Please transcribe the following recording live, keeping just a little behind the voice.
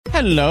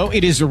Hello,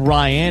 it is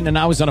Ryan, and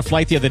I was on a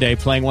flight the other day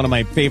playing one of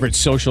my favorite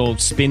social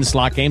spin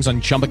slot games on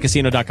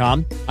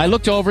ChumbaCasino.com. I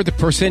looked over at the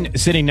person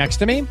sitting next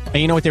to me, and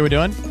you know what they were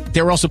doing?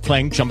 They were also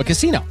playing Chumba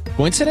Casino.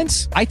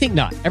 Coincidence? I think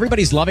not.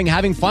 Everybody's loving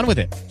having fun with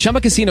it.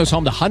 Chumba Casino is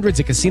home to hundreds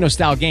of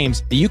casino-style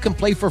games that you can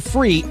play for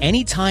free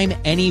anytime,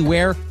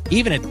 anywhere,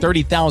 even at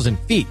 30,000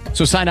 feet.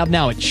 So sign up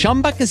now at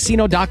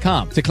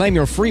ChumbaCasino.com to claim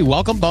your free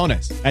welcome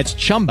bonus. That's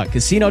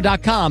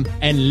ChumbaCasino.com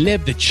and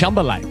live the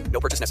Chumba life.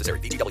 No purchase necessary.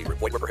 VGW.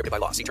 Void where prohibited by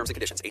law. See terms and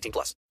conditions. 18+.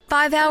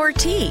 5-Hour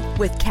Tea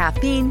with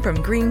caffeine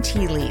from green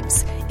tea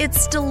leaves.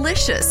 It's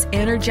delicious,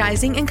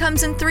 energizing, and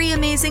comes in 3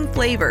 amazing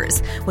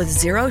flavors. With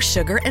 0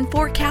 sugar and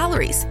 4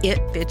 calories, it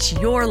fits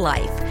your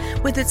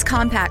life. With its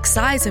compact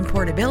size and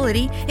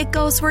portability, it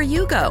goes where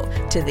you go.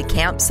 To the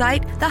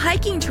campsite, the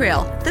hiking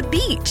trail, the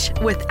beach,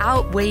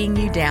 without weighing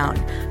you down.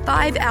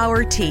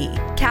 5-Hour Tea.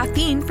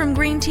 Caffeine from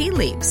green tea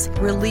leaves.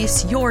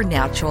 Release your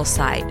natural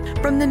side.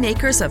 From the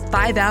makers of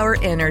 5-Hour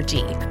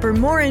Energy. For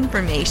more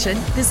information,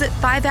 visit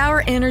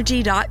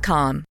 5hourenergy.com.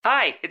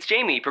 Hi, it's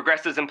Jamie,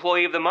 Progressive's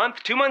Employee of the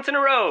Month, 2 months in a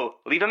row.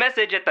 Leave a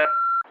message at the...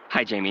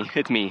 Hi, Jamie.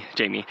 It's me,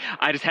 Jamie.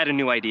 I just had a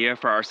new idea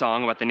for our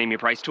song about the Name Your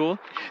Price tool.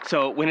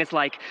 So when it's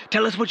like,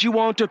 tell us what you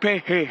want to pay,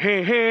 hey,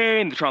 hey,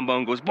 hey, and the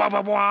trombone goes, blah,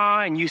 blah,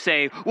 blah, and you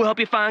say, we'll help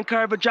you find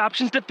coverage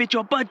options to fit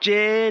your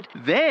budget.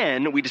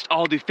 Then we just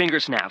all do finger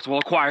snaps while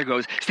a choir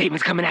goes,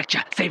 statements coming at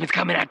ya, statements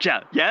coming at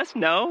ya. Yes?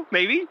 No?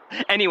 Maybe?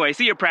 Anyway,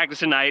 see you at practice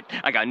tonight.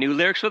 I got new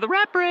lyrics for the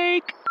rap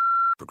break.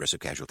 Progressive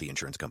Casualty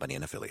Insurance Company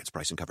and Affiliates.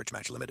 Price and coverage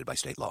match limited by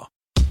state law.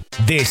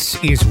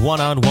 This is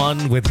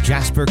One-on-One with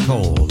Jasper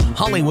Cole,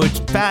 Hollywood's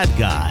bad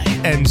guy,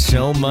 and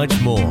so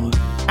much more.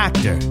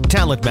 Actor,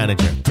 talent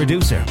manager,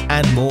 producer,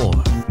 and more.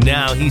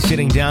 Now he's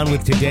sitting down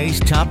with today's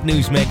top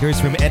newsmakers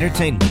from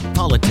entertainment,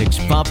 politics,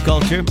 pop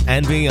culture,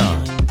 and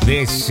beyond.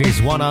 This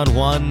is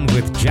One-on-One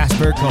with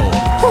Jasper Cole.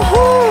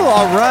 Woo-hoo!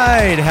 All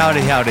right.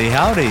 Howdy, howdy,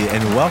 howdy,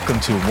 and welcome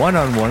to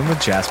One-on-One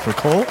with Jasper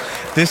Cole.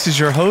 This is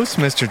your host,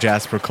 Mr.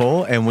 Jasper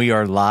Cole, and we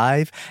are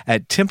live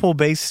at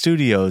Temple-based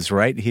studios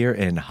right here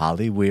in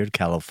Hollywood,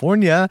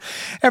 California.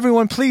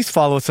 Everyone, please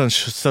follow us on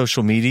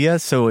social media.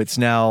 So it's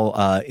now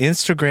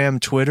Instagram,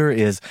 Twitter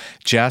is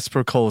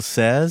Jasper Cole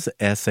Says,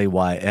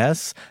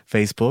 S-A-Y-S.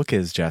 Facebook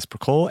is Jasper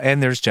Cole,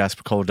 and there's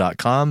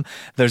jaspercole.com.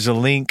 There's a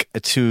link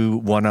to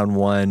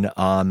One-on-One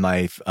on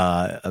my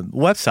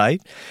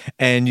website,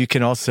 and you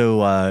can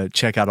also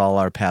check out all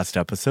our past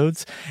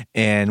episodes.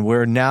 And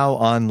we're now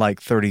on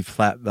like 30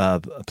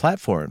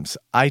 platforms: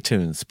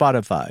 iTunes,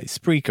 Spotify,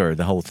 Spreaker,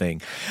 the whole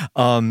thing.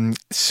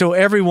 So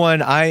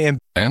everyone, I am...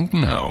 And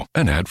now,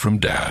 an ad from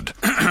Dad.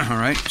 All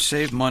right,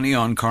 save money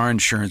on car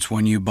insurance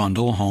when you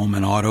bundle home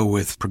and auto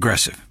with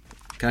Progressive.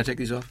 Can I take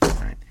these off? All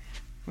right.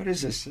 What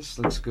is this? This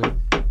looks good.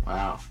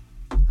 Wow.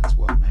 That's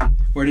what, man.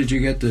 Where did you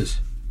get this?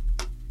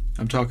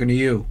 I'm talking to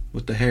you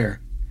with the hair.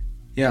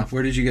 Yeah,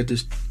 where did you get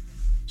this?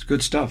 It's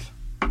good stuff.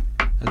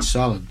 That's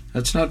solid.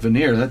 That's not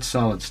veneer. That's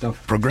solid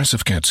stuff.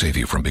 Progressive can't save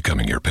you from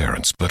becoming your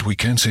parents, but we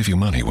can save you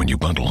money when you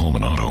bundle home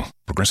and auto.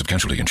 Progressive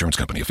Casualty Insurance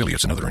Company,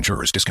 affiliates, and other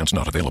insurers. Discounts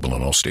not available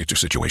in all states or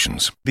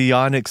situations.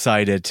 Beyond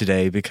excited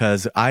today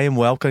because I am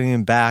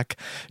welcoming back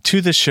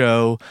to the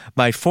show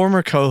my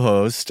former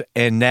co-host,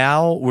 and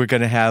now we're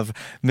going to have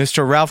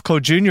Mr. Ralph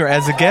Cole Jr.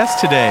 as a guest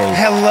today.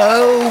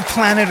 Hello,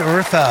 planet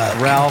Eartha.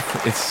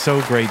 Ralph, it's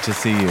so great to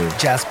see you.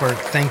 Jasper,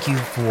 thank you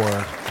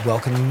for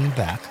welcoming me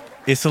back.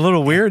 It's a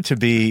little weird to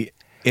be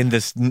in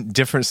this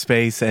different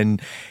space, and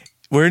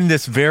we're in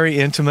this very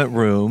intimate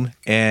room,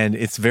 and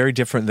it's very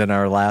different than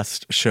our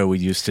last show we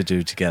used to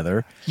do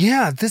together.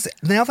 Yeah,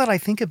 now that I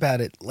think about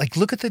it, like,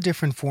 look at the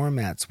different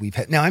formats we've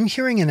had. Now, I'm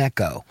hearing an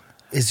echo.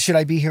 Should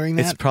I be hearing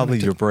that? It's probably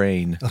your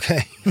brain.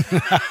 Okay.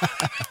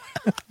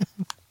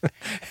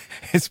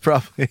 It's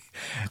probably...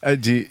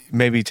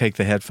 maybe take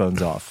the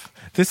headphones off.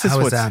 This is How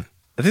is that?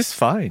 This is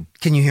fine.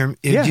 Can you hear me?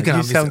 Yeah,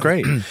 you sound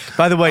great.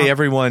 By the way,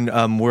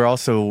 everyone, we're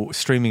also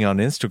streaming on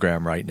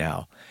Instagram right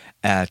now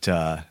at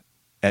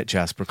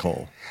Jasper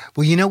Cole.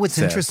 Well, you know what's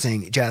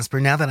interesting, Jasper?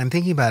 Now that I'm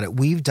thinking about it,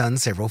 we've done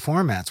several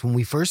formats. When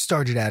we first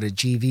started out at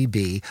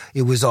GVB,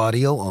 it was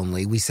audio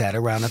only. We sat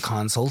around a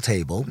console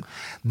table.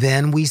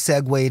 Then we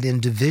segued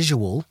into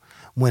visual.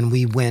 When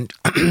we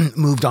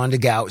moved on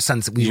to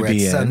Sunset, we were at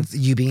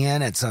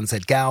UBN at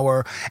Sunset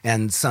Gower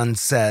and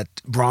Sunset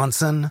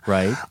Bronson.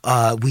 Right.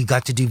 We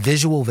got to do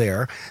visual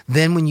there.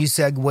 Then when you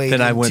segued Then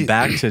I went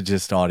back to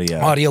just audio.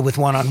 Audio with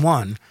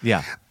one-on-one.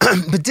 Yeah.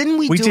 But didn't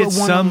we do did a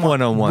one-on-one? some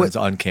one-on-ones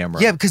on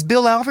camera. Yeah, because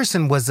Bill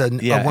Alverson was a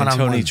one-on-one. And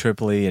Tony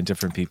Tripoli and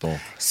different people.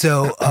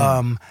 So,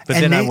 but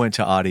then I went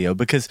to audio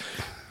because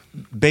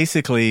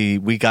basically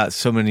we got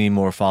so many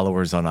more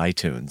followers on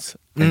iTunes.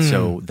 And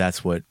so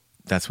that's what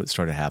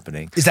started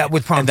happening. Is that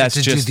what prompted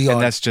to do the audio?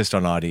 And that's just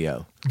on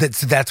audio.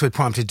 That's what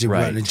prompted to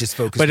run and just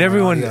focus on But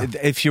everyone,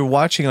 audio. if you're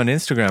watching on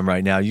Instagram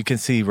right now, you can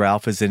see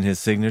Ralph is in his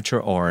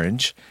signature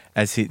orange,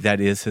 that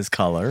is his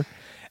color.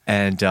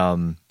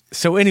 And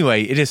so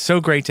anyway, it is so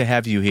great to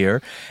have you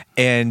here.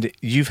 And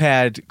you've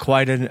had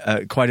quite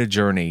a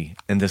journey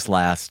in this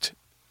last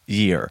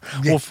year.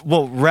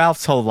 Well,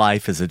 Ralph's whole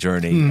life is a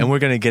journey, and we're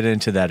going to get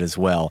into that as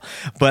well.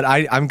 But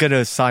I'm going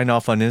to sign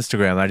off on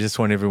Instagram. I just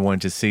want everyone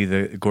to see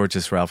the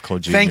gorgeous Ralph Cole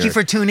Jr. Thank you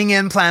for tuning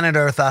in, Planet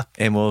Eartha.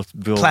 And we'll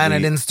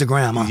Planet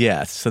Instagram.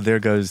 Yes. So there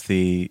goes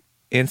the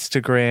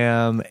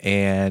Instagram,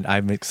 and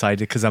I'm excited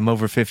because I'm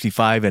over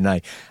 55 and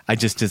I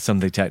just did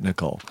something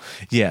technical.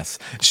 Yes.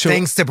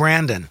 Thanks to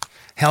Brandon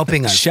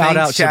helping us. Shout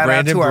out to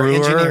Brandon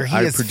Brewer,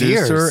 our producer,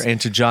 fierce. and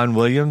to John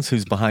Williams,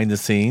 who's behind the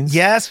scenes.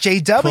 Yes,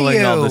 JW.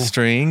 Pulling all the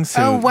strings.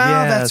 Oh,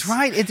 wow, that's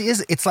right. It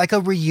is. It's like a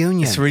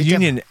reunion. It's a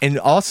reunion. And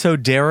also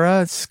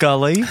Dara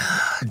Scully,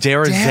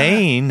 Dara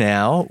Zane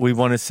now, we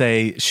want to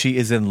say she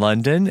is in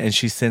London and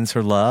she sends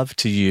her love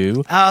to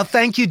you. Oh,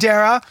 thank you,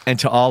 Dara. And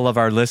to all of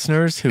our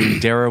listeners who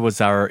Dara was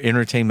our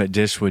entertainment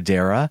dish with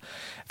Dara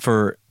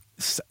for...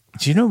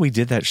 Do you know we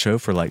did that show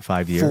for like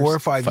 5 years? 4 or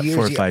 5 years.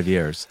 4 or 5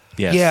 years.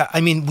 Yes. Yeah, I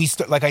mean,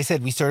 like I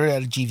said, we started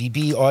at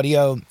GVB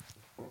Audio,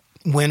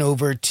 went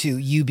over to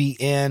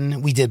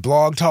UBN. We did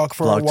Blog Talk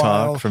for a while. Blog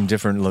Talk from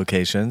different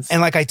locations.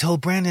 And like I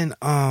told Brandon,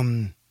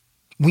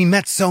 we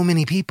met so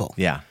many people.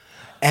 Yeah.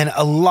 And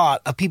a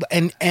lot of people.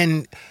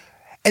 And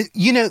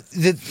you know,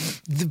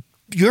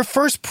 your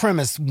first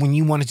premise when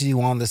you wanted to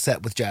do On the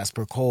Set with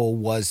Jasper Cole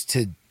was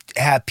to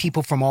have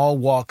people from all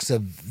walks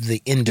of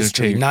the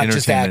industry, not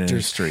just actors.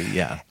 Industry,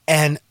 yeah.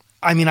 And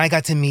I mean, I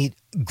got to meet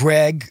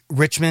Greg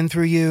Richmond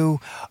through you,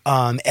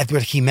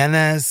 Edward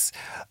Jimenez.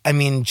 I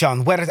mean,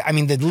 John Wetter. I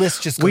mean, the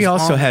list just goes on. We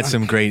also had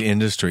some great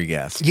industry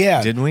guests.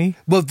 Yeah. Didn't we?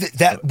 Well,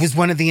 that was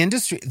one of the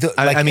industry.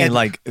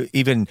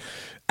 Even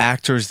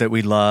actors that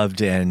we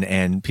loved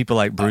and people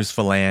like Bruce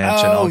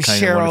Valanche and all kinds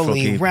of Cheryl wonderful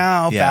Lee people.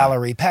 Ralph,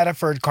 Valerie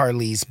Pettiford,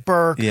 Carlise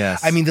Burke.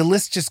 Yes. I mean, the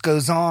list just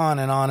goes on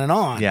and on and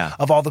on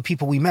of all the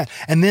people we met.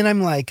 And then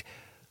I'm like,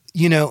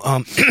 you know,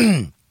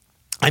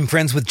 I'm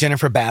friends with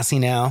Jennifer Bassi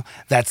now.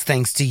 That's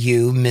thanks to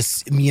you,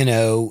 Miss, you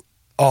know,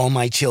 All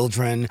My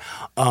Children,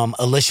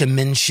 Alicia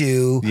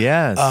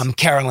Minshew,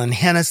 Carolyn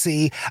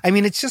Hennessy. I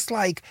mean, it's just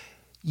like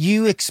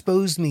you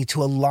exposed me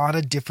to a lot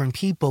of different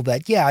people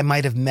that, I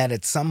might have met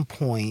at some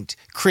point.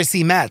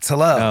 Chrissy Metz,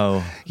 hello.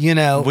 Oh, you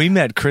know, we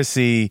met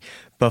Chrissy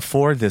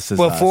before This Is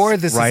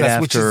Us. Right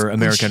after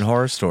American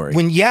Horror Story.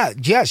 When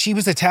she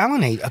was a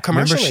talent agent, a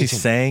commercial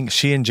agent. Remember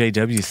she and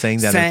JW sang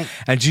that.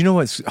 And do you know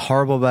what's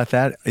horrible about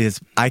that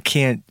is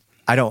when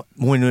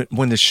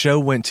the show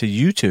went to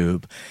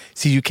YouTube,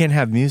 see, you can't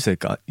have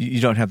music. We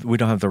don't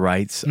have the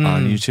rights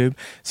on YouTube.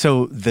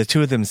 So the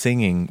two of them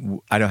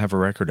singing, I don't have a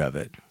record of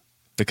it.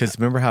 Because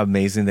remember how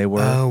amazing they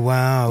were? Oh,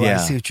 wow. Yeah. I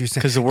see what you're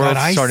saying. Because the world's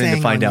starting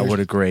to find out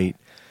what a great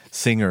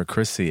singer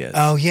Chrissy is.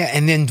 Oh, yeah.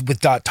 And then with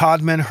Dot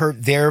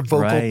Todman, their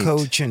vocal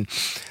coach. And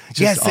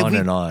just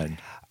and on.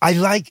 I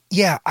like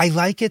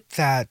it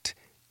that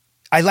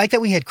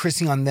we had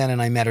Chrissy on then and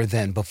I met her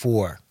then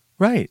before.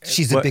 Right.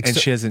 She's a big and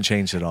she hasn't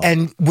changed at all.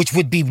 And which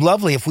would be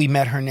lovely if we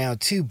met her now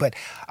too. But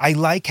I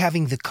like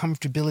having the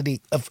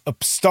comfortability of a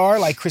star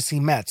like Chrissy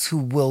Metz who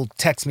will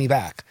text me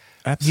back.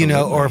 Absolutely. You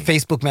know, or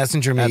Facebook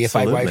Messenger me if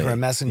I write her a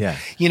message. Yeah.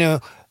 You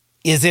know,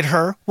 is it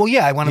her? Well,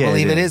 yeah, I want to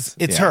believe it is.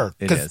 It's her.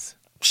 It is.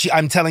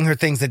 I'm telling her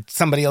things that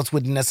somebody else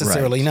wouldn't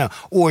necessarily know.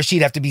 Or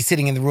she'd have to be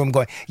sitting in the room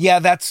going, yeah,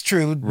 that's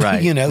true.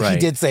 Right. You know, he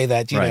did say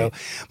that, you know.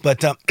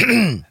 But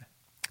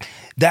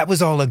that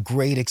was all a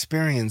great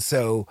experience.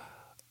 So,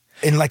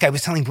 and like I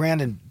was telling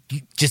Brandon,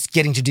 just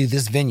getting to do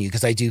this venue,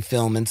 because I do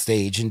film and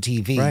stage and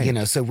TV, you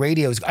know, so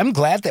radio is, I'm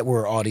glad that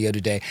we're audio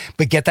today,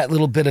 but get that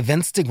little bit of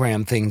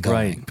Instagram thing going.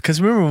 Right. Because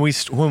remember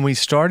when we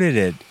started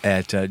it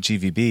at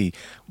GVB,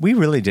 we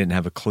really didn't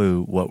have a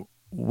clue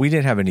we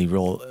didn't have any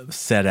real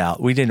set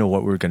out. We didn't know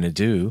what we were going to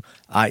do.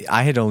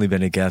 I had only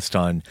been a guest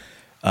on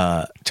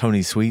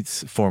Tony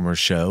Sweet's former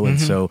show.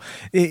 And so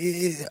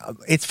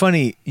it's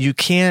funny, you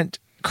can't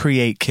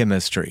create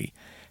chemistry.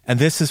 And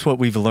this is what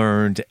we've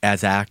learned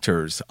as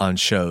actors on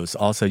shows.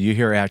 Also, you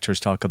hear actors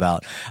talk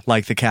about,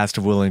 like the cast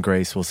of Will and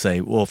Grace will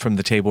say, well, from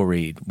the table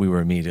read, we were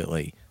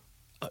immediately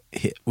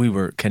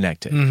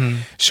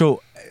connected.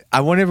 So I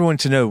want everyone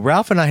to know,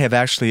 Ralph and I have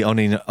actually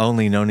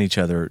only known each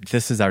other.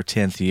 This is our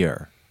 10th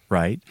year,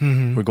 right?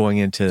 We're going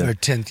into our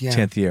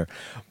 10th year.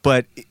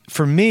 But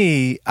for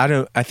me,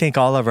 I think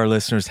all of our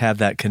listeners have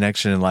that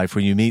connection in life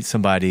where you meet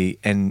somebody,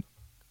 and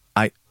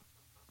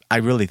I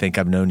really think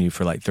I've known you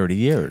for like 30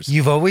 years.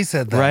 You've always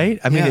said that. Right?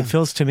 I mean, it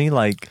feels to me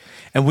like,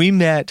 and we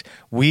met,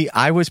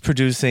 I was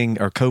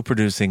producing or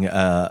co-producing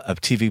a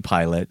TV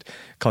pilot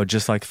called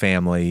Just Like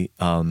Family.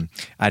 I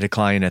had a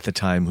client at the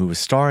time who was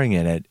starring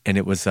in it, and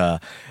it was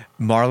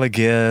Marla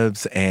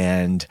Gibbs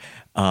and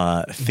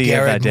Thea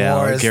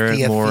Vidal,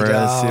 Garrett Morris.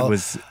 Fidel, it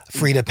was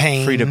Frida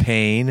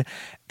Payne.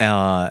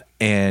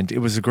 And it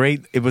was a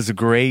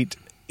great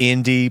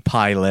indie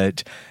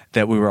pilot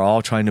that we were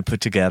all trying to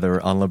put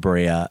together on La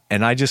Brea.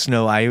 And I just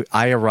know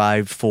I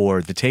arrived for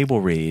the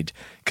table read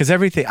because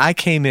I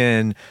came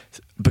in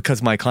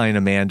because my client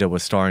Amanda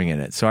was starring in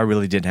it. So I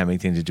really didn't have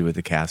anything to do with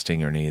the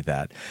casting or any of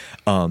that.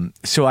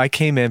 So I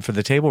came in for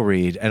the table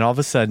read, and all of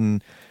a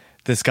sudden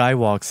this guy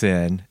walks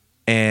in,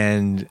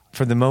 and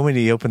from the moment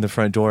he opened the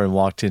front door and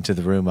walked into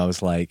the room, I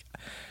was like,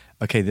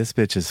 okay, this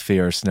bitch is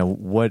fierce. Now,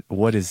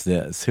 what is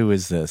this? Who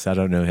is this? I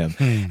don't know him.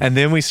 And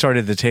then we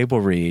started the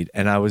table read,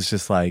 and I was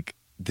just like,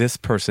 this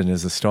person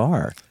is a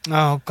star.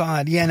 Oh,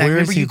 God. Yeah, and Where I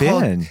remember has he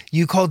been?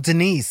 You called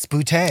Denise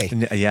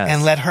Boutet Yes.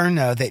 and let her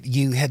know that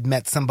you had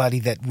met somebody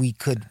that we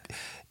could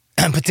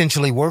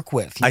potentially work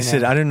with. I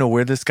said, I don't know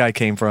where this guy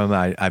came from.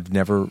 I've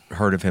never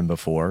heard of him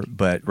before,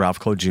 but Ralph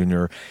Cole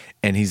Jr.,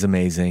 and he's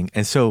amazing.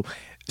 And so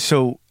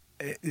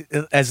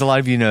as a lot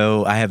of you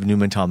know, I have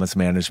Newman Thomas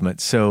Management.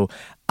 So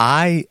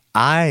I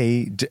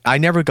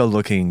never go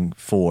looking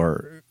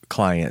for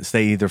clients.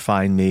 They either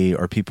find me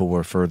or people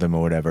refer them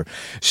or whatever.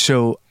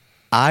 So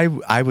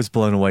I was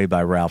blown away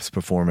by Ralph's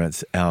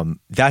performance.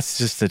 That's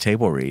just the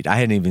table read. I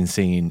hadn't even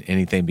seen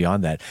anything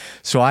beyond that.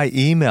 So I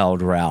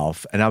emailed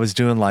Ralph, and I was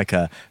doing like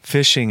a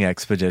fishing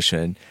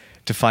expedition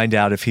to find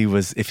out if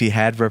he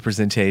had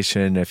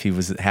representation, if he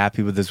was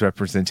happy with his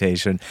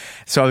representation.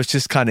 So I was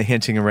just kind of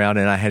hinting around,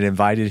 and I had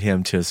invited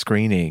him to a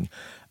screening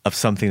of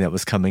something that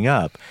was coming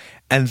up.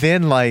 And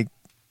then and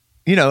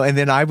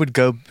then I would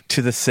go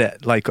to the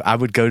set, like I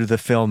would go to the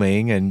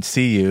filming and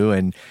see you,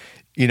 and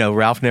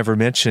Ralph never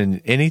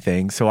mentioned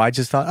anything. So I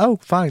just thought, oh,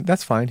 fine,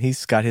 that's fine.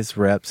 He's got his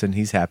reps and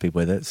he's happy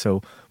with it.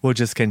 So we'll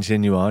just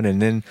continue on.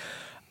 And then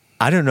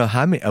I don't know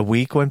how many, a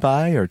week went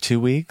by or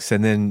 2 weeks,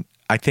 and then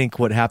I think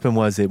what happened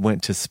was it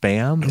went to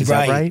spam. Is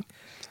that right?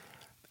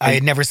 I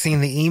had never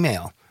seen the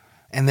email.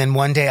 And then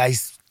one day I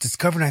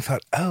discovered, and I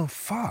thought, oh,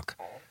 fuck.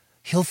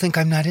 He'll think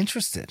I'm not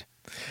interested.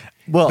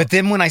 Well, but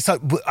then when I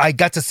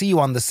got to see you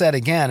on the set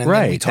again. And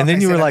right. Then we talked, and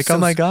then you were like, oh,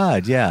 my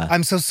God, yeah.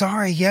 I'm so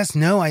sorry. Yes,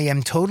 no, I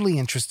am totally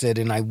interested,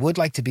 and I would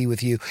like to be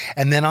with you.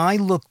 And then I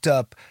looked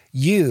up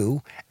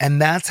you,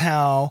 and that's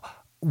how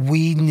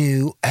we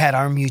had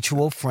our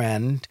mutual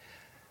friend.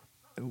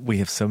 We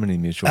have so many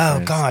mutual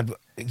friends. Oh, God.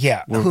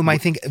 Yeah. Who am I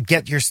thinking?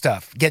 Get your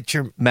stuff. Get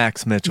your...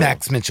 Max Mitchell.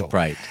 Max Mitchell.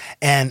 Right.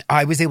 And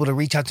I was able to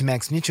reach out to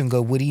Max Mitchell and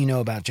go, what do you know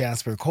about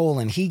Jasper Cole?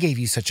 And he gave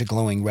you such a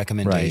glowing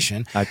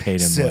recommendation. Right. I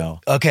paid him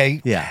well. Okay.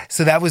 Yeah.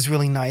 So that was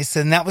really nice.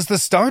 And that was the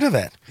start of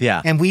it.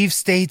 Yeah. And we've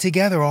stayed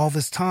together all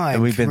this time.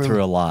 And we've been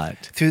through a lot.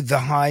 Through the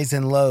highs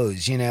and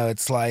lows.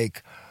 It's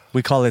like...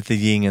 We call it the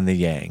yin and the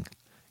yang.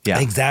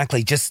 Yeah.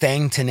 Exactly. Just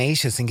staying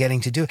tenacious and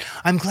getting to do it.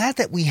 I'm glad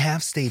that we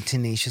have stayed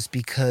tenacious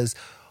because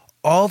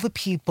all the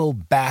people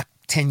back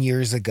 10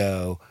 years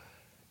ago,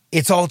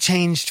 it's all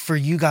changed for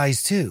you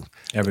guys too.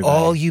 Everybody.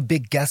 All you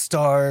big guest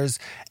stars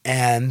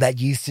and that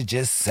used to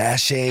just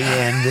sashay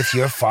in with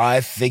your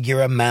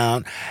 5-figure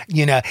amount.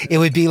 It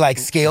would be like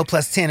scale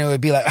plus 10. It would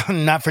be like,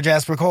 not for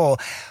Jasper Cole.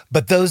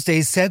 But those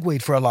days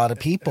segued for a lot of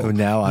people.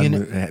 Now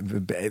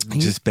I'm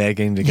just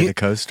begging to get a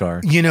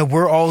co-star.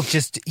 We're all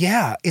just,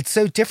 it's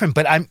so different.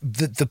 But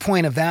the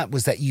point of that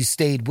was that you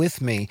stayed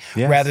with me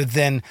rather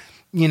than...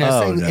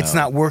 saying it's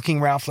not working,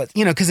 Ralph.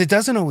 Because it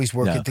doesn't always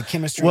work. No. The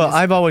chemistry. Well,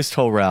 I've always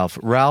told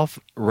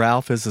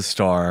Ralph is a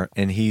star,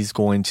 and he's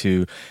going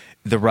to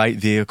the right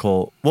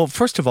vehicle. Well,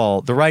 first of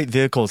all, the right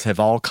vehicles have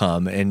all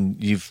come, and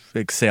you've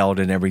excelled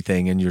in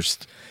everything, and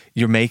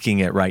you're making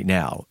it right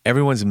now.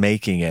 Everyone's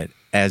making it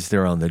as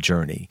they're on the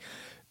journey,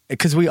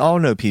 because we all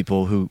know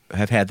people who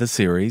have had the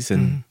series,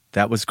 and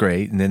that was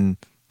great, and then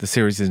the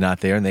series is not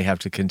there, and they have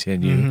to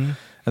continue,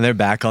 and they're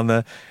back on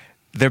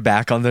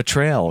the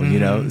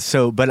trail,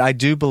 So, but I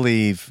do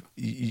believe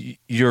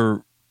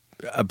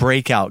a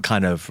breakout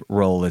kind of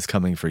role is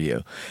coming for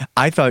you.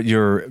 I thought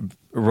your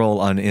role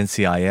on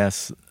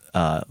NCIS,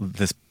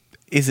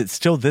 is it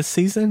still this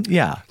season?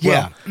 Yeah.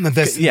 Yeah. But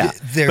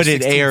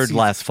it aired season.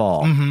 Last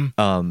fall.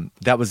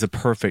 That was a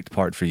perfect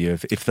part for you.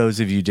 If those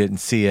of you didn't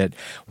see it,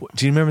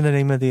 do you remember the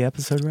name of the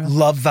episode, Ralph?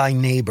 Love Thy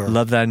Neighbor.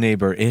 Love Thy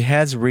Neighbor. It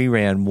has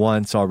reran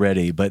once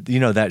already, but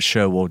that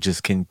show will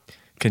just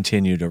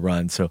continue to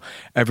run. So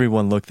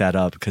everyone look that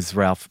up, because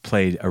Ralph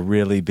played a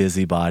really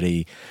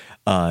busybody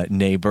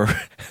neighbor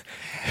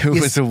who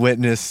was a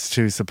witness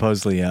to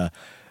supposedly a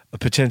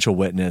potential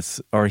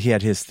witness, or he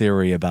had his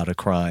theory about a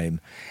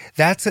crime.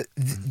 That's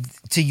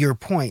to your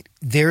point.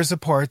 There's a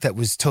part that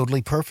was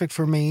totally perfect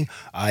for me.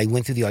 I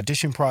went through the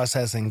audition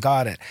process and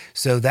got it.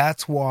 So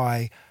that's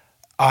why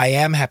I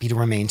am happy to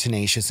remain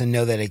tenacious and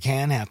know that it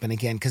can happen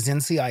again, because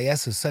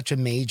NCIS is such a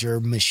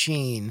major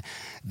machine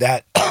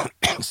that,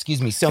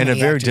 excuse me, so and many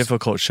a very actors,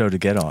 difficult show to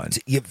get on.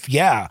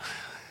 Yeah.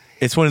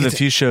 It's one of the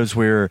few shows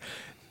where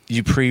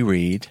you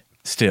pre-read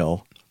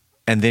still,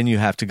 and then you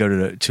have to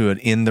go to an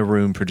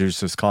in-the-room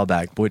producer's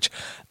callback, which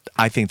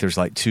I think there's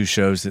like 2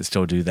 shows that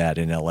still do that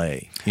in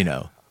L.A.,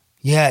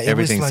 Yeah,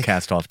 everything's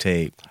cast off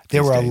tape.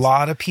 There were a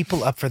lot of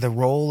people up for the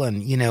role,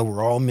 and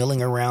we're all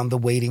milling around the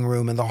waiting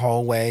room in the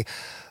hallway,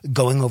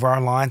 going over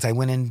our lines. I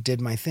went in and did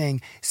my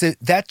thing. So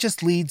that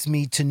just leads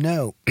me to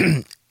know,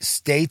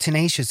 stay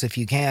tenacious if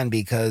you can,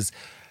 because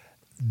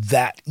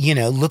that,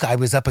 look, I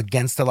was up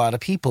against a lot of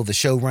people. The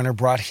showrunner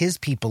brought his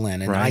people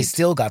in, and I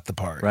still got the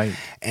part. Right.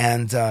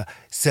 And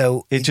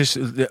so it just,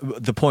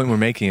 the point we're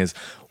making is,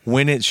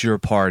 when it's your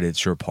part,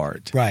 it's your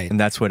part. Right. And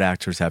that's what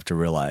actors have to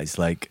realize.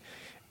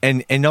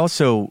 And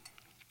also,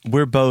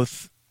 we're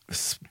both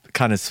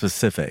kind of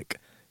specific,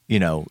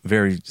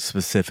 very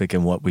specific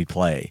in what we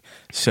play.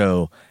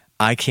 So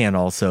I can't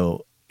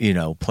also,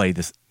 play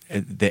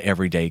the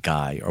everyday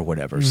guy or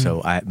whatever.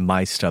 So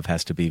my stuff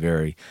has to be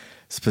very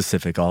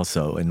specific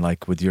also. And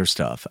like with your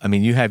stuff, I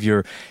mean, you have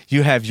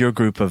your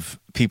group of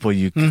people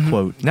you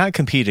quote, not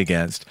compete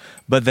against,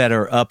 but that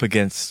are up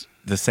against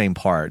the same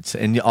parts.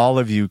 And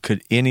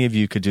any of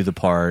you could do the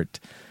part.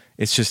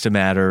 It's just a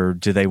matter,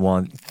 do they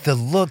want the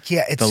look?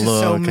 Yeah, it's the just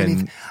look so many.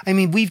 and- I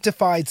mean, we've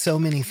defied so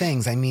many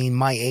things. I mean,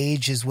 my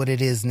age is what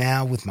it is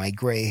now with my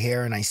gray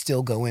hair, and I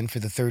still go in for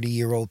the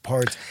 30-year-old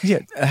parts.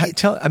 Yeah,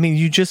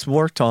 you just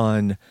worked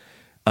on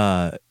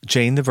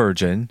Jane the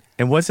Virgin,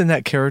 and wasn't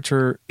that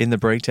character in the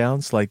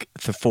breakdowns like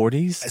the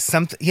 40s?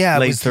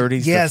 Late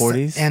 30s, yes, the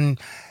 40s? And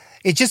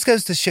it just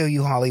goes to show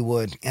you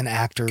Hollywood and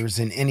actors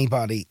and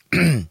anybody.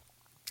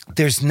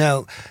 There's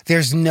no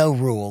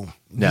rule.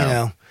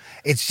 No.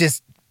 It's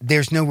just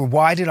there's no rule.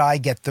 Why did I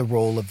get the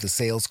role of the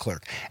sales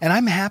clerk? And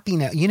I'm happy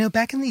now.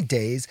 Back in the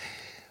days,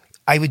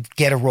 I would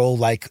get a role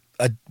like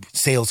a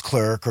sales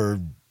clerk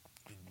or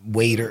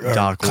waiter or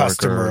Dock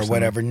customer worker or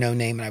whatever, no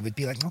name. And I would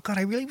be like, oh God,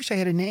 I really wish I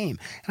had a name.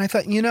 And I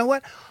thought, you know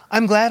what?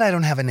 I'm glad I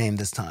don't have a name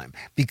this time,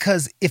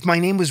 because if my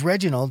name was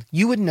Reginald,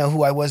 you wouldn't know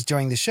who I was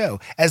during the show.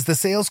 As the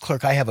sales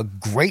clerk, I have a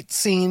great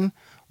scene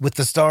with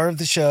the star of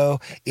the show.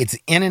 It's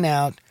in and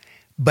out,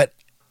 but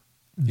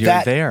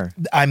You're there.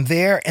 I'm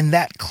there. And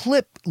that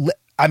clip,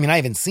 I mean, I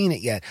haven't seen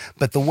it yet,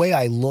 but the way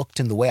I looked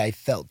and the way I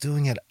felt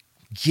doing it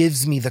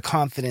gives me the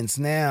confidence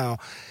now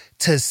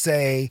to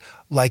say,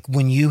 like,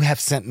 when you have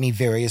sent me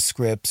various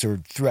scripts or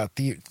throughout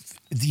the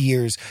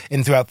years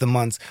and throughout the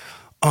months,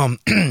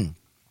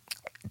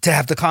 to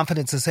have the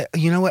confidence to say,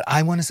 you know what,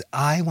 I want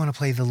to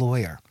play the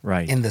lawyer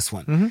in this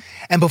one.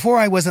 And before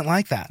I wasn't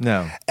like that.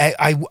 No.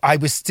 I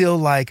was still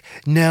like,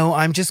 no,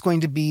 I'm just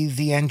going to be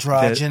the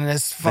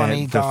androgynous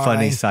funny the guy.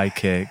 funny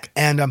sidekick.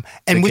 And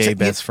the gay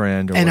best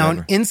friend or and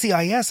whatever. on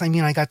NCIS, I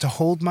mean, I got to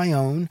hold my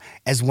own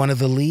as one of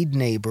the lead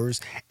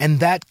neighbors,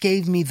 and that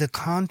gave me the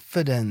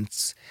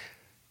confidence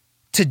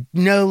to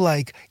know,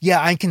 like, yeah,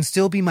 I can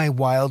still be my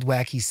wild,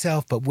 wacky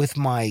self, but with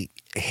my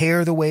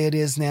hair the way it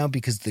is now,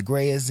 because the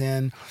gray is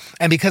in,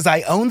 and because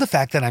I own the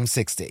fact that I'm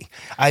 60.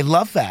 I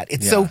love that.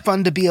 It's so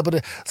fun to be able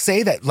to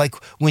say that. Like,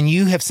 when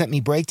you have sent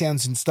me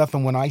breakdowns and stuff,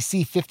 and when I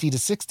see 50 to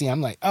 60,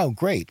 I'm like, oh,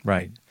 great.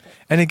 Right.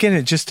 And again,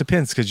 it just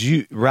depends, because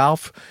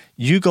Ralph,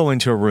 you go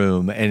into a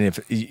room, and if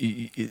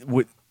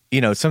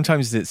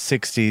sometimes it's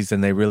 60s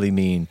and they really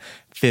mean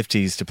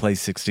 50s to play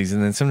 60s.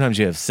 And then sometimes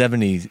you have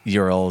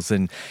 70-year-olds,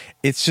 and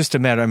it's just a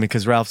matter,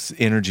 because Ralph's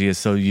energy is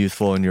so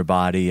youthful in your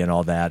body and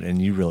all that, and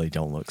you really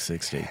don't look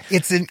 60.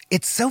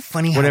 It's so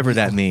funny. Whatever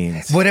that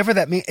means. Whatever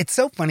that means. It's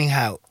so funny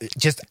how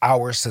just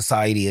our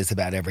society is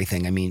about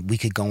everything. I mean, we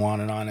could go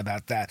on and on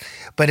about that.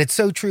 But it's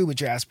so true what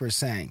Jasper is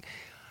saying.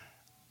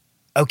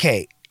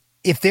 Okay,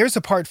 if there's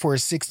a part for a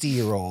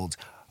 60-year-old,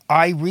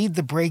 I read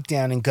the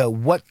breakdown and go,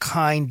 what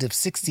kind of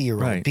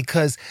 60-year-old? Right.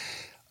 Because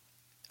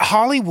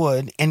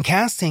Hollywood and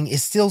casting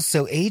is still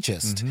so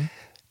ageist.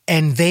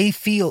 And they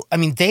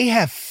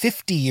have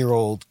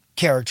 50-year-old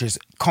characters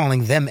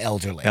calling them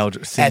elderly.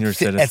 Senior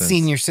citizens. At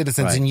senior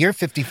citizens. Right. And you're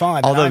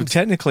 55. Although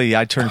technically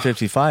I turned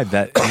 55,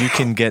 that you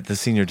can get the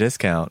senior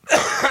discount.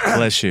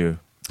 Bless you.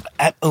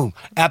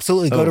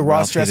 Absolutely. Go to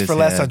Ross Dress for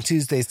Less head. on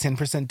Tuesdays,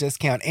 10%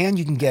 discount. And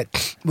you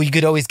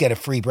could always get a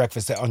free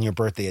breakfast on your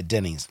birthday at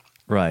Denny's.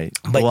 Right.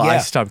 But I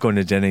stopped going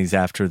to Denny's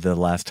after the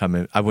last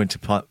time. I went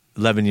to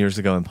 11 years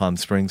ago in Palm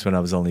Springs when I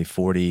was only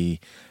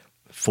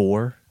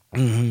 44.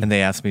 And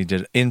they asked me,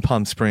 in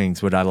Palm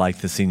Springs, would I like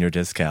the senior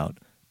discount?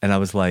 And I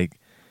was like,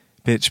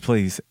 bitch,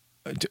 please.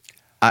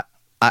 I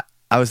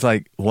was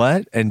like,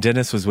 what? And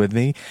Dennis was with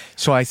me.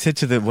 So I said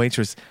to the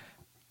waitress,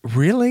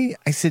 really?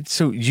 I said,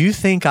 so you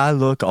think I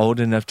look old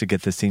enough to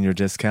get the senior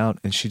discount?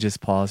 And she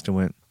just paused and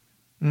went,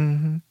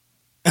 mm-hmm.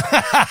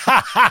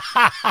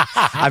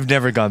 I've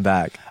never gone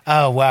back.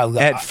 Oh, wow.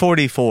 At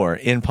 44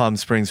 in Palm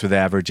Springs, where the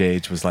average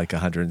age was like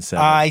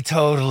 107. I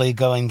totally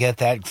go and get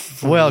that.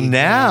 Well,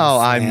 now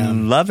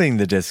I'm loving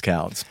the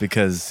discounts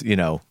because,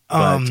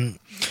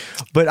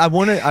 but I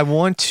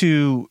want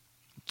to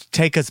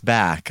take us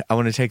back. I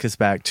want to take us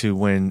back to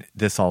when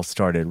this all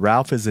started.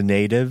 Ralph is a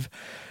native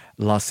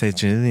Los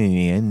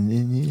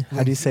Angelian.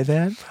 How do you say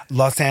that?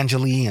 Los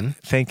Angelian.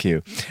 Thank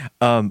you.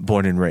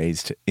 Born and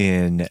raised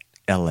in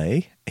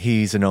L.A.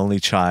 He's an only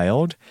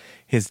child.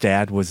 His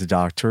dad was a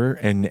doctor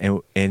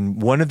and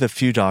one of the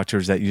few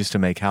doctors that used to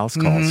make house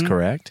calls,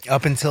 correct?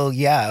 Up until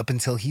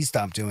he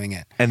stopped doing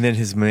it. And then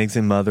his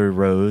amazing mother,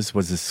 Rose,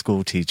 was a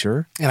school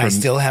teacher. And I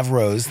still have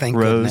Rose, thank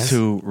goodness.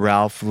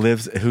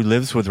 Rose, who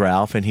lives with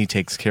Ralph and he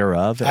takes care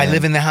of. I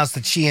live in the house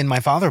that she and my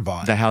father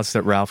bought. The house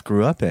that Ralph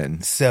grew up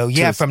in. So,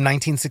 from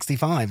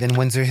 1965 in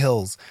Windsor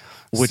Hills.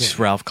 Which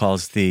Ralph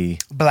calls the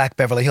Black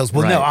Beverly Hills.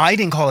 Well, right. no, I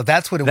didn't call it.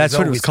 That's what it was. That's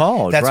what it was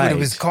called. That's right. what it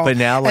was called. But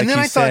now, like and then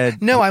you I said,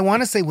 thought, no, I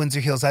want to say Windsor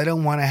Hills. I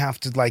don't want to have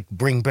to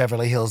bring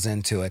Beverly Hills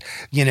into it.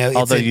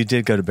 Although you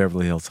did go to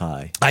Beverly Hills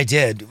High. I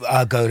did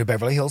go to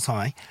Beverly Hills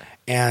High,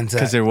 and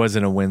because there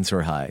wasn't a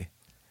Windsor High.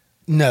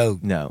 No.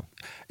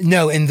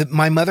 No, and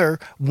my mother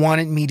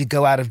wanted me to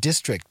go out of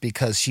district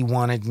because she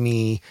wanted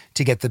me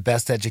to get the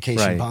best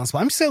education possible.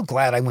 I'm so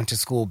glad I went to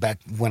school back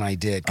when I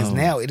did, because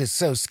now it is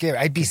so scary.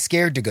 I'd be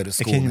scared to go to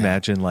school. Can you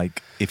imagine,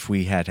 like, if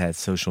we had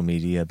social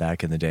media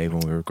back in the day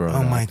when we were growing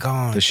up? Oh, my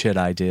God. The shit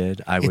I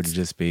did, I would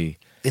just be...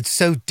 It's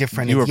so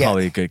different. You were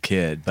probably a good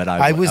kid, but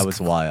I was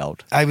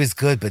wild. I was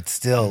good, but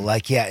still,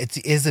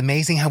 it is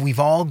amazing how we've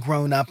all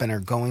grown up and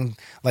are going,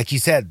 like you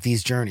said,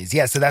 these journeys.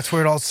 Yeah, so that's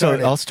where it all started.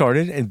 So it all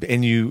started,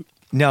 and you...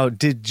 Now,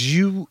 did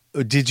you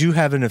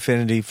have an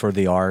affinity for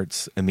the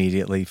arts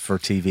immediately, for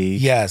TV?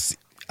 Yes.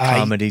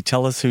 Comedy?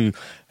 Tell us who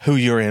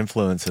your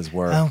influences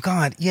were. Oh,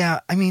 God.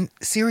 Yeah. I mean,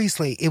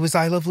 seriously, it was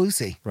I Love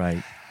Lucy.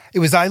 Right. It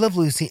was I Love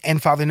Lucy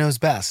and Father Knows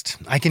Best.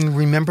 I can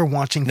remember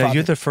watching Now,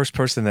 you're the first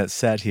person that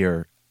sat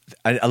here.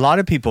 A lot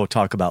of people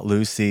talk about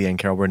Lucy and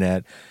Carol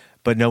Burnett,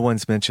 but no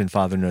one's mentioned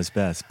Father Knows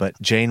Best.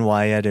 But Jane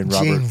Wyatt and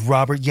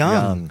Robert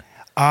Young.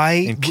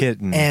 And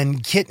Kitten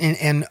and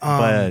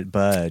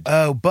Bud.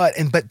 Oh, but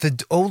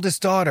the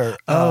oldest daughter.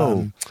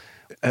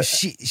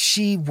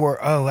 She were.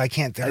 Oh, I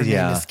can't. Her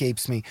name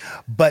escapes me.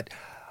 But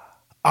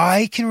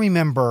I can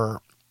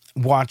remember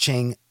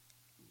watching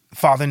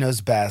Father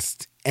Knows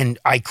Best, and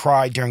I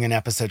cried during an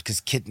episode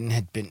because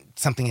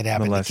something had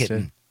happened Molested? to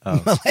Kitten.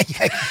 Oh.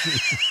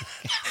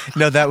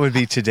 No, that would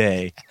be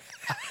today.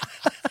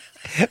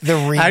 The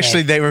remake.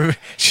 Actually,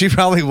 she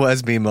probably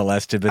was being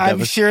molested, but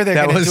I'm sure they're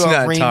going to do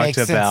a remake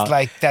since about.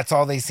 That's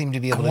all they seem to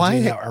be able to do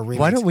now. Are remakes.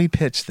 Why don't we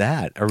pitch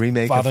that? A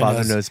remake of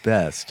Father Knows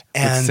Best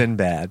with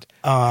Sinbad.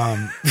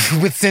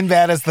 With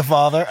Sinbad as the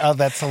father? Oh,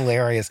 that's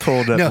hilarious.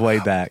 Pulled up way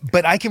back.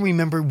 But I can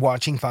remember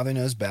watching Father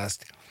Knows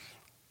Best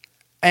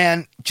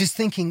and just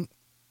thinking,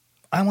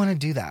 I want to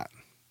do that.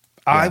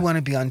 Yeah. I want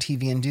to be on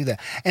TV and do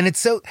that. And it's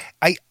so...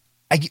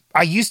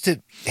 I used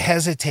to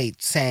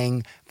hesitate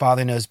saying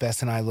Father Knows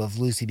Best and I Love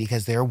Lucy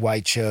because they're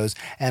white shows,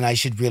 and I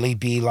should really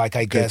be like,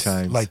 I guess,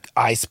 like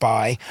I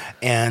Spy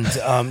and,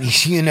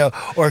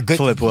 or good,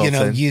 Flip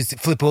Wilson. Use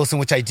Flip Wilson,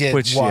 which I did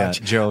watch. Yeah,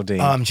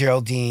 Geraldine.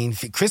 Geraldine.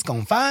 Chris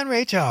gonna find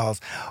Ray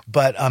Charles.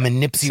 But, and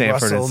Nipsey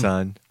Sanford Russell. and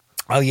Son.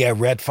 Oh, yeah,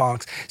 Red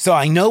Fox. So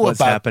I know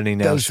what's about happening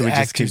now. Should we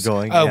just keep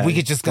going? Oh, we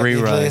could just go.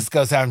 This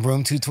goes on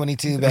room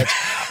 222,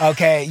 bitch.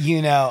 Okay,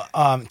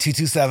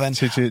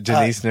 227.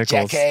 Denise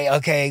Nichols.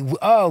 Okay.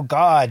 Oh,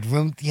 God.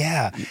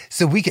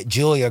 So we could,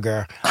 Julia,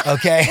 girl.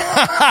 Okay.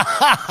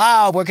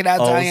 Working out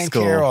Diane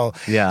Carroll.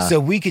 Yeah.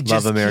 So we could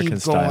just American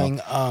keep going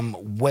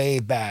way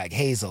back.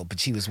 Hazel, but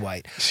she was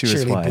white. She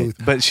was Shirley white. Booth.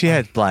 But she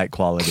had black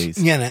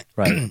qualities. Yeah.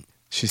 Right.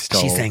 She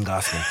sang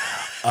gospel.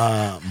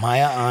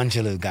 Maya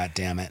Angelou,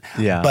 goddammit.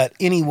 Yeah. But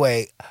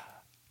anyway,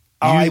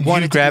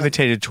 you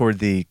gravitated toward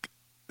the.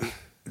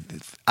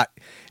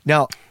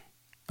 Now,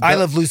 I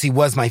Love Lucy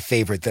was my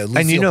favorite, though.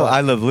 Lucille I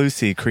Love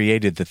Lucy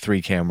created the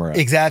 3-camera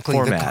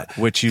format,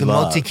 which you love. The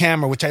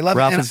multi-camera, which I love.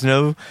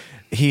 Ralph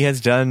he has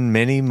done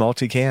many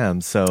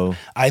multicams, so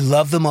I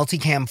love the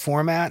multicam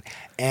format,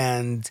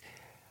 and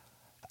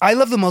I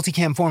love the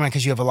multicam format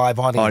because you have a live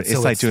audience.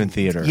 It's like doing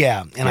theater.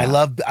 Yeah, and I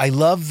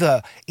love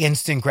the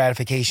instant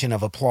gratification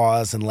of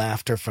applause and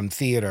laughter from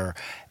theater,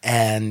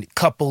 and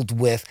coupled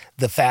with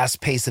the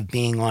fast pace of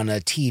being on a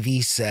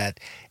TV set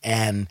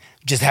and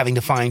just having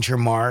to find your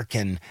mark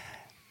and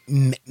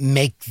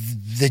make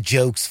the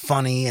jokes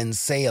funny and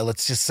sail.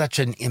 It's just such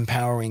an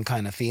empowering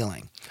kind of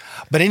feeling.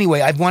 But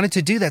anyway, I've wanted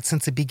to do that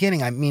since the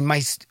beginning. I mean,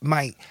 my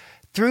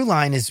through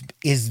line is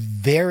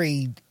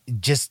very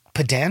just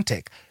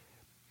pedantic.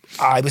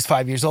 I was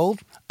 5 years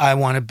old. I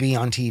want to be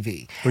on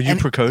TV. Were you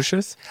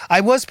precocious? I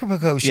was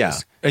precocious. Yeah.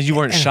 And you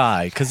weren't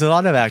shy, because a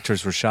lot of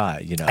actors were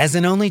shy, As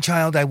an only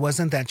child, I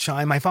wasn't that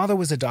shy. My father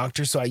was a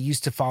doctor, so I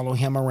used to follow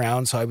him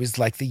around. So I was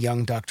like the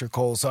young Dr.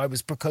 Cole. So I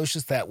was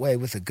precocious that way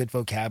with a good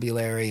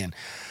vocabulary and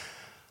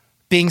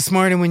being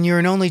smart. And when you're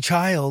an only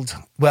child,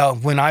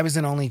 when I was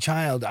an only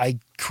child, I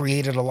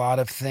created a lot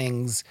of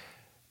things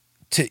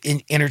to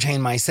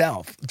entertain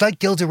myself, like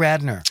Gilda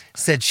Radner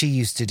said she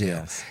used to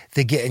do,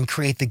 and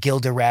create the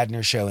Gilda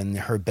Radner show in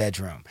her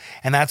bedroom.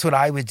 And that's what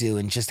I would do,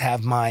 and just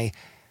have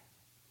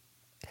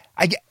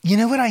you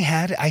know what I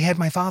had? I had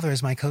my father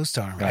as my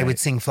co-star. Right. I would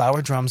sing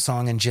Flower Drum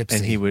Song and Gypsy.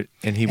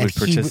 And he would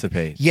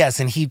participate. Yes,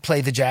 and he'd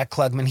play the Jack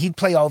Klugman. He'd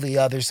play all the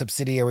other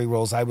subsidiary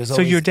roles. So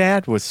your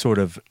dad was sort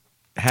of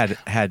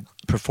had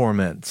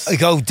performance.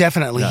 Oh,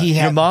 definitely. No.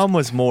 Your mom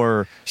was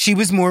more... She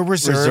was more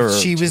reserved.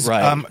 She was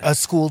a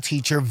school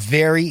teacher,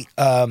 very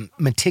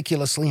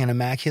meticulously and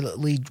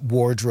immaculately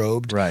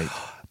wardrobed. Right.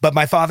 But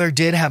my father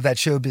did have that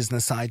show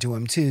business side to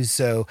him, too.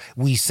 So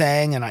we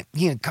sang, and I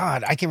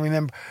can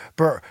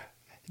remember...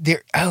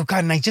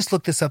 and I just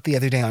looked this up the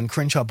other day on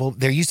Crenshaw Boulevard.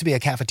 There used to be a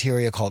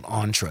cafeteria called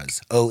Ontras,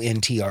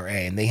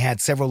 ONTRA, and they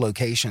had several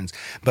locations.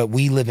 But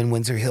we live in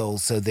Windsor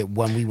Hills, so that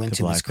one we went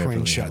to was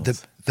Crenshaw.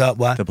 The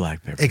what? The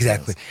Black Beverly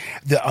exactly.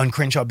 Hills. On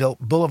Crenshaw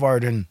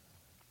Boulevard, and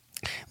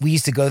we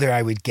used to go there.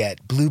 I would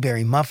get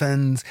blueberry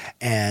muffins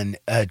and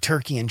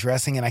turkey and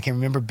dressing. And I can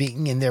remember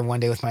being in there one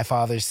day with my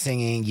father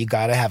singing "You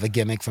Gotta Have a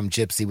Gimmick" from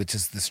Gypsy, which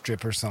is the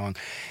stripper song.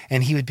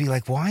 And he would be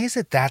like, why is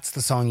it that's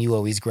the song you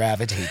always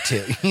gravitate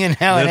to? You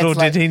know, Little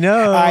did he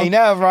know. I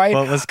know, right?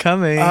 What was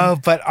coming. Oh,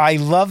 but I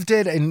loved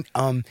it. And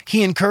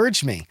he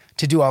encouraged me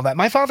to do all that.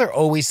 My father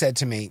always said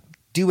to me,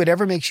 do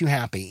whatever makes you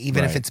happy,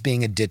 even if it's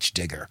being a ditch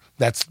digger.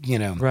 That's, you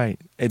know. Right.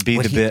 It'd be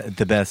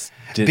the best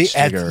ditch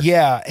digger.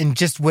 Yeah, and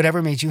just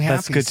whatever made you happy.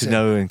 That's good to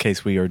know in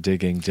case we are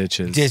digging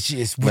ditches.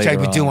 Ditches, which I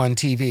would do on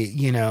TV,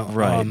 you know.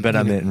 Right, but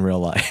I meant in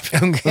real life.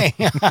 Okay.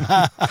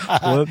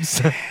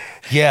 Whoops.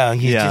 Yeah.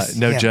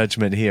 No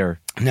judgment here.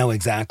 No,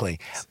 exactly.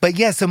 But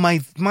yeah, so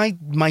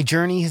my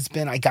journey has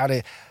been, I got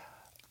a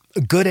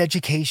good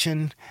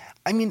education.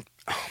 I mean,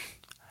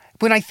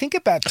 when I think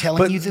about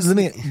telling you this, let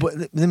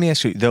me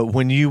ask you though.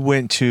 When you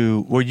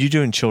were you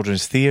doing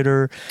children's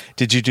theater?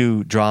 Did you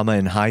do drama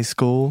in high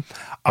school,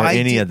 or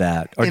any of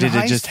that, or did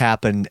it just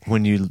happen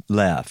when you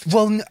left?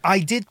 Well, I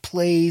did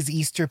plays,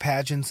 Easter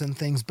pageants, and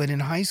things, but in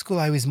high school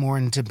I was more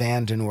into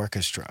band and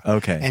orchestra.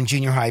 Okay, and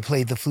junior high I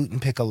played the flute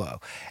and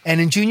piccolo,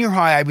 and in junior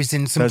high I was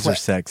in some. Those are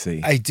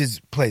sexy. I did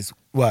plays.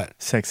 What?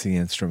 Sexy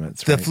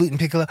instruments, The right? flute and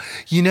piccolo.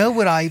 You know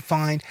what I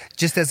find,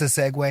 just as a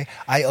segue,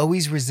 I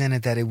always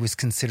resented that it was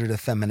considered a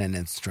feminine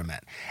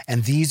instrument.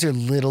 And these are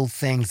little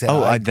things that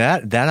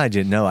that I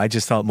didn't know. I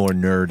just thought more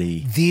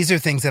nerdy. These are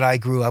things that I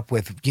grew up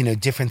with, you know,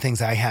 different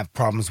things I have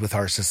problems with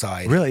our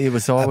society. Really? It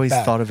was always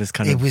thought of as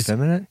kind of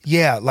feminine?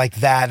 Yeah, like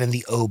that and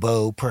the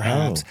oboe,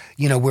 perhaps.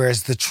 You know,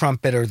 whereas the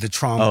trumpet or the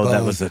trombone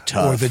that was the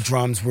tough. Or the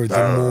drums were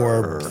the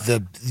more, or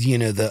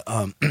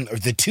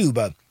the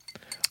tuba.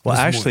 Well,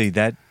 actually,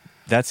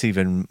 that's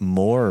even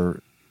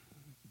more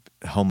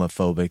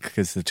homophobic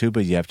because the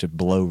tuba you have to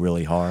blow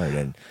really hard.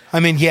 And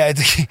I mean, yeah,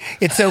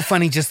 it's so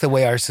funny just the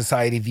way our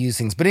society views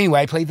things. But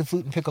anyway, I played the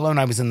flute and piccolo, and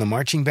I was in the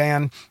marching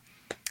band.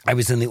 I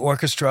was in the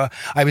orchestra.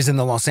 I was in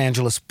the Los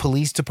Angeles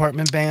Police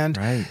Department band.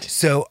 Right.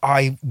 So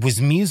I was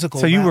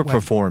musical. So you were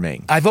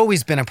performing. I've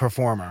always been a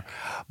performer.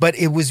 But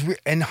it was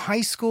in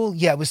high school,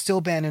 it was still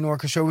band and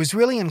orchestra. It was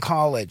really in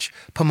college,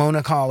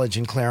 Pomona College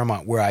in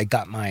Claremont, where I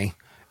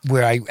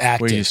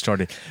acted. Where you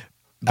started.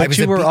 But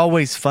you were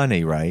always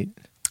funny, right?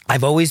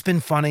 I've always been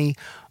funny.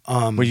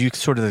 Were you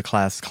sort of the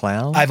class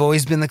clown? I've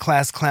always been the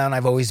class clown.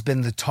 I've always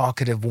been the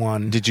talkative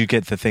one. Did you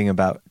get the thing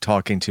about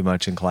talking too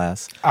much in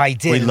class? I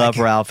did. We love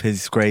Ralph.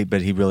 He's great,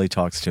 but he really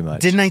talks too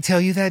much. Didn't I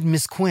tell you that?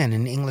 Miss Quinn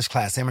in English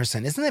class,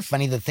 Emerson. Isn't it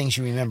funny the things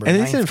you remember? And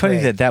isn't it funny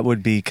that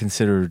would be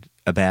considered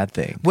a bad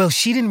thing? Well,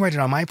 she didn't write it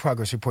on my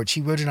progress report.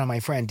 She wrote it on my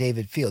friend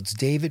David Fields.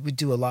 David would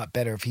do a lot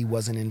better if he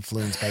wasn't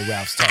influenced by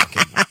Ralph's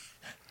talking.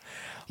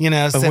 You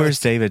know, so where's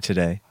David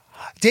today?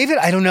 David,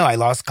 I don't know. I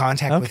lost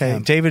contact with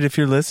him. David, if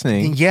you're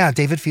listening. Yeah,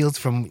 David Fields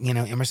from,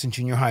 Emerson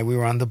Junior High. We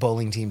were on the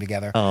bowling team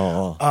together.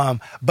 Oh.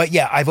 But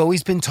yeah, I've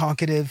always been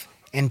talkative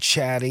and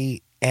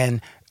chatty,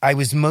 and I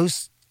was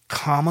most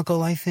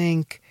comical, I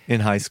think. In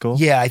high school?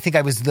 Yeah, I think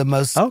I was the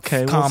most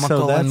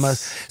comical and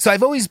most. So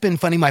I've always been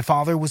funny. My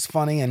father was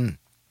funny, and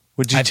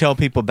would you tell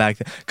people back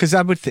then? Because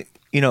I would think,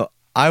 I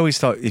always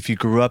thought if you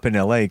grew up in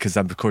L.A., because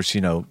of course,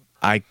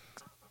 I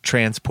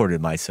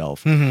transported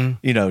myself,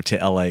 to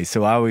LA.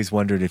 So I always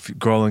wondered if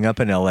growing up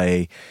in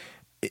LA,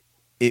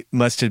 it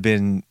must have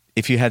been,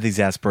 if you had these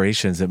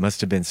aspirations, it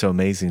must have been so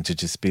amazing to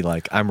just be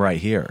like, I'm right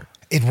here.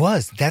 It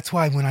was. That's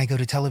why when I go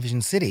to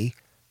Television City,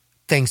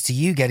 thanks to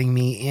you getting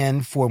me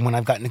in for when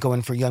I've gotten to go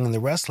in for Young and the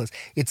Restless,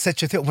 it's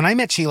such a thrill. When I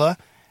met Sheila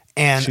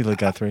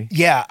Guthrie.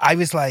 Yeah, I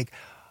was like,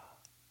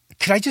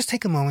 could I just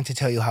take a moment to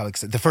tell you how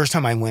excited, the first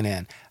time I went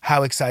in,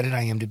 how excited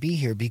I am to be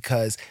here,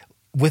 because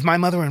with my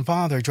mother and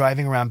father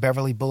driving around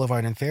Beverly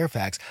Boulevard in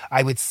Fairfax,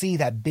 I would see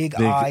that big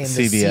eye in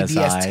the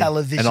CBS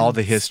television. And all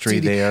the history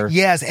there.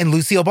 Yes, and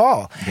Lucille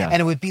Ball. Yeah.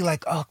 And it would be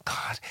like, oh,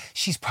 God,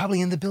 she's probably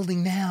in the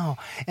building now.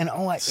 And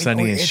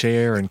Sonny and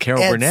Cher and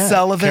Carol Burnett.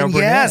 Sullivan,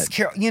 yes.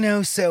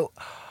 Carol, so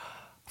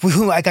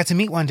who I got to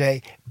meet one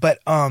day. But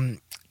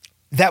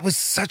that was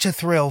such a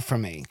thrill for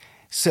me.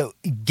 So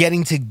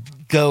getting to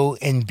go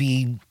and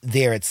be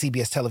there at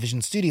CBS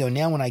Television Studio,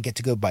 now when I get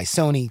to go by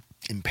Sony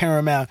and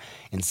Paramount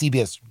and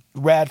CBS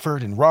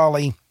Radford and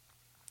Raleigh,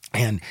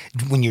 and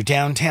when you're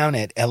downtown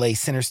at LA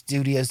Center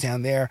Studios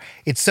down there,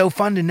 it's so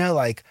fun to know,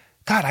 like,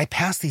 God, I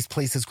passed these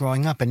places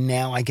growing up, and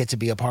now I get to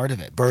be a part of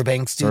it.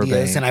 Burbank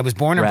Studios, and I was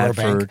born in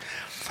Burbank.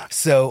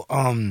 So,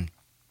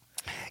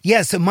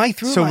 so my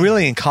through. So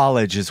really, in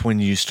college is when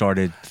you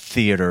started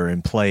theater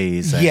and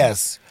plays.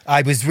 Yes.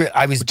 I was.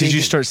 Did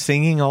you start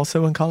singing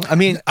also in college? I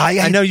mean,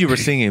 I know you were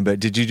singing, but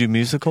did you do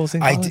musicals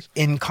in college?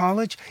 In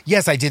college,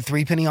 yes, I did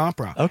Three Penny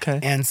Opera. Okay,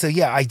 and so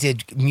I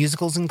did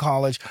musicals in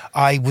college.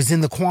 I was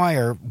in the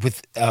choir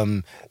with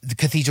the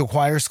Cathedral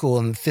Choir School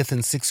in 5th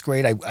and 6th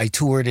grade. I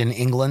toured in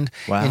England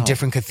in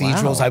different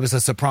cathedrals. Wow. I was a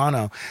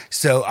soprano,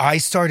 so I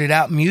started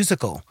out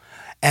musical,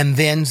 and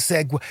then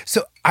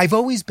So I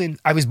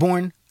was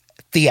born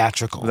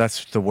theatrical.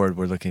 That's the word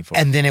we're looking for.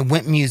 And then it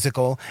went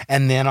musical,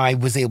 and then I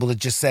was able to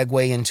just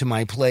segue into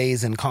my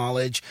plays in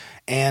college,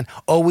 and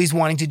always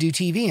wanting to do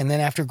TV. And then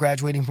after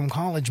graduating from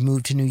college,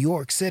 moved to New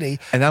York City.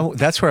 And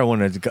that's where I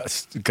wanted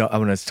to go. I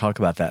wanted to talk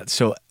about that.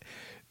 So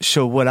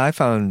what I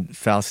found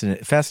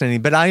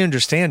fascinating, but I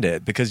understand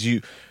it because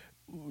you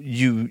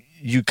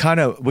kind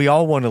of, we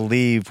all want to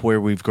leave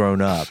where we've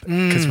grown up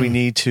because we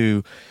need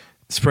to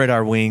spread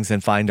our wings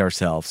and find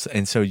ourselves.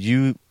 And so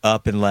you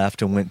up and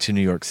left and went to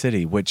New York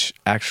City, which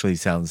actually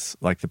sounds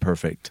like the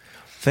perfect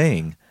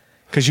thing.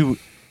 Because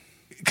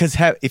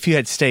if you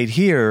had stayed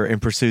here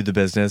and pursued the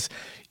business,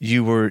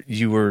 you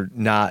were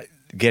not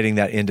getting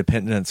that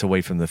independence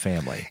away from the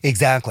family.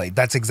 Exactly.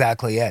 That's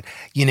exactly it.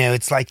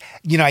 It's like,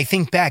 I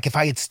think back, if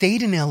I had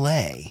stayed in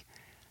LA,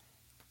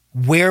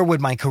 where would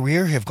my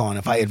career have gone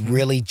if I had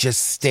really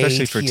just stayed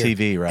Especially for here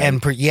TV, right?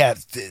 And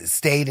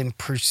stayed and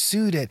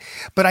pursued it.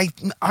 But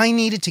I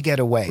needed to get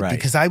away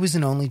because I was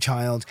an only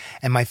child,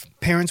 and my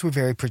parents were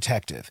very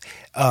protective.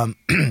 And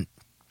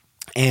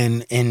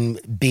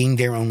being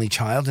their only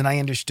child, and I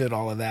understood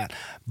all of that.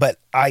 But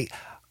I've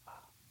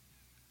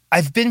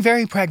been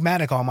very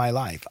pragmatic all my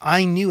life.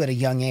 I knew at a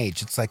young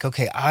age, it's like,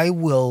 okay, I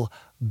will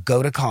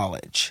go to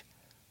college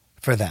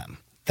for them.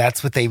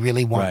 That's what they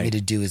really want me to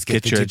do, is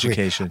get the your degree.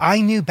 education.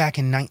 I knew back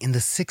in the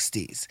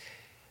 60s,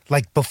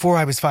 like before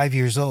I was 5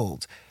 years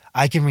old,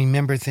 I can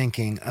remember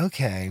thinking,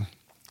 okay,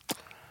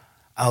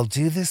 I'll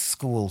do this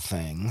school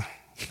thing.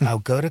 I'll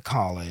go to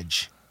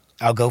college.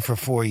 I'll go for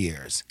 4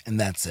 years, and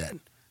that's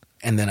it.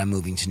 And then I'm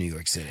moving to New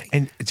York City.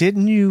 And did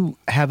you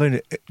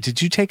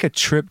take a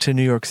trip to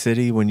New York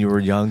City when you were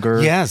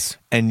younger? Yes.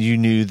 And you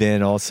knew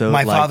then also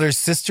my father's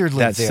sister lived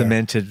there. That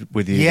cemented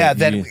with you. Yeah,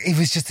 it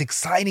was just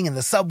exciting, and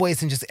the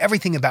subways and just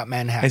everything about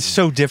Manhattan. It's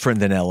so different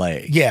than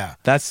LA. Yeah.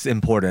 That's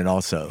important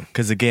also.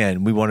 Because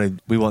again, we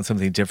want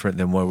something different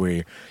than what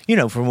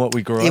from what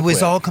we grew up with. It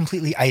was all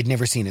completely, I had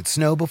never seen it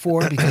snow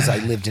before because I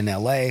lived in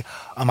LA.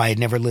 I had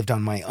never lived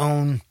on my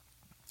own.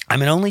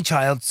 I'm an only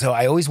child, so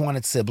I always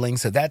wanted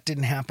siblings, so that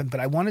didn't happen.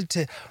 But I wanted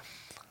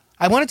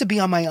to be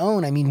on my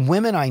own. I mean,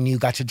 women I knew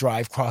got to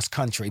drive cross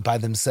country by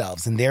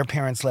themselves, and their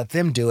parents let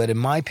them do it. And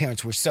my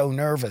parents were so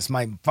nervous.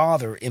 My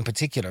father, in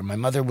particular, my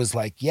mother was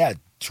like, "Yeah,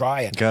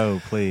 try it,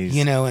 go, please."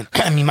 And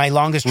I mean, my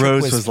longest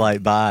trip was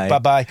like, bye,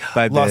 Los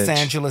bitch.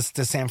 Angeles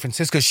to San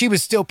Francisco. She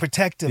was still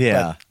protective,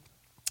 yeah.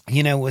 But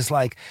it was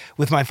like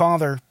with my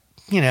father.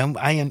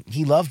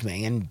 He loved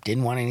me and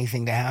didn't want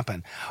anything to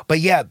happen. But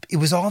yeah, it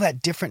was all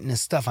that differentness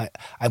stuff. I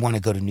want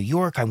to go to New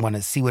York. I want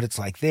to see what it's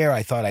like there.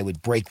 I thought I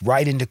would break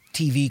right into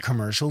TV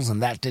commercials,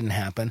 and that didn't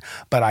happen.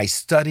 But I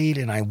studied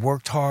and I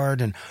worked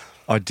hard and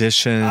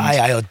auditioned.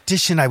 I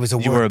auditioned. I was a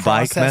word processor. You were a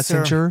bike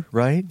messenger,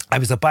 right? I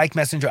was a bike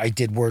messenger. I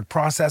did word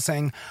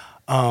processing.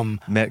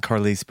 Met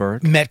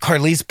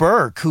Carlise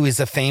Burke, who is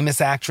a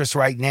famous actress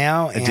right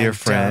now. A dear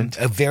friend.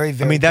 A very,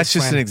 very that's good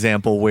just friend. an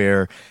example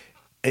where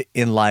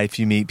in life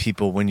you meet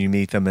people when you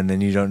meet them, and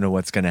then you don't know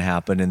what's going to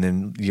happen, and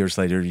then years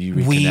later you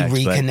reconnect.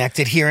 We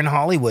reconnected here in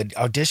Hollywood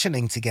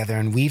auditioning together,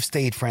 and we've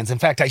stayed friends. In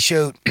fact, I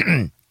showed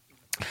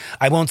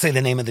I won't say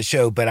the name of the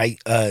show, but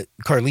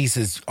Carlise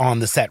is on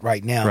the set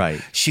right now,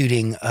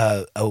 shooting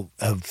a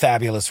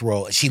fabulous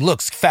role. She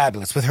looks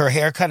fabulous with her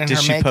haircut and her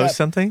makeup. Did she post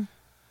something?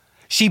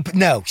 She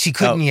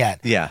couldn't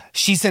yet. Yeah.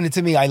 She sent it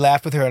to me. I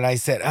laughed with her and I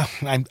said,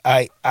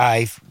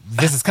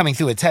 this is coming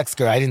through a text,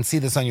 girl. I didn't see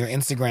this on your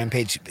Instagram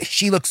page.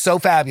 She looks so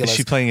fabulous. Is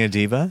she playing a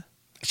diva?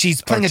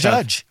 She's playing a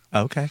judge.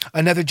 Okay.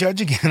 Another judge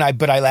again.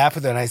 But I laughed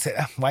with her and I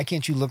said, why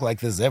can't you look like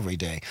this every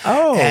day?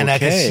 Oh, and okay.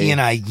 Because she and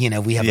I,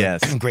 we have a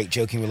great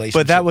joking relationship.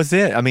 But that was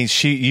it. I mean,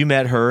 you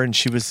met her and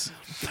she was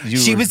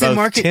in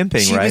market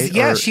temping,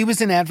 right? She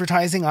was in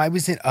advertising. I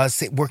was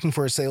working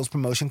for a sales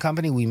promotion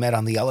company. We met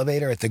on the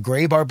elevator at the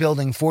Gray Bar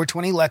Building,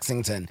 420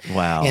 Lexington,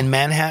 in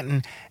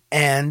Manhattan,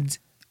 and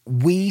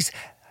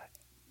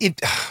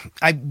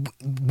I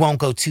won't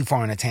go too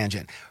far on a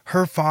tangent.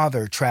 Her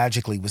father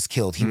tragically was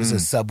killed. He was a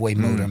subway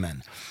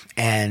motorman,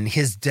 and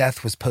his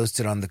death was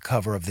posted on the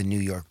cover of the New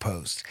York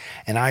Post.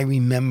 And I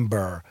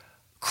remember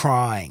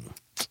crying,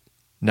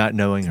 not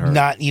knowing her,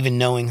 not even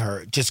knowing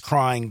her, just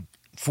crying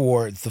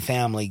for the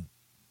family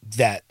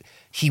that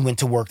he went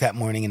to work that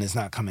morning and is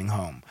not coming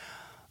home.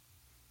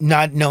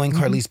 Not knowing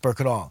Carlise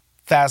Burke at all.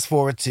 Fast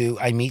forward to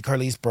I meet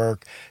Carlise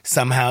Burke.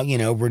 Somehow,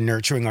 we're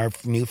nurturing our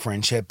new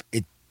friendship.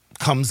 It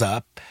comes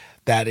up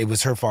that it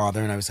was her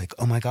father, and I was like,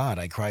 oh my God,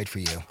 I cried for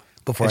you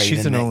before I even met you.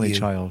 She's an only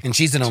child. And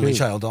she's an only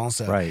child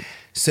also. Right.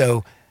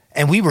 So,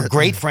 and we were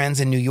great friends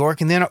in New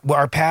York, and then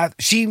our path,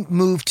 she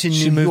moved to New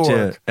York. She moved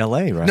to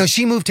L.A., right? No,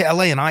 she moved to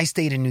L.A., and I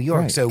stayed in New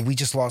York, so we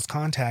just lost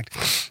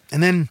contact.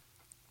 And then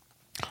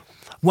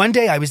one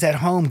day I was at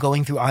home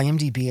going through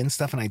IMDb and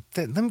stuff, and I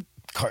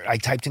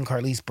typed in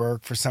Carlise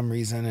Burke for some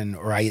reason,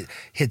 or I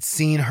had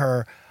seen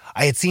her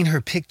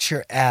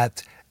picture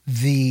at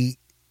the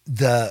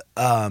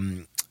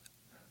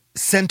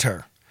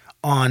center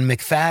on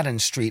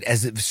McFadden Street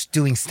as it was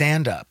doing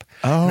stand-up.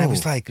 Oh, and I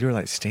was like, you were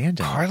like,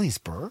 stand-up?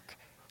 Carlise Burke?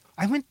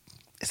 I went,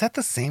 is that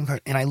the same?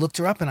 And I looked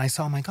her up and I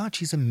saw, oh my God,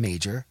 she's a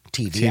major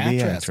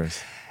TV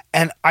actress.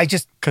 And I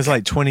just... Because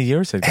like 20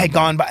 years had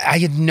gone by. I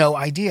had no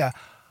idea.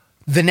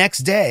 The next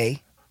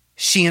day,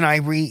 she and I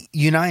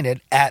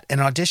reunited at an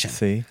audition.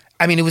 See?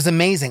 I mean, it was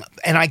amazing.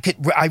 And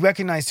I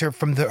recognized her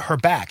from her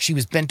back. She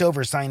was bent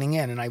over signing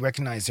in, and I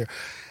recognized her.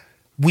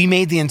 We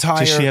made the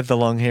entire... Did she have the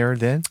long hair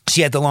then?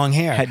 She had the long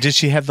hair. Did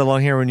she have the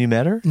long hair when you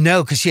met her?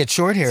 No, because she had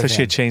short hair So then.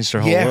 she had changed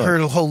her whole look. Yeah, her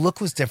whole look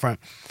was different.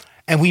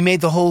 And we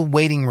made the whole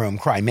waiting room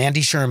cry.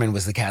 Mandy Sherman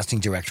was the casting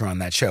director on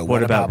that show.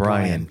 What about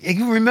Brian?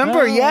 You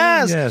remember? Oh,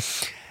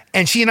 yes.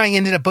 And she and I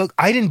ended up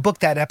I didn't book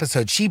that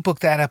episode. She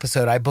booked that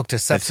episode. I booked a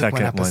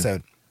subsequent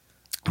episode.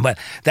 But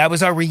that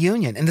was our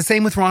reunion. And the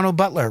same with Ronald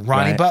Butler.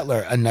 Ronnie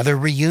Butler, another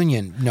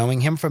reunion,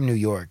 knowing him from New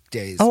York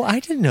days. Oh,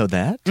 I didn't know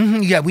that.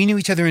 Mm-hmm, yeah, we knew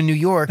each other in New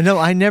York. No,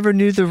 I never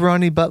knew the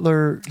Ronnie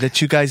Butler,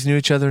 that you guys knew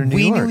each other in New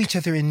York. We knew each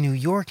other in New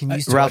York. And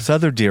used to Ralph's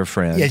other dear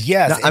friend.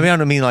 Yes. No, I mean, I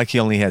don't mean like he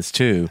only has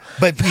two.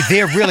 But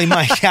they're really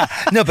my... Yeah,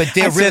 no, but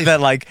they're I really... said that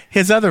like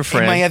his other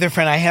friend. My other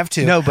friend, I have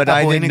two. No, but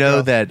I didn't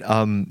know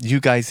that you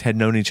guys had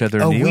known each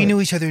other in New York. We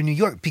knew each other in New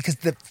York because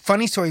the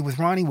funny story with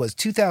Ronnie was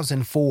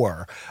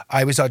 2004,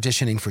 I was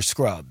auditioning for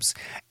Scrubs.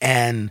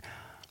 And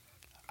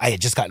I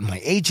had just gotten my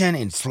agent,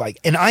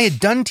 and I had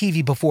done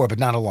TV before, but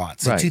not a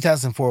lot. So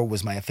 2004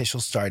 was my official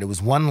start. It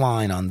was one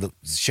line on the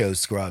show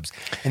Scrubs,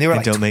 and they were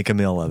like, "Don't make a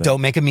meal of it. Don't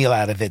make a meal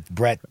out of it."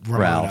 Brett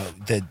Romano,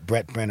 Ralph.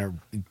 Brett Brenner,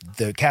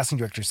 the casting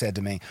director, said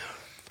to me, and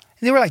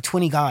there were like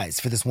 20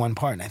 guys for this one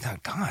part, and I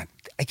thought, God,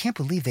 I can't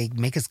believe they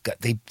make us.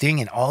 They bring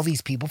in all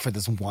these people for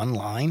this one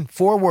line,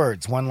 4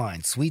 words, one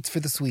line, sweets for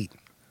the sweet.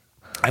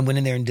 I went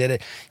in there and did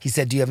it. He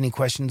said, "Do you have any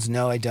questions?"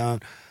 No, I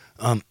don't.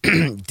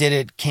 Did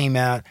it, came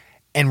out,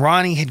 and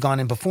Ronnie had gone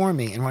in before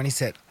me, and Ronnie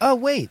said, "Oh,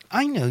 wait,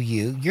 I know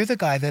you. You're the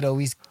guy that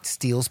always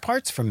steals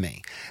parts from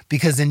me."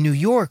 Because in New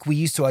York, we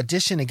used to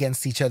audition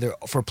against each other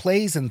for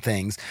plays and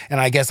things, and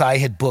I guess I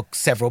had booked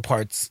several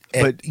parts.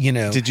 But,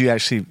 did you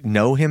actually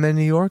know him in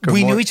New York?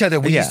 We knew each other.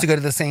 We used to go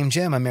to the same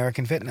gym,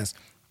 American Fitness.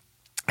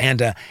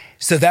 And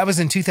so that was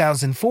in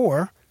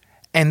 2004,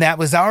 and that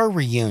was our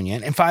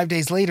reunion, and 5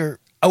 days later...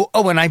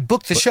 Oh, and I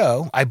booked the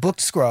show. I booked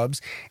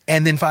Scrubs,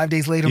 and then 5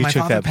 days later, my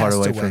father passed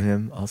away. You took that part away from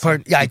him also?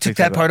 I took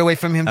that part away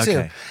from him,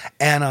 too.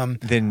 And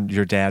then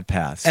your dad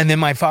passed. And then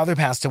my father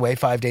passed away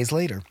 5 days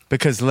later.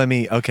 Because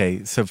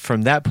so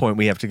from that point,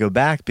 we have to go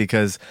back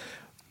because,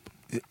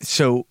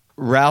 so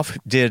Ralph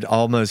did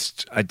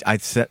almost,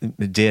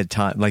 did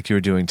time, like you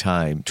were doing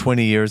time,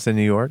 20 years in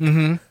New York?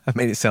 Mm-hmm. I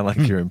made it sound like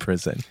you're in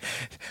prison.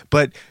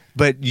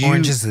 But you...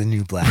 Orange is the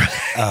New Black.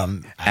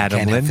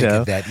 Adam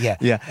Lindo. That.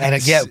 Yeah.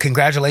 And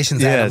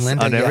congratulations, Adam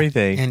Lindo. On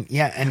everything.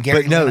 And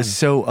Gary But no, Lennon.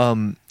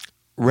 so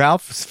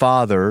Ralph's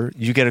father,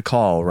 you get a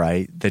call,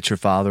 right, that your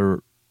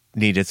father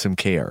needed some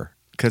care.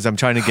 Because I'm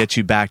trying to get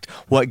you back.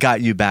 What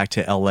got you back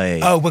to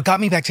L.A.? Oh, what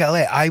got me back to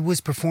L.A.? I was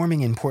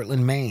performing in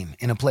Portland, Maine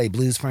in a play,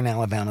 Blues for an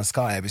Alabama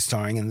Sky. I was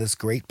starring in this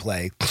great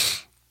play.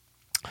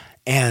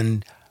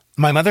 And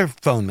my mother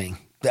phoned me.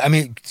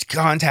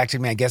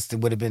 Contacted me. I guess it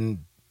would have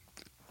been...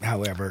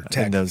 however,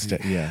 text,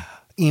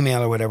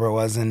 email or whatever it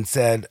was, and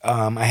said,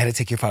 I had to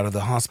take your father to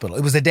the hospital.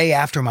 It was the day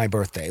after my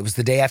birthday. It was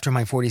the day after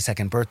my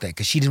 42nd birthday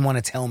because she didn't want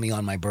to tell me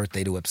on my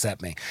birthday to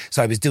upset me.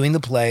 So I was doing the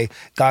play,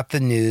 got the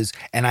news,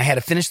 and I had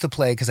to finish the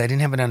play because I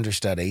didn't have an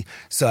understudy.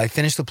 So I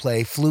finished the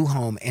play, flew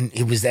home, and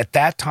it was at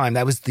that time,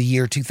 that was the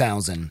year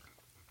 2000.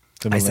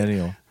 The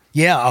millennial.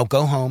 I'll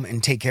go home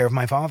and take care of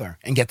my father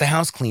and get the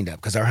house cleaned up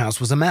because our house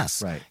was a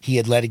mess. Right. He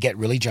had let it get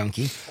really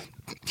junky.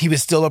 He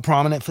was still a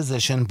prominent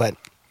physician, but...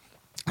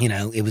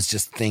 it was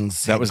just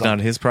things... That was not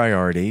his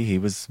priority. He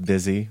was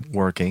busy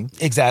working.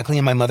 Exactly.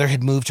 And my mother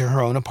had moved to her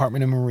own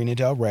apartment in Marina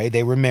del Rey.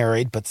 They were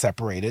married, but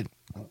separated.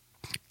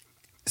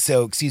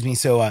 So,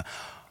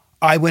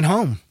 I went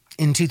home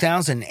in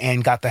 2000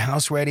 and got the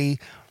house ready.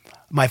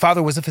 My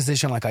father was a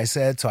physician, like I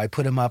said, so I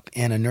put him up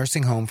in a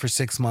nursing home for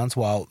 6 months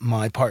while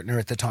my partner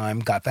at the time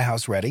got the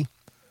house ready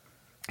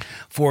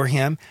for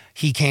him.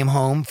 He came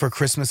home for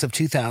Christmas of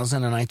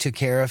 2000, and I took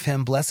care of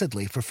him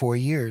blessedly for 4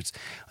 years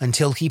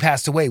until he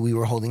passed away. We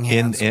were holding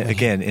hands.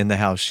 In the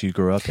house you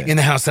grew up in. In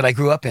the house that I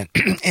grew up in.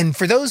 And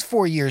for those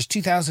 4 years,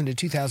 2000 to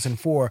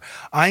 2004,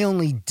 I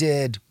only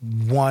did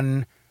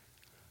one...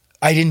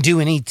 I didn't do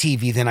any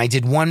TV then. I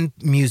did one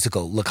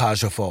musical, La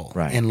Cage aux Folles,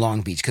 in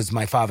Long Beach, because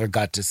my father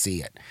got to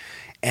see it.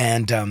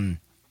 And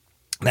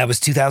that was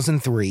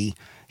 2003.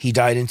 He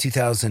died in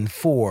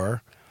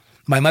 2004.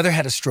 My mother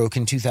had a stroke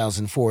in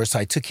 2004, so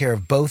I took care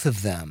of both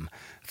of them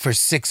for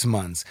 6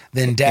 months.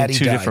 Then Daddy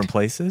died. In two different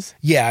places?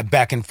 Yeah,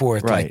 back and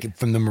forth, right. Like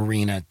from the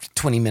marina,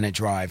 20-minute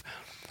drive.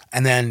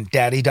 And then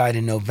Daddy died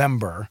in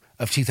November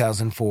of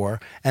 2004,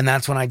 and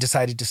that's when I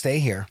decided to stay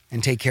here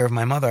and take care of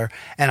my mother.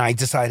 And I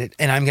decided,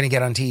 and I'm going to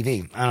get on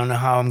TV. I don't know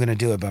how I'm going to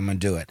do it, but I'm going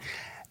to do it.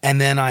 And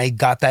then I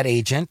got that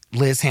agent,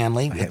 Liz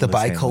Hanley, at the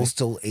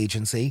Bi-Coastal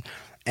Agency,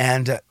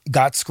 and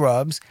got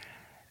Scrubs.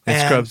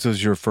 And Scrubs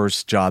was your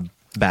first job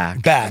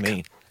back.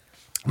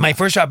 My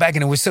first job back,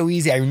 and it was so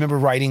easy. I remember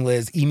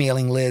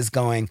emailing Liz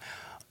going,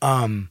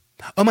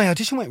 oh, my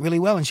audition went really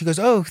well. And she goes,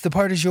 oh, the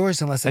part is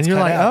yours unless it's And you're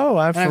cut like, out. oh,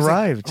 I've And I was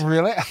arrived. like,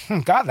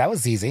 really? God, that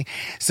was easy.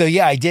 So,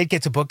 yeah, I did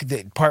get to book.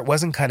 The part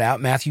wasn't cut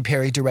out. Matthew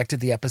Perry directed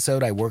the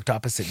episode. I worked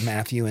opposite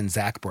Matthew and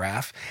Zach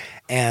Braff,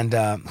 and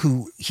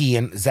he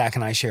and Zach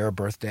and I share a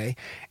birthday.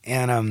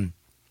 And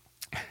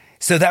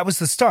so that was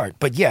the start.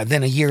 But, yeah,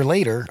 then a year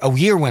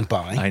went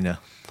by. I know.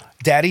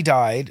 Daddy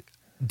died,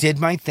 did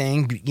my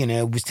thing,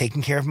 was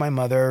taking care of my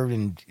mother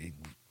and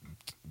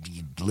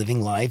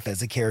living life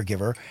as a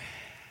caregiver.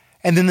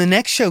 And then the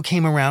next show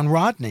came around,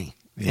 Rodney,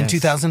 in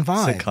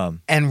 2005. Sitcom.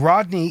 And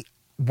Rodney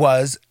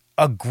was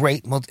a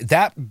great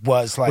that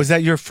was like... Was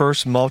that your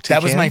first multicam?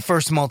 That was my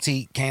first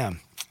multicam.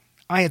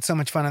 I had so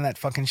much fun on that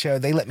fucking show.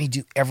 They let me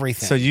do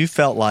everything. So you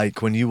felt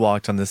like when you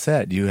walked on the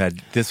set,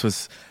 this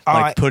was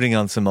like putting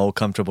on some old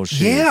comfortable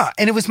shoes. Yeah,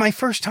 and it was my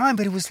first time,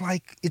 but it was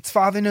like, it's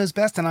Father Knows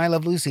Best and I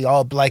Love Lucy.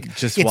 All like,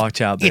 just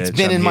watch out, bitch. It's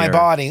been I'm in my here.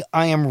 body.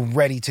 I am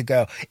ready to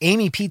go.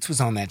 Amy Peets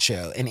was on that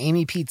show, and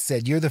Amy Peets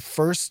said, you're the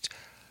first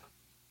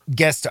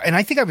guest star. And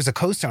I think I was a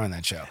co-star on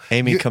that show.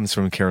 Amy comes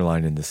from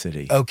Caroline in the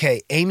City.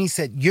 Okay, Amy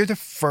said, you're the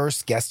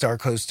first guest star,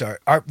 co-star.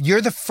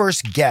 You're the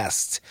first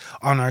guest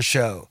on our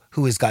show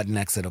who has gotten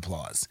exit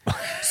applause.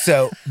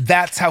 So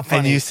that's how funny.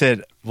 And you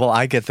said, well,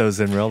 I get those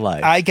in real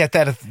life. I get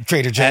that at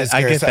Trader Joe's.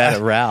 I get that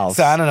at Ralph's.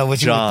 So I don't know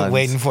what you're John's.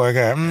 waiting for,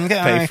 girl.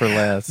 Pay for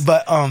less.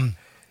 But,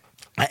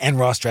 and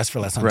Ross Dress for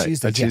Less on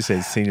Tuesday. On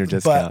Tuesdays, senior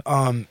discount.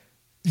 But,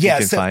 yeah.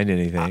 You can find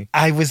anything.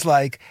 I was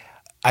like,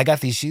 I got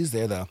these shoes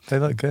there, though. They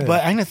look good.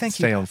 But I know, thank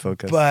you. Stay on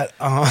focus. But,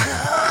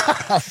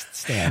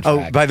 stay on track.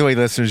 Oh, by the way,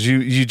 listeners,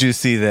 you do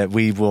see that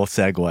we will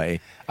segue.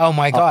 Oh,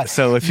 my God.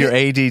 So if you're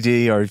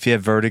ADD or if you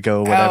have vertigo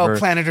or whatever. Oh,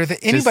 Planet Earth.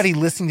 Anybody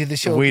listening to the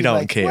show. We don't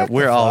like, care.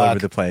 We're all over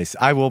the place.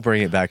 I will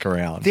bring it back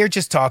around. They're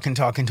just talking.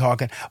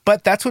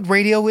 But that's what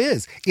radio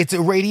is. It's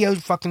a radio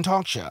fucking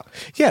talk show.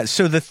 Yeah.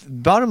 So the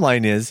bottom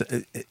line is,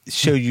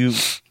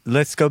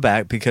 let's go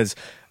back because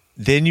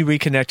then you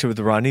reconnected with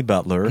Ronnie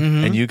Butler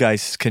and you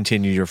guys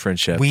continue your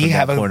friendship. We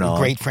have a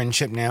great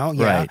friendship now.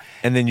 Yeah. Right.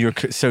 And then you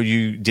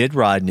did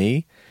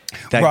Rodney.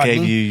 That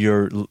gave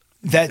you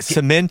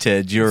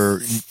cemented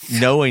your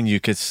knowing you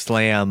could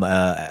slam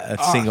a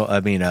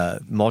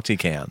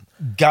multicam.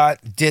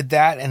 Did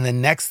that, and the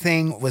next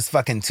thing was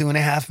fucking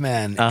 2.5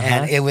 Men,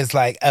 and it was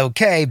like,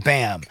 okay,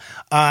 bam,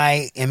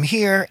 I am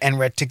here and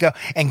ready to go,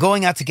 and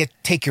going out to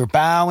take your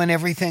bow and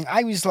everything.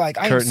 I was like,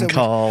 curtain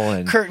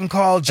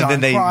call, John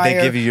and then they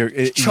give you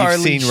you've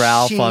seen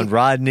Ralph Sheen. on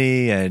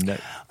Rodney, and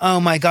oh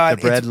my God,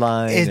 the bread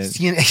line. It's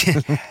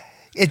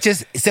It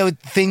just, so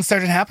things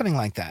started happening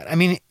like that. I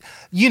mean,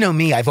 you know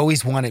me, I've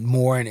always wanted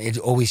more and it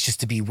always just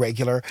to be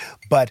regular,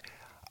 but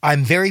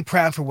I'm very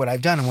proud for what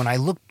I've done. And when I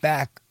look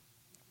back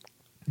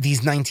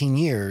these 19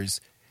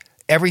 years,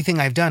 everything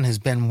I've done has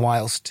been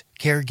whilst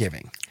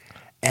caregiving.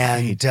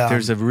 And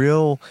there's a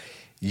real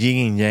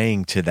yin and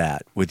yang to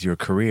that with your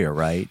career,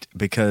 right?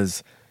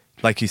 Because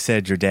like you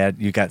said,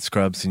 you got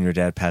scrubs and your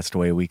dad passed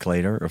away a week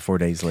later or 4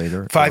 days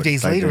later. 5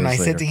 days later. And I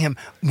said to him,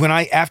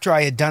 after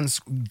I had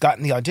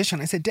gotten the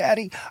audition, I said,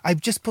 Daddy, I've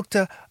just booked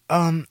a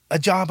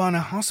job on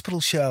a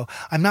hospital show.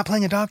 I'm not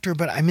playing a doctor,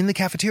 but I'm in the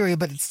cafeteria,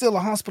 but it's still a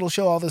hospital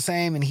show all the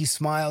same. And he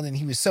smiled and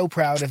he was so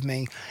proud of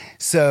me.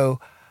 So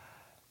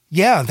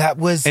yeah, that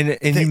was. And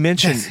you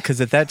mentioned,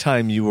 because at that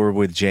time you were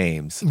with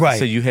James. Right.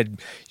 So you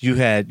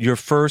had your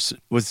first,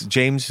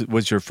 James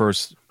was your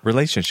first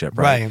relationship,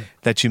 right?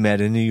 That you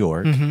met in New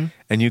York. Mm-hmm.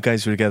 And you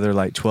guys were together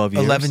like 12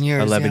 years. 11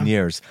 years. 11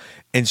 years.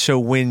 And so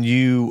when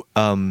you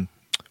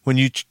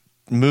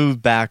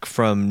moved back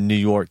from New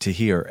York to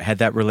here, had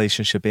that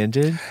relationship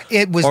ended?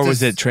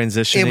 Was it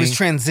transitioning? It was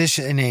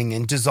transitioning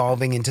and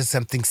dissolving into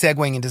something,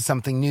 segueing into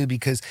something new,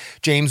 because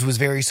James was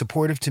very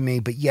supportive to me,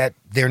 but yet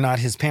they're not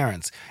his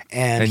parents.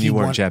 And you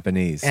weren't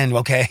Japanese. And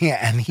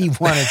and he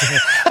wanted to.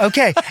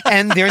 Okay,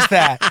 and there's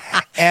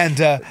that. And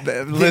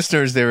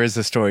listeners, there is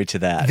a story to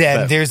that.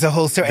 Then there's a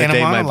whole story. The and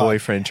day a monologue. my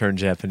boyfriend turned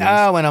Japanese.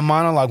 Oh, and a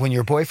monologue when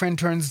your boyfriend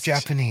turns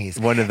Japanese.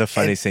 One of the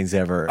funniest things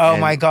ever. Oh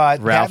my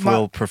God, Ralph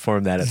will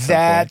perform that at some point.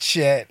 That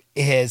shit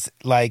is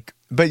like.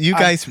 But you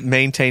guys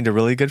maintained a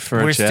really good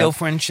friendship. We're still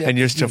friendship. And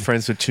you're still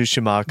friends with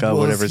Tushimaka,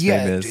 whatever his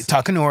name is.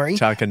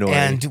 Takanori.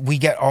 And we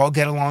all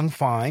get along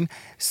fine.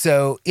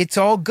 So it's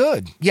all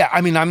good. Yeah,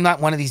 I mean, I'm not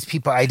one of these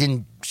people, I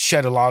didn't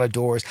shut a lot of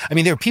doors. I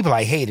mean, there are people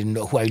I hate and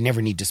who I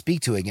never need to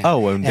speak to again.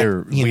 Oh, and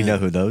we know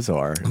who those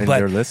are. And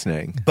they're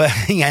listening. But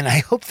yeah, and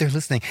I hope they're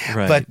listening.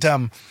 Right.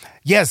 But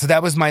yeah, so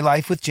that was my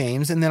life with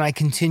James. And then I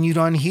continued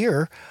on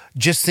here,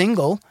 just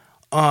single.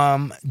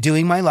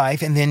 Doing my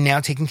life, and then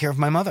now taking care of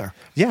my mother.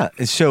 Yeah.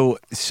 So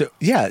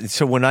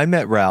when I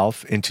met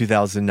Ralph in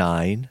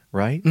 2009,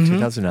 right? Mm-hmm.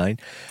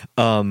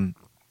 2009,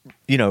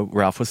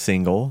 Ralph was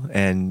single,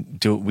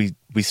 and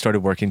we started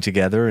working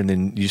together, and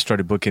then you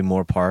started booking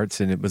more parts,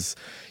 and it was,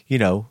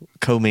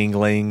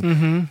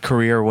 commingling,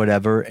 career or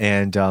whatever,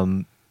 and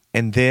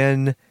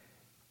then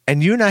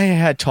you and I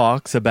had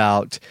talks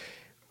about,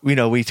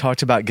 we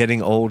talked about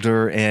getting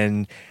older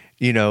and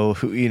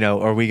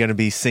are we going to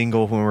be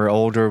single when we're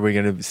older? Are we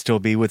going to still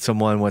be with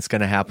someone? What's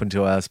going to happen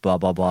to us? Blah,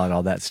 blah, blah, and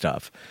all that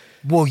stuff.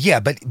 Well, yeah,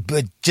 but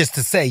just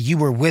to say, you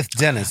were with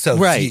Dennis. So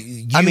right.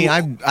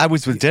 I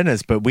was with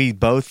Dennis, but we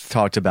both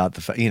talked about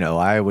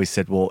I always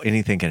said, well,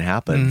 anything can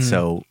happen. Mm-hmm.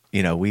 So,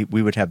 we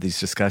would have these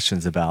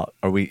discussions about,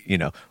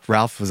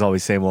 Ralph was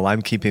always saying, well,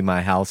 I'm keeping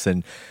my house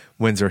in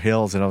Windsor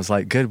Hills. And I was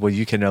like, good, well,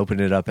 you can open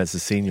it up as a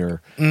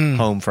senior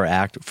home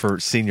for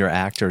senior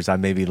actors. I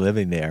may be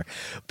living there.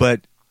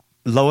 But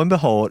lo and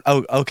behold,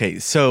 okay,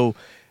 so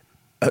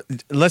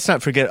let's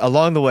not forget,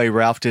 along the way,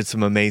 Ralph did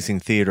some amazing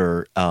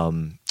theater,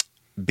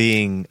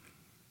 being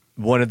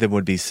one of them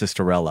would be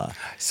Sisterella,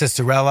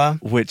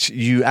 which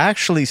you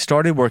actually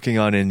started working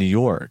on in New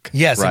York.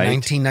 Yes, right? In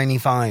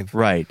 1995.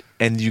 Right,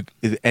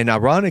 and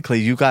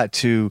ironically, you got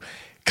to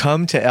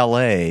come to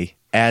L.A.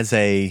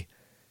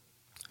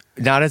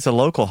 not as a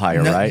local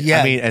hire, right?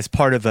 Yeah. I mean, as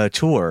part of a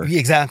tour.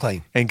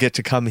 Exactly. And get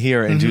to come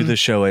here and do the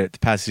show at the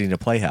Pasadena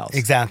Playhouse.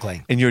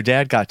 Exactly. And your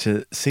dad got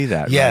to see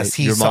that, yes, right?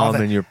 He your saw mom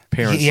that. And your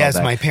parents Yes, saw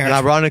that. my parents.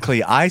 And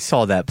ironically, I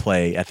saw that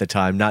play at the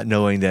time, not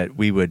knowing that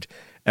we would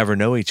ever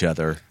know each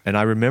other. And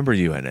I remember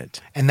you in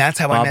it. And that's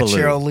how I met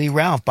Cheryl Lee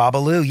Ralph,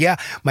 Babalu. Yeah,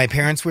 my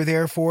parents were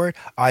there for it.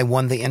 I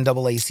won the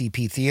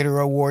NAACP Theater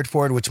Award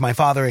for it, which my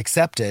father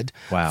accepted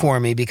for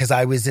me because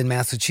I was in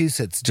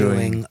Massachusetts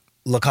doing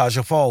La Cage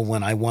aux Folles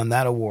when I won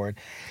that award.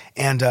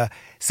 And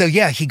so,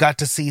 yeah, he got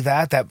to see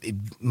that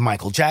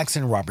Michael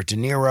Jackson, Robert De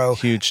Niro.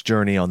 Huge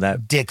journey on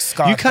that. Dick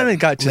Scott. You kind of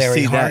got to Larry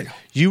see Hart. that.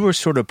 You were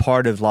sort of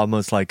part of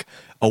almost like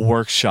a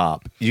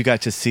workshop. You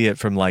got to see it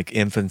from like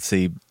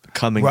infancy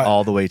coming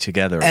all the way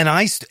together. And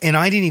I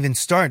didn't even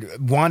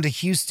start. Wanda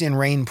Houston,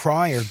 Rain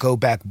Pryor go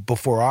back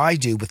before I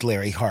do with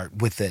Larry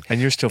Hart with it.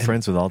 And you're still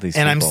friends with all these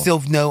people. And I'm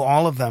still know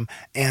all of them.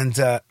 And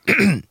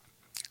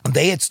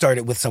they had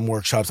started with some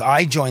workshops.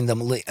 I joined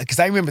them because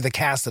I remember the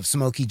cast of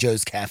Smokey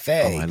Joe's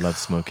Cafe. Oh, I love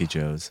Smokey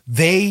Joe's.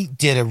 They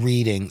did a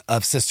reading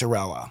of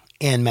Sisterella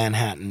in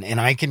Manhattan.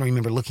 And I can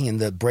remember looking in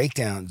the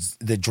breakdowns,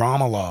 the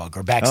drama log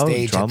or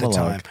backstage at the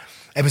time.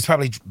 It was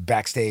probably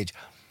backstage.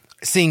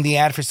 Seeing the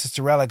ad for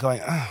Sisterella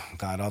going, oh,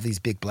 God, all these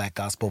big black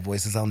gospel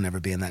voices, I'll never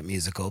be in that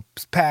musical.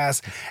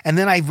 Pass. And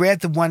then I read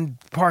the one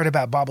part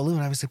about Babalu,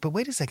 and I was like, but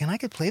wait a second, I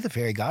could play the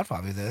fairy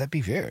godfather there. That'd be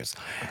fierce.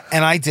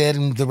 And I did,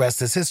 and the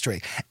rest is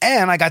history.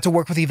 And I got to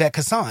work with Yvette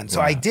Casson.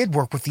 So I did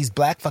work with these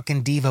black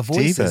fucking diva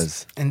voices.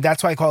 Divas. And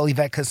that's why I call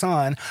Yvette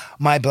Casson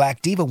my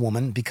black diva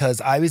woman, because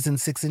I was in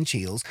 6-inch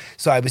heels.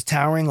 So I was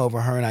towering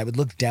over her, and I would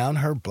look down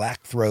her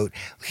black throat,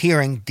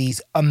 hearing these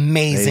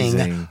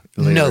amazing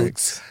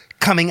notes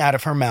coming out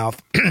of her mouth.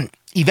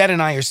 Yvette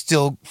and I are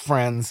still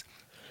friends.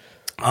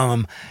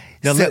 Now,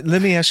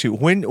 let me ask you,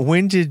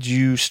 when did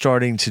you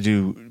starting to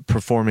do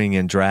performing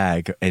in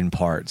drag in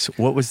parts?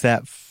 What was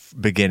that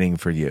beginning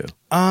for you?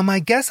 I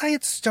guess I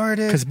had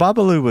started... Because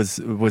Babalu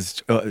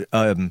was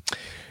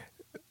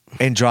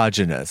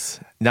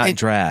androgynous, not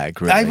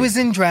drag, really. I was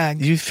in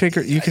drag. You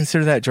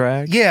consider that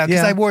drag? Yeah,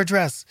 because I wore a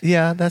dress.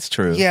 Yeah, that's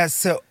true. Yeah,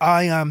 so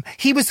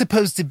he was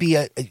supposed to be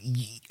a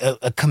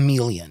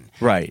chameleon.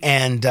 Right.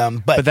 And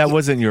but that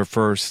wasn't your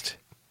first...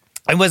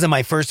 It wasn't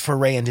my first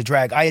foray into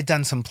drag. I had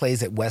done some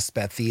plays at West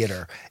Beth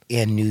Theater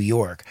in New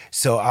York.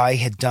 So I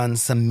had done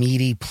some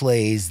meaty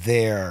plays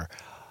there.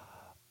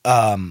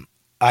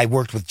 I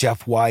worked with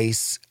Jeff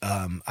Weiss.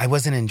 I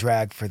wasn't in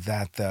drag for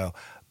that, though.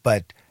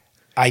 But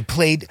I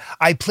played,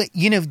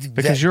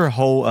 because you're a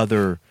whole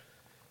other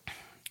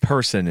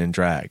person in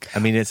drag. I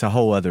mean, it's a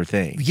whole other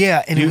thing.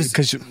 Yeah. And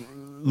because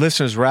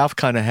listeners, Ralph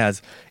kind of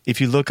has, if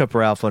you look up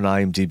Ralph on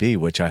IMDb,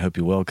 which I hope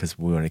you will because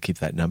we want to keep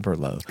that number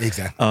low.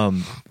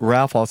 Exactly.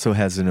 Ralph also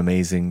has an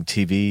amazing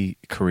TV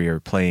career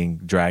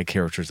playing drag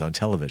characters on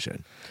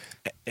television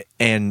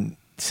and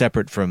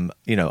separate from,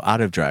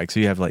 out of drag. So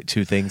you have like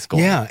two things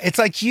going. Yeah. It's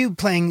like you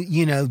playing,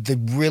 the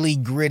really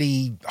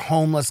gritty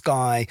homeless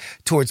guy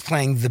towards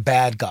playing the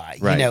bad guy.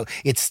 Right.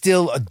 It's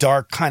still a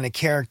dark kind of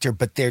character,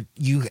 but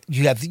you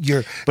have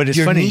your... But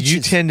it's funny, you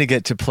tend to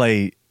get to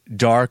play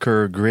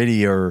darker,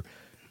 grittier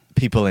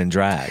people in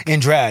drag.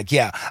 In drag,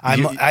 yeah.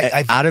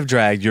 Out of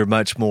drag, you're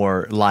much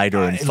more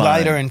lighter and fun.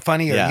 Lighter and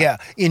funnier, yeah.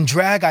 In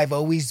drag, I've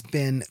always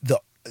been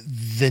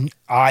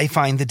I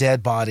find the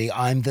dead body.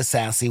 I'm the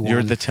sassy one.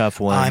 You're the tough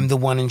one. I'm the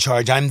one in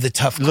charge. I'm the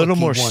tough a little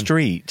more one.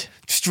 street,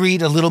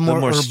 a little more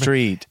urban.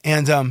 street.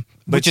 And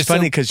but it's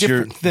funny because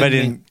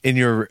in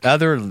your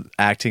other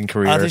acting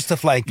career, other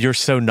stuff like you're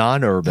so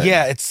non-urban.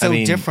 Yeah, it's so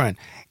different.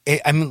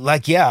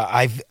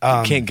 I've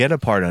can't get a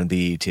part on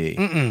BET.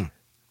 Mm-mm.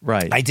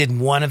 Right. I did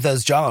one of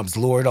those jobs,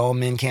 Lord, All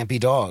Men Can't Be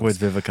Dogs. With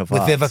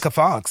Vivica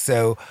Fox.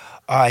 So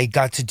I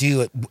got to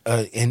do it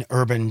in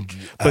urban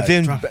But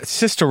then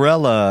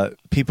Sisterella,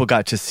 people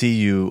got to see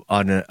you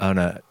on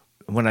a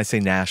when I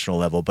say national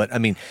level, but I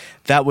mean,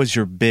 that was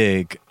your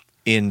big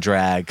in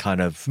drag kind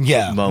of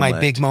moment. My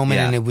big moment.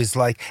 Yeah. And it was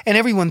like, and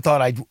everyone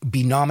thought I'd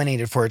be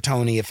nominated for a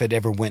Tony if it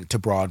ever went to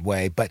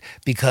Broadway. But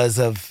because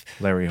of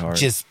Larry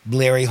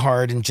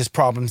Hart and just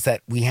problems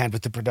that we had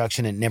with the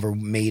production, it never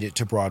made it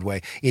to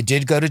Broadway. It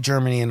did go to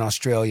Germany and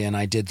Australia, and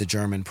I did the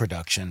German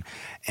production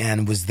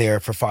and was there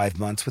for 5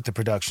 months with the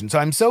production. So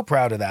I'm so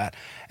proud of that.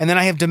 And then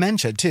I have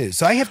dementia too.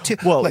 So I have two.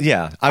 Well,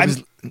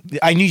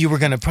 I knew you were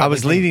going to probably. I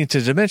was leading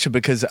to dementia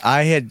because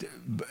I had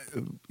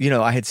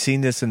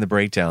seen this in the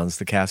breakdowns,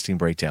 the casting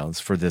breakdowns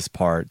for this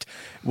part,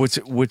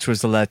 which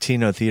was the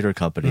Latino theater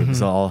company. It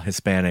was all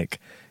Hispanic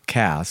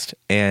cast,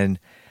 and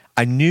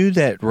I knew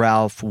that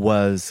Ralph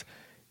was.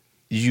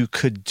 You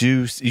could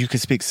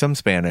speak some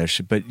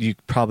Spanish, but you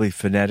probably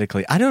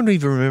phonetically. I don't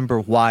even remember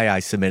why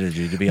I submitted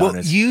you, to be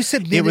honest. You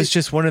submitted. It was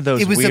just one of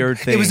those weird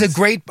things. It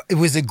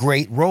was a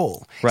great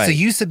role. Right. So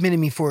you submitted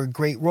me for a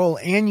great role,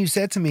 and you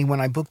said to me when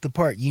I booked the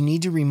part, you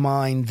need to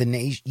remind the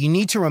nation, you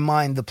need to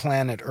remind the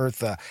planet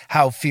Earth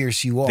how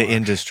fierce you are. The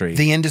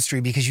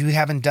industry, because you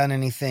haven't done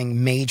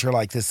anything major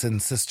like this in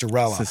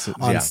Sisterella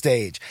on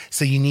stage.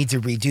 So you need to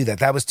redo that.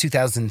 That was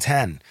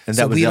 2010, and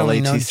that was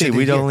LATC.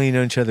 We'd only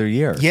known each other a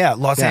year. Yeah,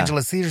 Los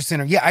Angeles Theater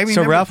Center. Yeah, I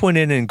remember. So Ralph went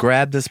in and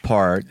grabbed this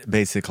part,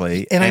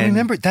 basically. And I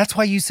remember that's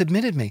why you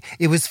submitted me.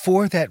 It was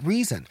for that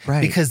reason.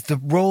 Right. Because the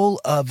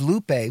role of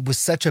Lupe was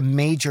such a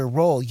major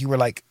role. You were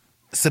like,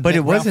 but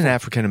it wasn't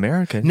African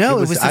American. No,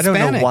 it was Hispanic. I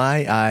don't know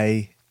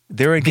why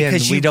there again,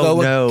 we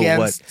don't know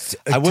what.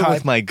 I went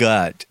with my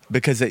gut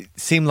because it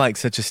seemed like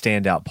such a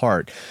standout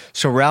part.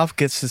 So Ralph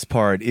gets this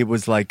part. It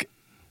was like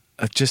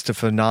just a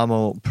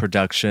phenomenal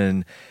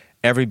production.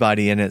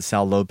 Everybody in it,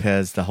 Sal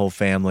Lopez, the whole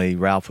family.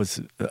 Ralph was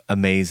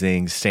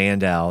amazing,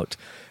 standout.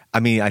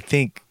 I mean, I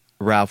think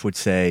Ralph would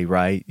say,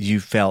 right, you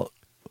felt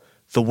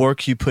the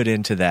work you put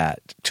into that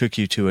took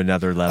you to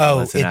another level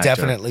as an actor.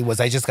 Definitely was.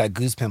 I just got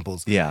goose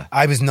pimples. Yeah.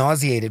 I was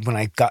nauseated when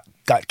I got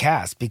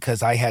cast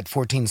because I had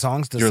 14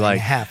 songs to sing,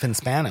 half in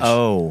Spanish.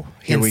 Oh,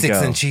 here we go. In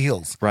 6-inch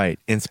heels. Right,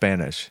 in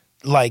Spanish.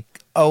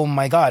 Like, oh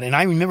my God. And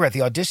I remember at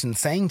the audition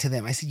saying to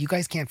them, I said, you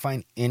guys can't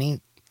find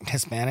any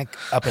Hispanic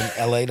up in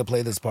LA to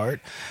play this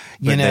part,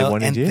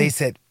 they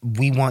said,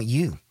 we want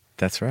you.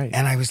 That's right.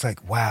 And I was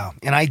like, wow.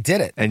 And I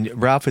did it.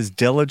 And Ralph is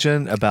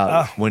diligent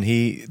about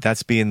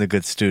that's being the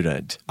good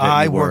student.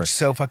 I worked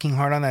so fucking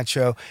hard on that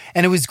show,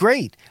 and it was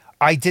great.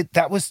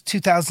 That was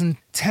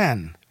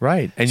 2010.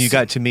 Right. And you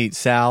got to meet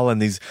Sal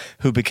and these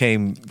who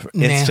became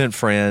instant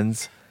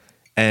friends,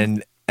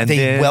 and they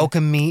then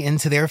welcomed me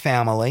into their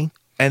family.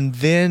 And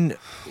then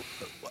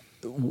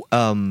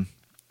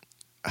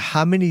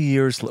how many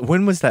years?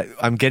 When was that?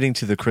 I'm getting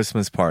to the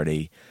Christmas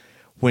party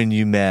when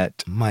you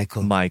met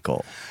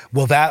Michael.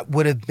 Well, that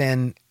would have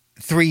been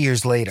 3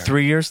 years later.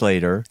 3 years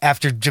later.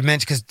 After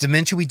Dementia, because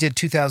Dementia we did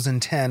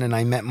 2010, and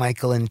I met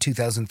Michael in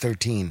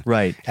 2013.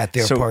 Right. At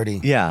their party.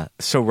 Yeah.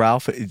 So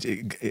Ralph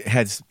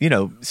had,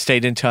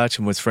 stayed in touch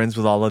and was friends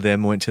with all of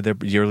them, went to their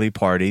yearly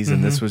parties,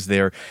 and this was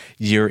their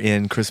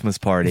year-end Christmas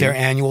party. Their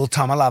annual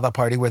tamalada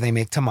party where they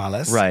make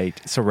tamales. Right.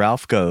 So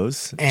Ralph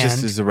goes,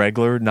 just as a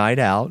regular night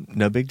out,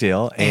 no big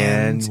deal.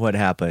 And what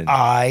happened?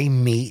 I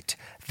meet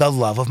the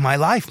love of my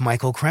life,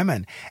 Michael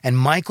Kremen. And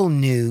Michael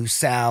knew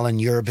Sal and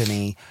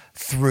Urbany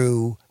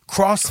through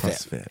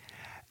CrossFit.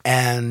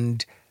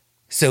 And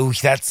so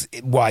that's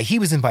why he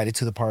was invited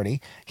to the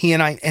party. He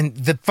and I, and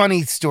the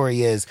funny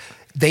story is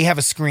they have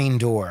a screen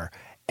door.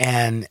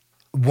 And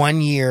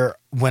one year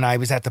when I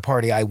was at the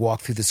party, I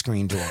walked through the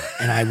screen door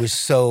and I was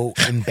so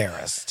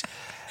embarrassed.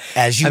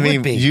 As you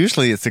would be.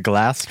 Usually it's a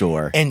glass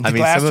door. And the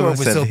glass door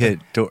was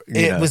open.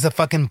 It was a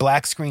fucking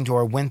black screen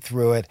door, went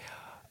through it.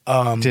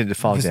 Did it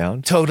fall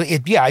down?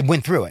 Totally. I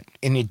went through it.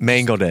 And it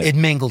mangled it. It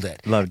mangled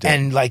it. Loved it.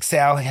 And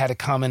Sal had to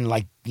come and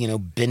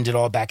bend it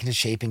all back into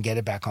shape and get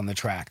it back on the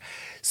track.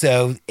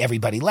 So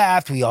everybody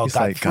laughed. We all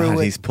got through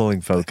it. He's pulling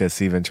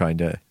focus, even trying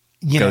to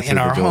go through in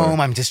our home.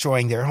 I'm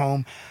destroying their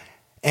home.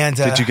 And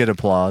did you get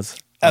applause?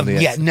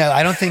 No,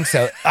 I don't think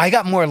so. I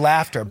got more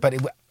laughter, but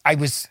I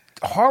was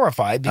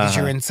horrified because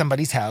you're in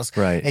somebody's house,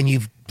 right? And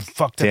you've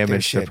fucked up their shit.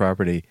 Damaged the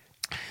property.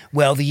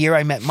 Well, the year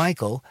I met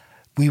Michael,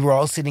 we were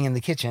all sitting in the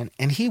kitchen,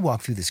 and he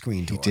walked through the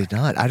screen door. He did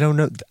not. I don't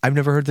know. I've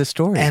never heard this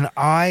story. And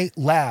I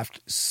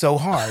laughed so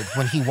hard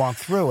when he walked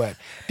through it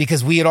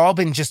because we had all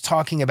been just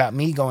talking about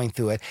me going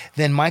through it.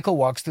 Then Michael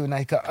walks through, and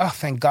I go, "Oh,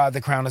 thank God the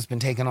crown has been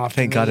taken off."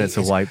 Thank God it's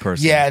a white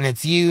person. Yeah, and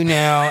it's you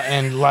now,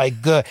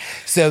 and good.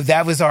 So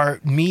that was our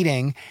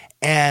meeting,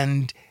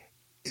 and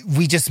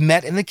we just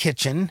met in the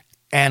kitchen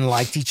and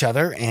liked each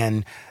other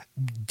and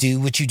do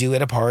what you do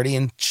at a party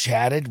and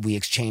chatted. We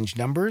exchanged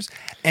numbers,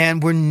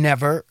 and we're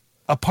never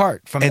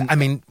apart from it.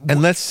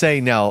 And let's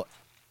say now,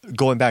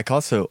 going back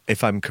also,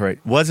 if I'm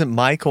correct, wasn't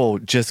Michael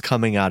just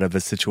coming out of a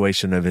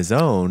situation of his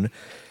own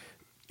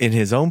in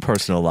his own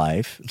personal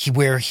life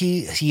where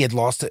he had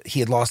lost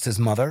his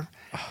mother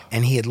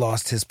and he had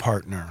lost his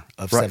partner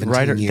of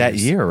 17 years that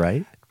year,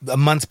 right?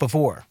 Months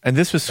before. And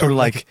this was sort of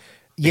like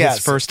his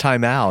first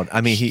time out.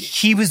 I mean,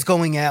 he was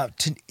going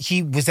out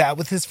he was out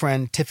with his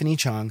friend Tiffany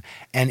Chung,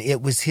 and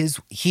it was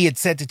he had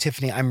said to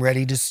Tiffany, I'm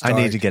ready to start.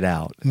 I need to get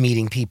out.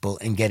 Meeting people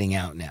and getting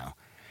out now.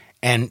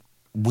 And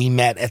we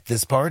met at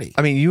this party.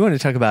 I mean, you want to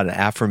talk about an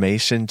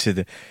affirmation to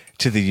the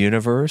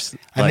universe?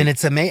 I mean,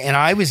 it's amazing. And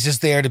I was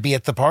just there to be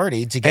at the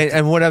party to get.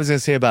 And what I was going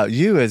to say about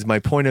you is my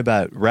point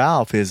about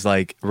Ralph is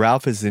like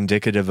Ralph is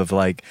indicative of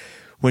like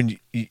when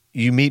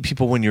you meet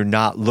people when you're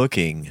not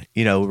looking.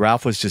 You know,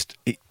 Ralph was just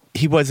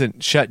he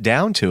wasn't shut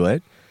down to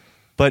it,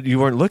 but you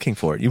weren't looking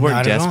for it. You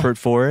weren't desperate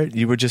for it.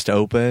 You were just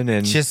open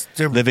and just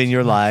living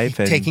your life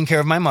and taking care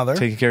of my mother,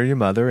 taking care of your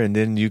mother, and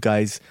then you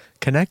guys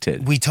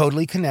connected. We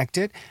totally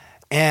connected.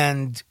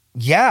 And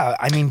yeah,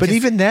 I mean, but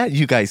even that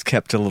you guys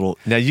kept a little.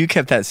 Now you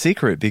kept that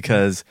secret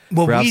because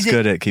Ralph's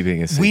good at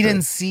keeping a secret. We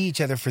didn't see each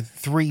other for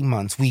 3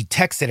 months. We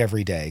texted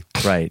every day,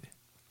 right?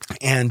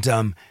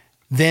 And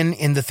then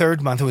in the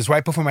third month, it was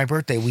right before my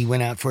birthday. We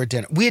went out for a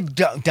dinner. We had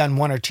done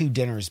 1 or 2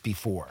 dinners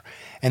before,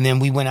 and then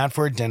we went out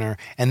for a dinner.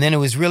 And then it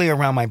was really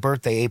around my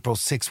birthday, April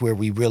 6th, where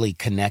we really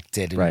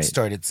connected and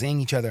started seeing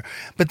each other.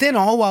 But then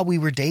all while we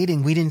were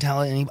dating, we didn't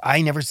tell any.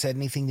 I never said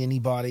anything to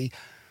anybody.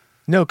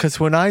 No, because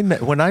when I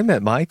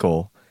met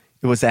Michael,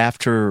 it was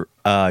after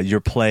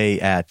your play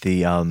at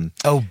the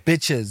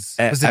Bitches.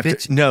 Was it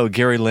Bitch? No,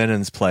 Gary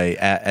Lennon's play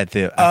at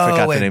the I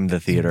forgot the name of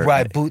the theater.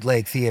 Right,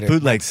 Bootleg Theater.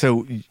 Bootleg.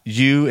 So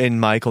you and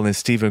Michael and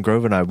Stephen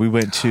Grove and I, we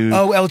went to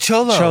El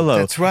Cholo.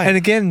 That's right. And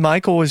again,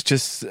 Michael was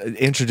just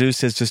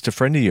introduced as just a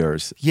friend of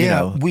yours.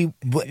 Yeah, you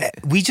know?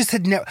 we just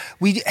had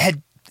we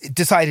had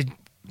decided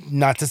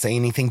not to say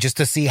anything just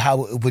to see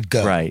how it would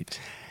go. Right.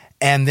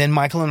 And then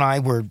Michael and I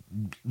were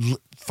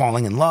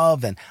falling in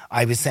love, and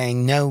I was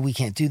saying, no, we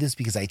can't do this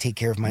because I take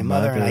care of my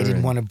mother, and I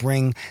didn't want to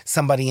bring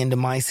somebody into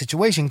my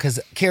situation because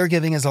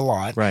caregiving is a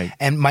lot. Right.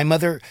 And my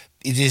mother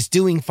is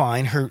doing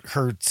fine.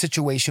 Her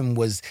situation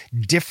was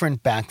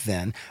different back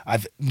then.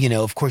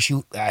 Of course,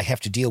 I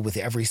have to deal with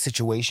every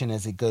situation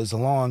as it goes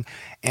along.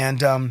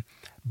 And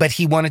but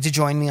he wanted to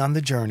join me on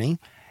the journey,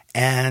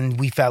 and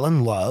we fell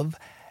in love.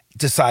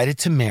 Decided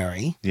to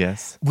marry.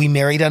 Yes. We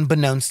married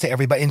unbeknownst to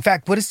everybody. In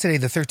fact, what is today?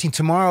 The 13th.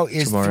 Tomorrow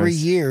is 3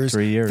 years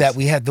that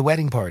we had the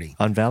wedding party.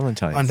 On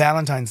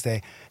Valentine's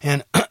Day.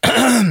 And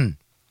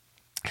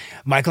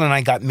Michael and I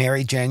got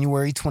married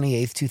January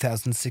 28th,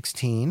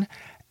 2016.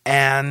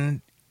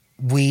 And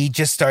we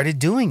just started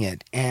doing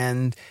it.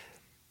 And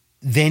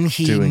then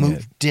he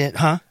moved it.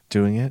 Huh?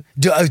 Doing it?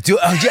 Well,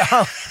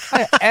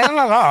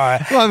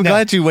 I'm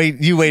glad you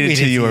waited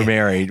till you were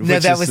married,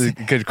 which is a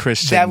good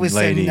Christian lady. That was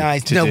so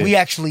nice.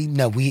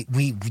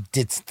 We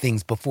did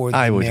things before the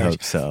marriage. I would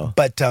hope so.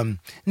 But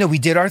we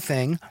did our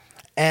thing,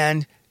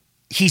 and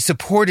he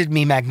supported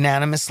me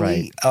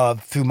magnanimously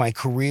through my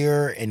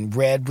career and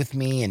read with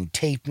me and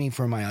taped me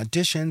for my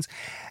auditions.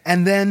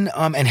 And then,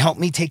 and helped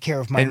me take care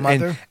of my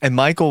mother. And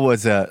Michael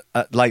was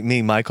like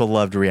me. Michael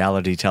loved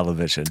reality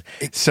television.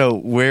 So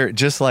we're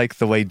just like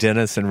the way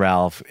Dennis and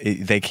Ralph,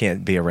 they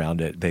can't be around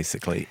it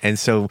basically. And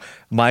so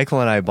Michael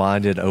and I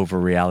bonded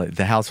over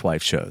the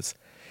housewife shows.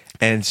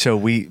 And so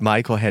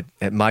Michael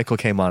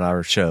came on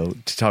our show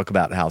to talk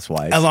about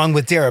Housewives. Along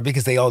with Dara,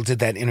 because they all did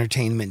that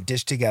entertainment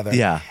dish together.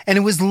 Yeah. And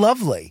it was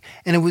lovely.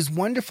 And it was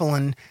wonderful.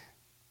 And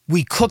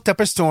we cooked up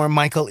a storm.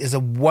 Michael is a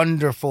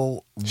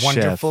wonderful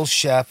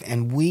chef.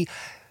 And we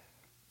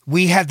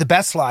had the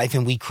best life,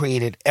 and we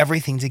created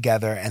everything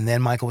together. And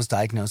then Michael was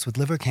diagnosed with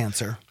liver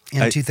cancer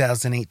in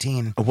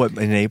 2018. What,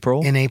 in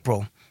April? In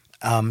April.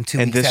 2 weeks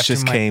and this after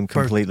just came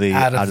completely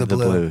out of the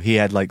blue. He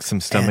had like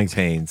some stomach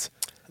pains.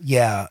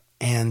 Yeah.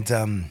 And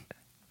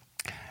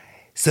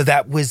so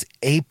that was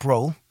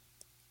April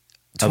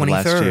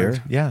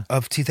 23rd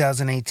of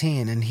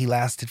 2018, and he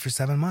lasted for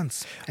 7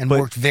 months and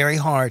worked very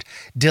hard,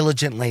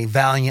 diligently,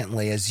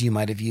 valiantly, as you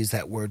might have used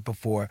that word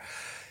before,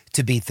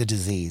 to beat the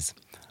disease.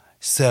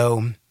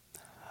 So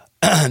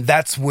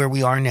that's where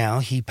we are now.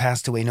 He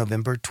passed away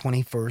November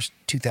 21st,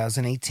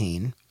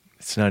 2018.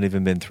 It's not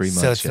even been 3 months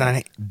yet. So it's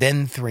not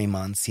been 3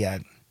 months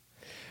yet.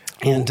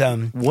 Well,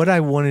 and what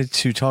I wanted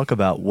to talk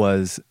about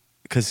was,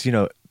 because,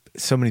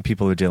 so many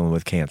people are dealing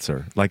with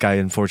cancer. Like I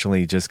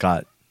unfortunately just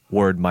got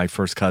word my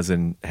first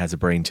cousin has a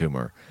brain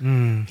tumor.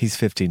 He's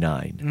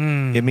 59. I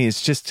mean,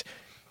 it's just,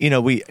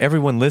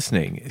 everyone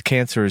listening,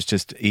 cancer is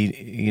just,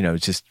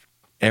 just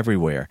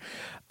everywhere.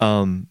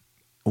 Because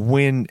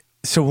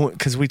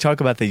we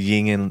talk about the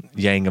yin and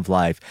yang of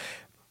life.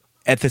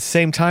 At the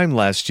same time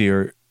last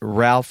year,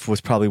 Ralph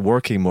was probably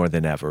working more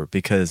than ever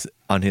because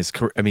on his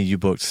career, I mean, you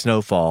booked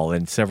Snowfall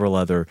and several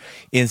other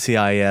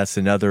NCIS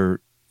and other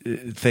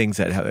things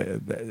that have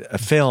a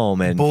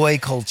film and boy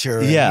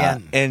culture. Yeah.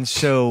 And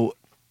so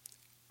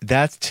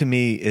that to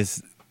me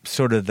is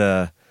sort of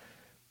the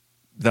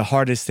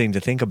hardest thing to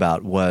think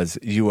about was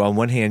you, on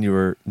one hand,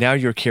 you're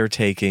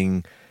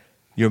caretaking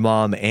your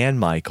mom and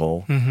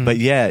Michael, but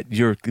yet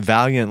you're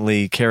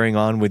valiantly carrying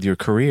on with your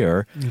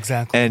career.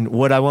 Exactly. And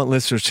what I want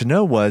listeners to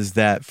know was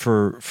that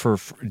for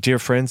dear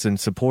friends and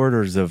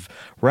supporters of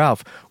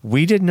Ralph,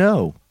 we didn't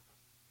know,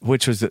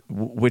 which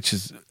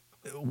is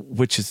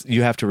which is,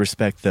 you have to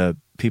respect the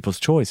people's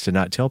choice to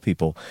not tell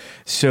people.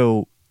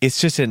 So it's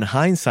just in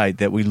hindsight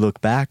that we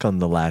look back on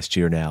the last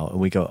year now and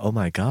we go, oh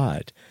my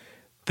God,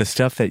 the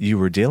stuff that you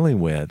were dealing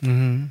with,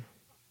 and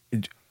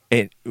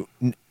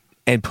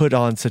put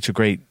on such a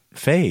great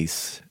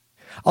face.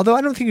 Although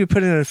I don't think you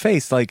put it in a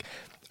face. Like,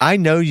 I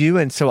know you,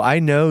 and so I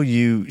know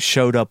you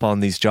showed up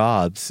on these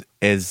jobs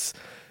as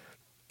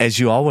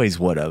you always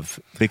would have,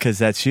 because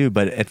that's you.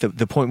 But at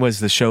the point was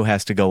the show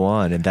has to go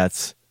on, and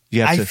that's,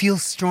 you have I to feel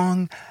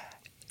strong,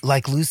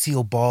 like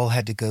Lucille Ball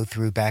had to go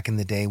through back in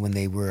the day when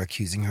they were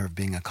accusing her of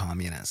being a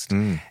communist.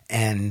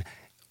 And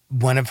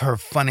one of her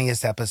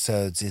funniest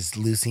episodes is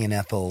Lucy and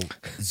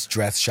Ethel's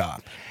dress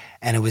shop.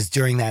 And it was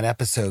during that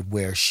episode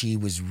where she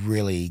was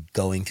really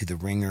going through the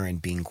ringer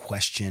and being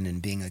questioned and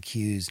being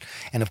accused.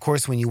 And of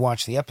course, when you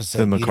watch the episode,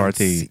 the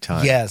McCarthy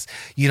time. Yes,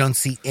 you don't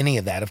see any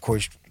of that. Of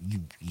course,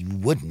 you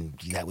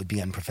wouldn't. That would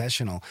be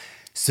unprofessional.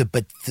 So,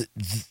 but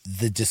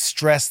the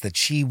distress that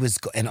she was,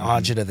 and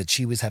agita that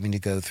she was having to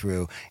go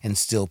through and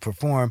still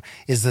perform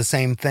is the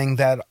same thing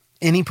that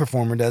any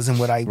performer does, and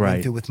what I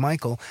went through with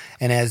Michael.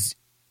 And as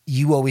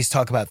you always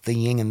talk about the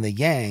yin and the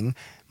yang,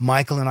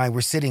 Michael and I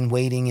were sitting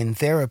waiting in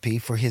therapy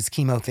for his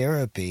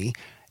chemotherapy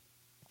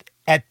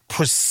at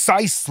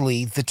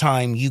precisely the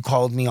time you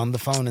called me on the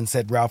phone and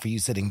said, Ralph, are you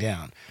sitting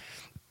down?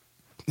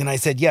 And I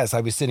said, yes,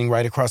 I was sitting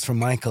right across from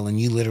Michael. And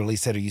you literally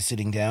said, are you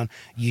sitting down?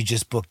 You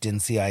just booked in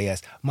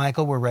CIS.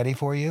 Michael, we're ready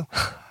for you.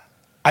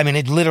 I mean,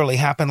 it literally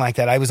happened like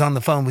that. I was on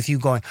the phone with you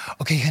going,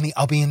 okay, honey,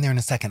 I'll be in there in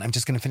a second. I'm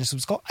just going to finish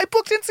this call. I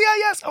booked in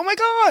CIS. Oh my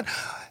God.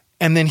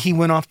 And then he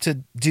went off to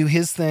do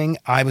his thing.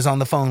 I was on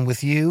the phone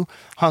with you,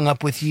 hung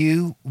up with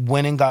you,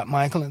 went and got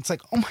Michael. And it's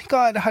like, oh my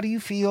God, how do you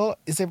feel?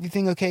 Is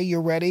everything okay?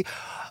 You're ready?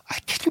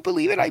 Can you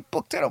believe it? I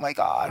booked it. Oh my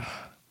God.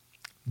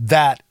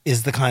 That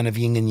is the kind of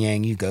yin and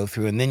yang you go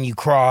through. And then you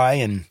cry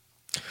and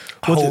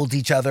hold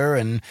each other.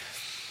 And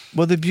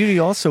well, the beauty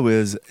also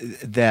is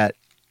that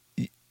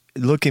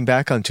looking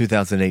back on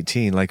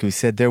 2018, like we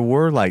said, there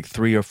were like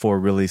 3 or 4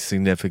 really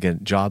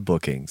significant job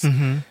bookings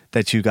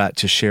that you got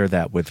to share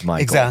that with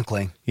Michael.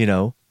 Exactly. You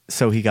know,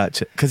 so he got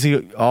to, because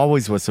he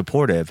always was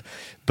supportive,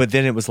 but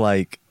then it was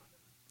like,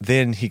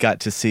 then he got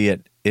to see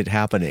it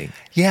happening.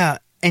 Yeah.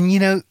 And, you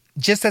know,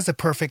 just as a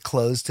perfect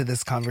close to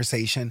this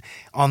conversation,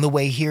 on the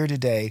way here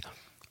today,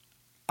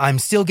 I'm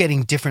still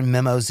getting different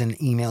memos and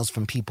emails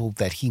from people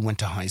that he went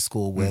to high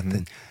school with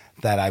and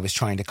that I was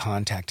trying to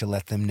contact to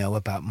let them know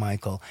about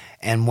Michael.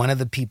 And one of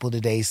the people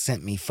today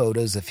sent me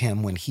photos of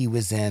him when he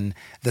was in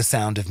The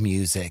Sound of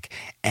Music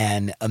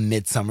and A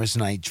Midsummer's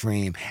Night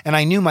Dream. And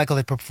I knew Michael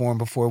had performed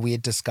before. We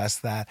had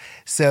discussed that.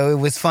 So it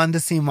was fun to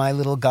see my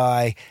little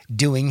guy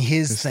doing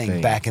his thing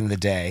back in the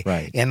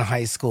day in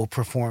high school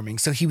performing.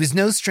 So he was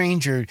no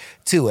stranger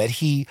to it.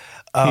 He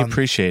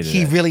appreciated it.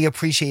 He really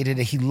appreciated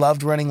it. He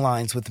loved running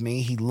lines with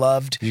me. He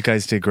loved... You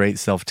guys did great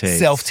self-tapes.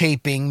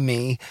 Self-taping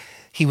me.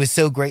 He was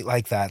so great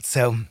like that.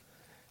 So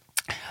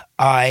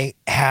I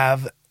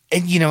have,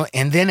 and, you know,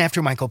 and then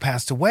after Michael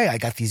passed away, I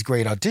got these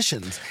great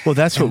auditions. Well,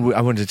 that's what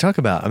I wanted to talk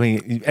about. I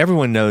mean,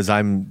 everyone knows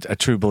I'm a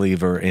true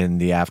believer in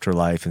the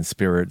afterlife and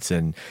spirits,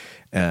 and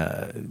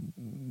I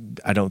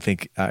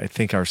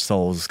think our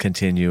souls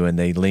continue and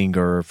they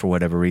linger for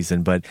whatever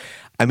reason. But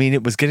I mean,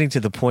 it was getting to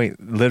the point,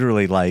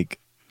 literally, like,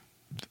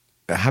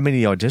 how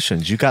many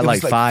auditions? You got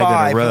like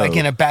five in a row. Like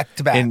in a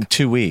back-to-back. In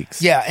 2 weeks.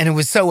 Yeah, and it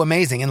was so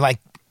amazing. And like,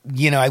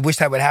 you know, I wish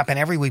that would happen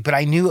every week, but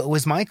I knew it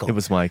was Michael. It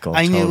was Michael.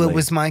 I knew it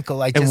was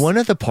Michael. And one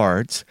of the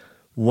parts,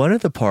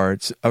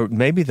 or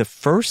maybe the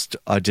first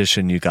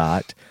audition you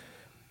got,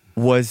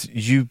 was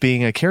you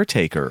being a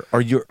caretaker, or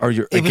you're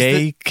a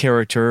gay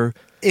character.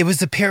 It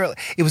was a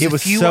It was a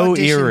few so auditions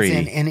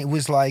eerie, and it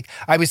was like,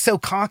 I was so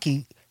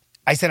cocky.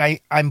 I said,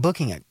 I'm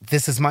booking it.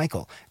 This is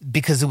Michael,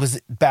 because it was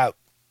about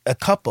a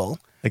couple.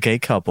 A gay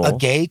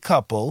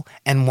couple.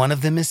 And one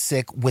of them is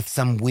sick with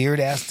some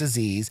weird-ass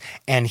disease,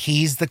 and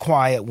he's the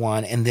quiet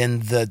one, and then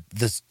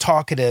the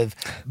talkative,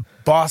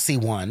 bossy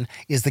one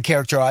is the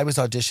character I was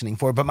auditioning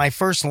for. But my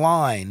first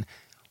line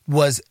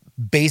was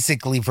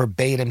basically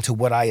verbatim to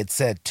what I had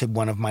said to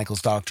one of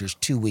Michael's doctors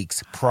 2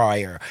 weeks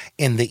prior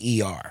in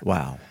the ER.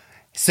 Wow.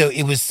 So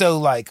it was so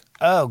like,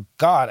 oh,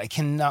 God, I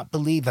cannot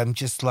believe I'm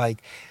just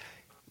like,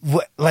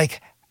 what...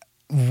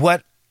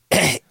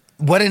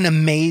 What an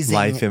amazing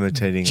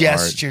life-imitating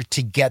gesture art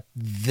to get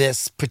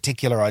this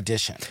particular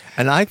audition.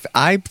 And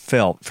I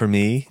felt, for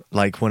me,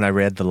 like when I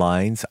read the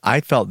lines, I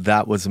felt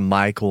that was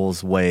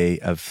Michael's way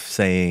of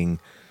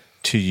saying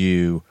to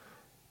you,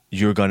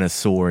 you're going to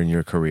soar in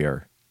your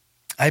career.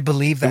 I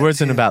believe that. It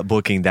wasn't about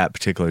booking that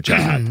particular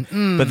job.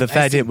 But the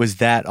fact it was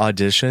that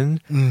audition,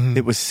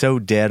 it was so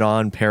dead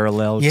on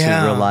parallel to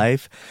real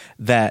life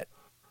that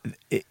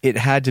it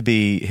had to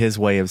be his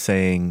way of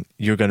saying,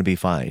 you're going to be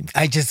fine.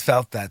 I just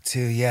felt that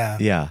too, yeah.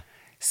 Yeah.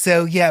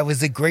 So, yeah, it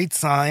was a great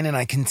sign, and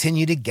I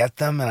continue to get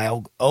them, and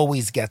I'll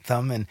always get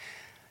them, and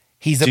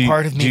he's a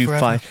part of me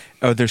forever.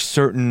 Are there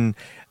certain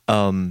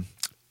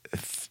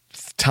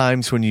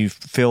times when you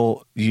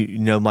feel, you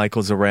know,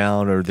 Michael's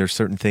around, or there's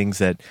certain things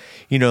that,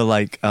 you know,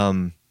 like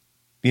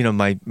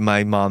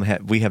my mom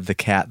we have the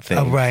cat thing.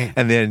 Oh, right.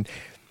 And then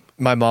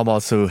my mom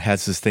also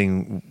has this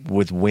thing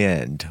with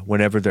wind.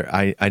 Whenever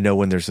I know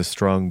when there's a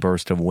strong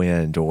burst of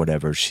wind or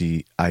whatever,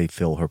 I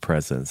feel her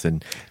presence.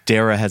 And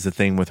Dara has a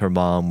thing with her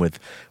mom with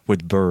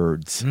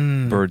birds,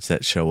 birds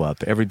that show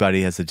up.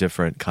 Everybody has a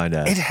different kind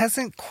of. It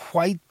hasn't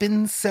quite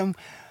been so.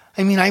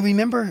 I mean, I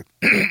remember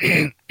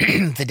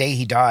the day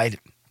he died.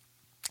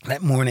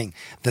 That morning,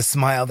 the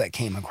smile that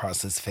came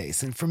across his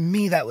face. And for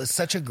me, that was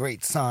such a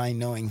great sign,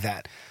 knowing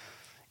that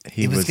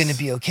it was going to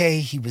be okay.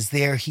 He was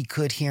there. He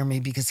could hear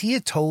me, because he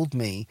had told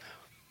me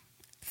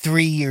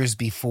 3 years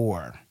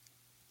before,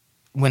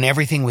 when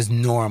everything was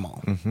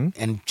normal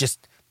and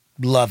just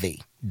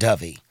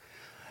lovey-dovey.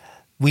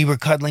 We were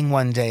cuddling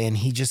one day, and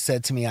he just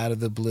said to me out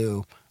of the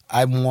blue,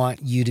 I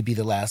want you to be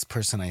the last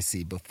person I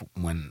see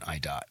when I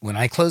die. When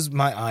I close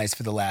my eyes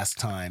for the last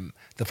time,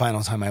 the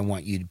final time, I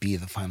want you to be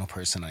the final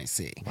person I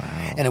see.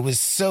 Wow. And it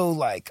was so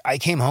like, I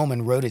came home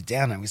and wrote it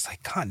down. I was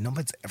like, God,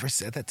 nobody's ever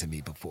said that to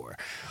me before.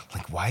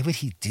 Like, why would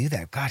he do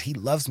that? God, he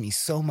loves me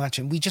so much.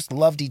 And we just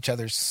loved each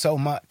other so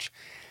much.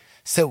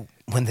 So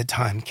when the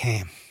time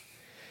came,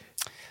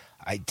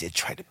 I did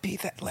try to be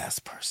that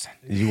last person.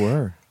 You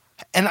were.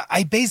 And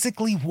I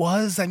basically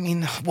was. I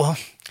mean, well,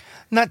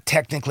 not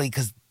technically,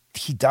 because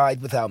he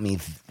died without me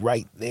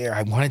right there.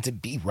 I wanted to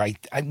be right.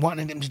 I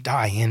wanted him to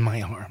die in my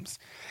arms.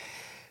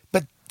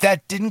 But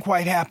that didn't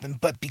quite happen.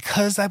 But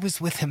because I was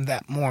with him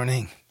that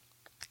morning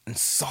and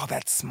saw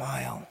that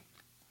smile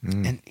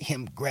and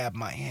him grab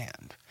my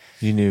hand,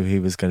 you knew he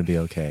was going to be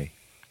okay.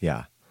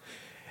 Yeah.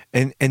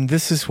 And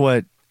this is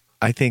what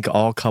I think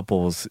all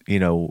couples,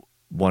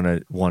 want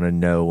to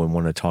know and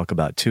want to talk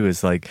about too,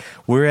 is like,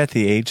 we're at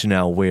the age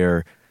now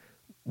where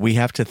we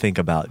have to think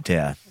about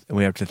death, and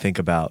we have to think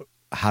about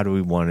how do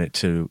we want it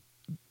to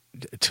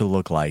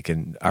look like,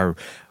 and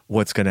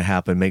what's going to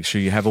happen. Make sure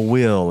you have a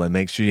will, and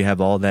make sure you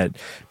have all that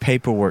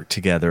paperwork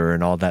together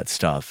and all that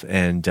stuff.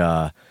 And,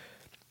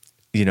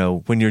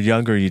 when you're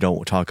younger, you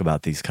don't talk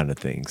about these kind of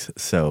things.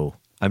 So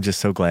I'm just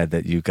so glad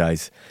that you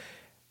guys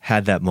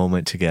had that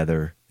moment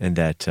together, and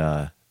that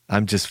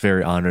I'm just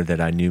very honored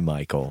that I knew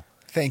Michael.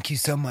 Thank you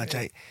so much.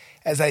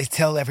 As I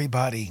tell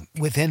everybody,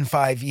 within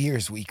 5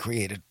 years, we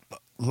created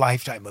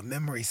lifetime of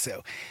memory,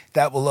 so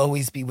that will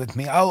always be with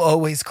me. I'll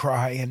always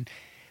cry,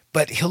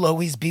 but he'll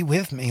always be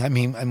with me. I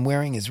mean, I'm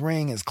wearing his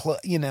ring, his clothes,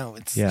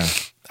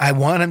 I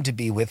want him to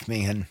be with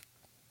me. And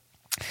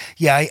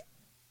yeah,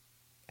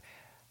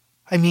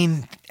 I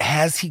mean,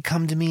 has he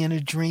come to me in a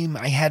dream?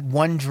 I had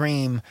one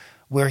dream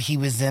where he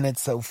was in it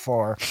so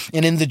far,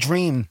 and in the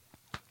dream,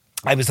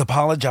 I was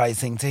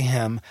apologizing to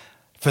him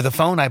for the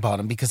phone I bought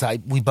him, because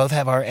we both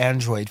have our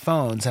Android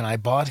phones, and I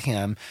bought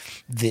him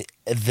the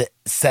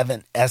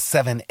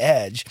S7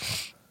 Edge,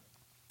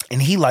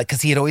 and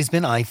because he had always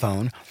been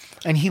iPhone,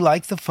 and he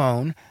liked the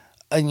phone,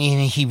 and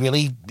he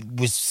really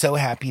was so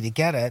happy to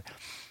get it.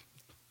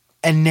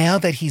 And now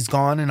that he's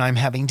gone and I'm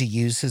having to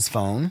use his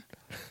phone,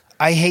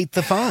 I hate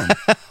the phone.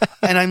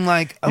 And I'm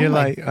like,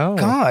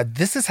 God,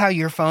 this is how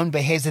your phone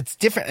behaves. It's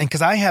different. And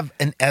because I have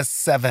an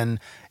S7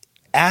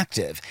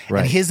 Active,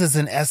 right, and his is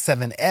an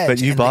S7 Edge.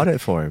 But you bought it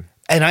for him.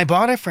 And I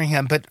bought it for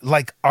him, but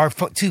like our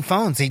two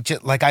phones,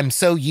 I'm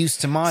so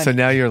used to mine. So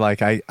now you're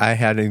like, I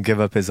had him give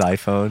up his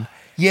iPhone.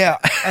 Yeah,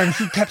 and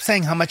he kept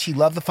saying how much he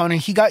loved the phone, and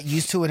he got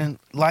used to it and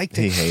liked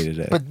it. He hated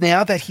it. But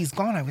now that he's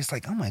gone, I was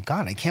like, oh my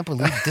God, I can't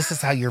believe this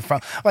is how your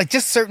phone, like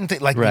just certain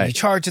things, like when you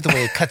charge it, the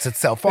way it cuts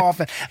itself off.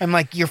 And I'm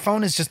like, your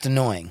phone is just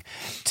annoying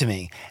to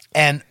me.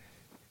 And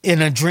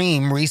in a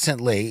dream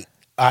recently,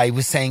 I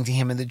was saying to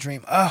him in the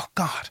dream, oh,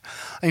 God,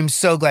 I'm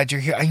so glad you're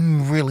here.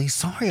 I'm really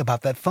sorry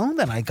about that phone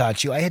that I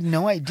got you. I had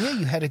no idea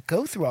you had to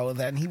go through all of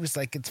that. And he was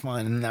like, it's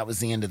fine. And that was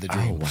the end of the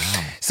dream. Oh,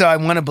 wow. So I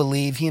want to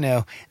believe,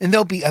 and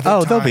there'll be other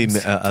times. There'll be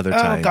other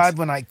times. Oh, God,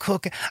 when I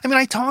cook. I mean,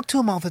 I talk to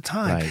him all the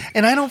time. Right.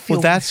 And I don't feel...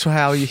 Well, that's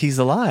how he's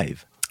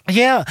alive.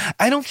 Yeah.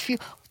 I don't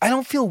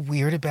feel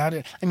weird about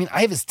it. I mean,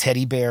 I have his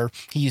teddy bear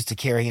he used to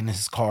carry in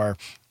his car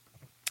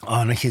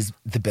on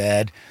the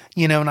bed,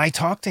 and I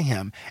talk to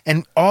him,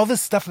 and all the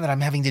stuff that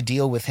I'm having to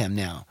deal with him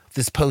now,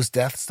 this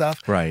post-death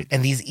stuff, right,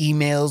 and these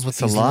emails with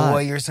these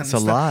lawyers and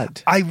stuff. It's a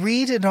lot. I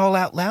read it all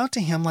out loud to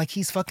him like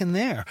he's fucking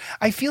there.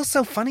 I feel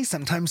so funny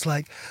sometimes,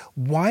 like,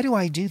 why do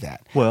I do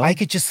that? Well, I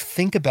could just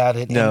think about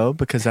it. No,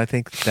 because I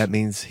think that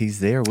means he's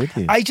there with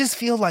you. I just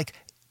feel like,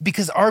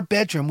 because our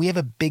bedroom, we have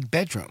a big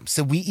bedroom,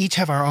 so we each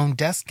have our own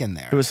desk in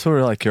there. It was sort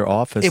of like your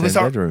office and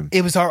bedroom.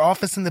 It was our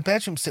office and the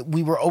bedroom, so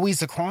we were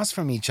always across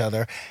from each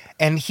other,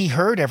 and he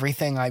heard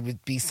everything I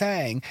would be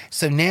saying.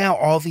 So now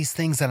all these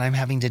things that I'm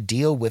having to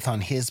deal with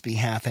on his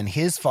behalf and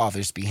his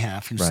father's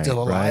behalf, who's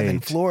still alive in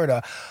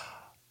Florida,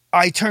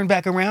 I turn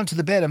back around to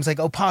the bed. I was like,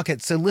 oh,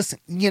 Pocket, so listen,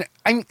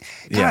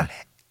 God,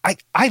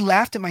 I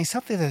laughed at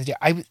myself the other day.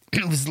 I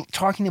was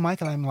talking to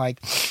Mike, and I'm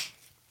like,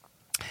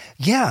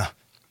 yeah,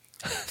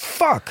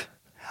 fuck.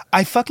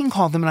 I fucking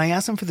called them and I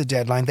asked them for the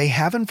deadline. They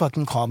haven't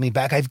fucking called me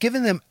back. I've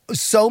given them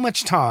so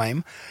much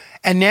time,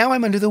 and now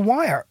I'm under the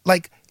wire.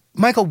 Like,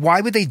 Michael,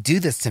 why would they do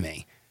this to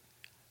me?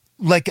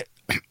 Like,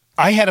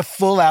 I had a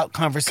full-out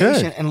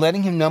conversation Good. and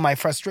letting him know my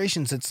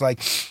frustrations. It's like,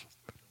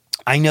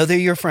 I know they're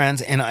your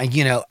friends, and I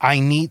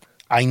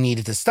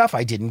needed the stuff.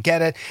 I didn't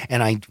get it,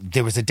 and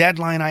there was a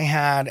deadline I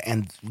had,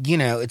 and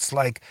it's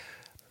like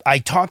I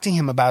talked to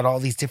him about all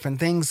these different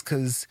things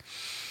because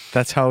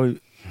that's how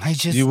I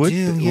just you would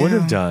do,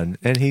 have done,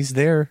 and he's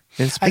there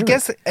in spirit. I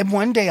guess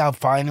one day I'll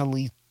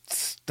finally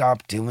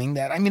stop doing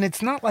that. I mean,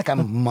 it's not like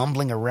I'm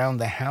mumbling around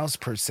the house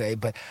per se,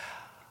 but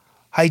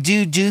I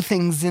do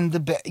things in the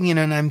bed,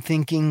 and I'm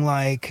thinking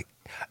like,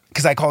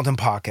 because I called him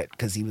Pocket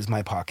because he was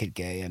my pocket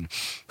gay, and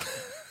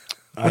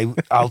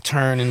I'll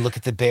turn and look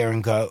at the bear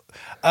and go,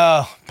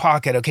 oh,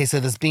 Pocket, okay, so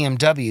this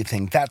BMW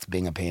thing, that's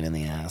being a pain in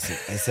the ass.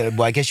 I said,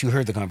 well, I guess you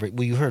heard the conversation.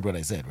 Well, you heard what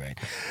I said, right?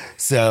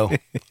 So,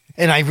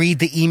 and I read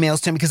the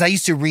emails to him because I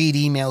used to read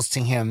emails to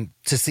him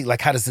to see,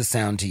 like, how does this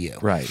sound to you?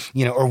 Right.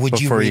 Or would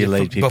before you read you it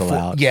laid people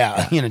out.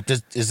 Yeah,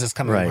 is this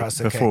coming across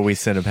okay? Before we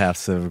send a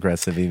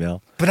passive-aggressive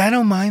email. But I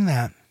don't mind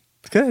that.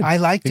 Good. I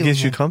like doing it.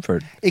 Gives you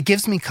comfort. It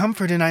gives me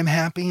comfort, and I'm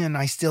happy, and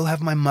I still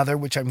have my mother,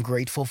 which I'm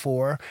grateful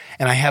for,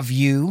 and I have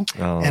you,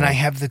 and I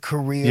have the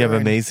career. You have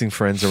amazing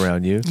friends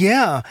around you.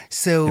 Yeah.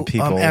 So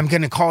and I'm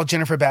going to call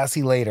Jennifer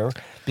Bassi later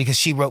because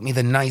she wrote me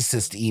the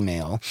nicest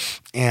email,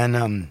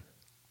 and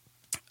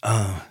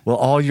well,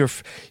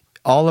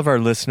 all of our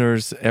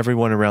listeners,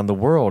 everyone around the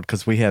world,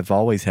 because we have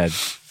always had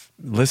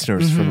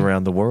listeners from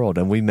around the world,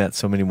 and we met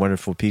so many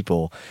wonderful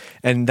people,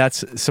 and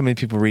so many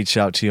people reached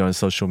out to you on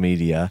social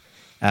media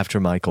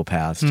after Michael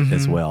passed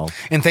as well.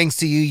 And thanks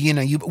to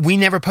you, we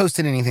never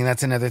posted anything.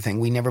 That's another thing.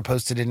 We never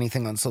posted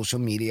anything on social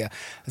media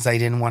because I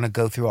didn't want to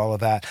go through all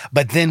of that.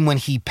 But then when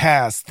he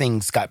passed,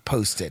 things got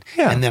posted.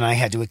 Yeah. And then I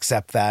had to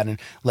accept that and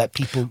let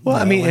people know.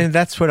 I mean, and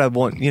that's what I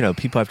want.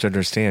 People have to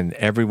understand.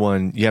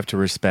 Everyone, you have to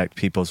respect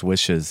people's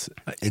wishes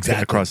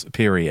across,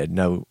 period.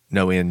 No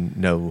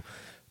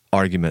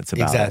arguments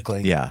about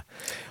it. Yeah.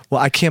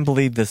 Well, I can't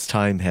believe this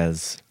time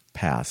has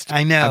passed.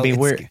 I know. I mean,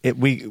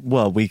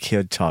 we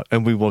could talk,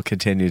 and we will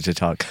continue to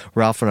talk.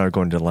 Ralph and I are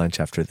going to lunch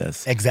after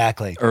this.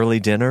 Exactly.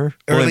 Early dinner.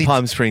 Well, in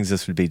Palm Springs,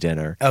 this would be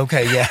dinner.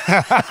 Okay,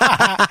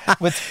 yeah.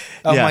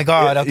 My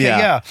God. Okay,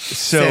 yeah.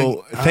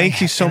 So thank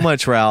you so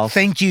much, Ralph.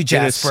 Thank you,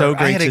 Jasper. It is so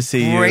great to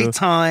see you. I had a great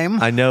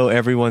time. I know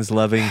everyone's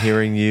loving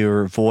hearing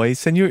your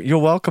voice, and you're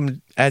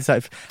welcome. As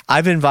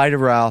I've invited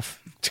Ralph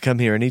to come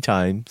here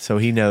anytime, so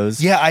he knows.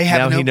 Yeah, I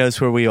have. He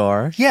knows where we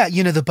are. Yeah,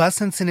 the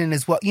bus incident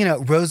is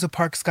Rosa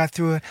Parks got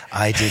through it.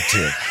 I did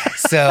too.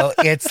 So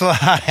it's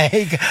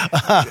like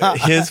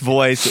his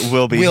voice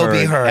will be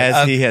heard,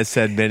 as he has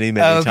said many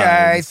times.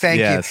 Okay, thank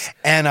you.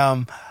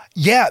 And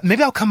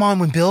maybe I'll come on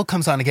when Bill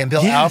comes on again.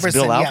 Bill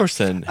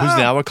Alberson, who's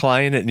now a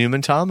client at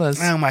Newman Thomas.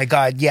 Oh my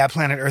God, yeah,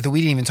 Planet Earth.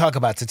 We didn't even talk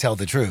about, to tell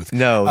the truth.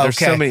 No, there's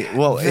so many.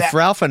 Well, if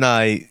Ralph and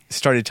I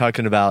started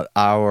talking about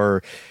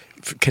our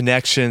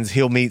connections,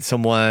 he'll meet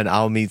someone,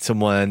 I'll meet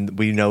someone,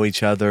 we know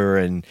each other,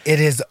 and it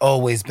has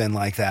always been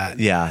like that.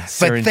 Yeah,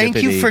 but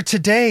thank you for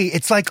today.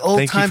 It's like old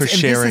times. Thank you for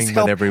sharing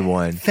with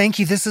everyone. Thank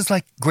you. This is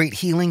like great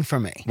healing for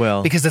me.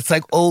 Well, because it's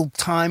like old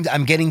times.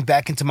 I'm getting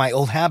back into my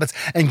old habits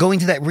and going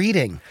to that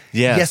reading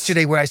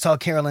yesterday where I saw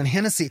Carolyn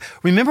Hennessy.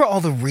 Remember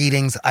all the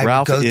readings I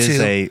would go to? Ralph is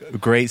a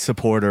great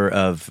supporter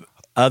of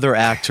other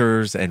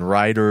actors and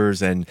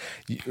writers, and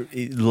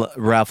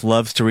Ralph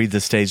loves to read the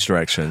stage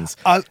directions.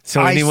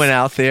 So anyone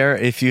out there,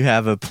 if you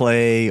have a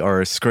play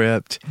or a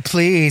script,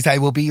 please, I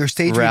will be your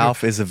stage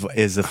Ralph reader.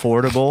 is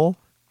affordable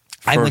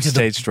for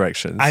stage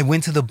directions. I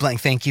went to the Blank.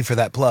 Thank you for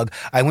that plug.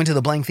 I went to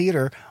the Blank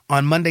Theater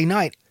on Monday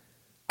night.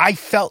 I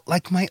felt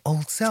like my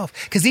old self.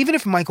 Because even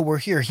if Michael were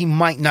here, he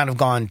might not have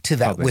gone to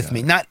that with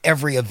me. Not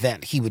every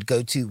event he would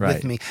go to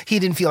with me. He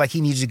didn't feel like he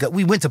needed to go.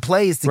 We went to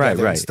plays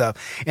together and stuff.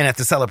 And at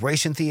the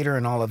Celebration Theater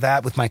and all of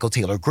that with Michael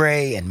Taylor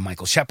Gray and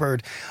Michael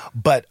Shepard.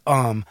 But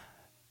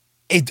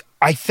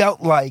I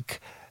felt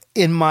like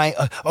in my,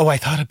 I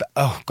thought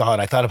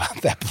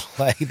about that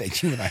play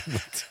that you and I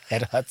went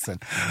at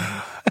Hudson.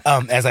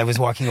 As I was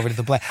walking over to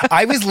the Blank,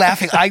 I was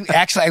laughing.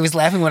 I was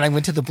laughing when I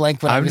went to the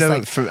Blank. When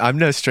I'm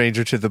no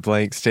stranger to the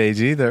Blank stage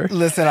either.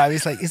 Listen, I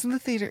was like, isn't the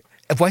theater?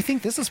 Well, I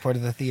think this is part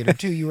of the theater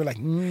too. You were like,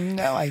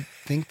 no, I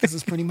think this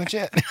is pretty much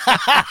it.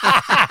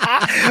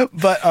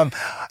 But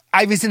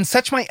I was in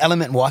such my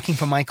element walking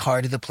from my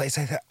car to the place.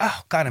 I thought,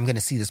 oh God, I'm going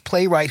to see this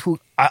playwright who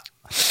I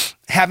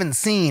haven't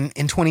seen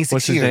in 26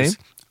 What's years. His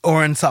name?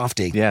 Orrin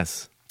Softy.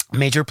 Yes.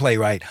 Major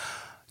playwright.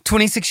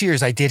 26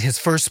 years I did his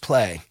first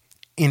play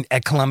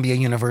at Columbia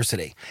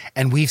University.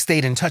 And we've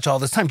stayed in touch all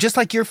this time. Just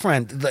like your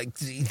friend, like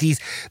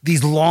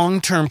these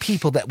long-term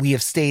people that we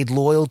have stayed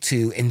loyal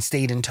to and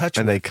stayed in touch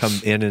with. And they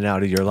come in and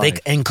out of your life.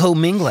 And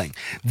co-mingling.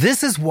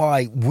 This is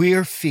why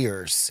we're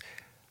fierce.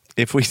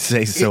 If we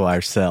say so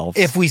ourselves.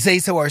 If we say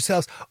so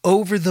ourselves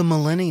over the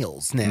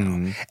millennials now.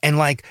 Mm. And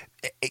like,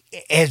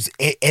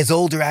 as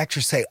older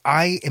actors say,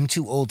 I am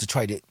too old to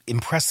try to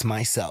impress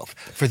myself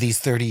for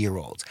these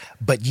 30-year-olds.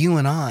 But you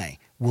and I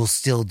will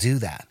still do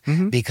that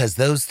because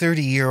those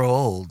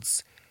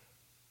 30-year-olds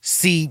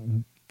see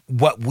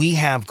what we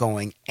have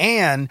going,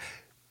 and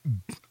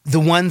the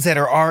ones that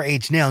are our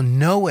age now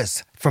know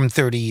us from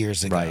 30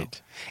 years ago.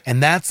 Right.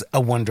 And that's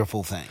a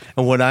wonderful thing.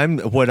 And what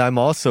I'm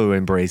also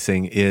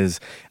embracing is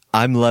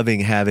I'm loving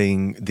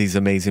having these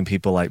amazing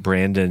people like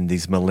Brandon,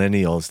 these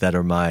millennials that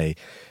are my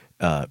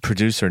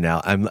producer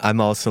now.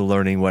 I'm also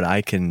learning what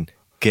I can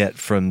get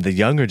from the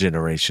younger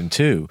generation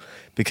too,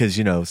 because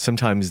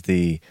sometimes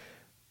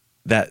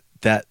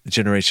that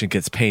generation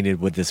gets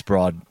painted with this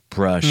broad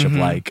brush of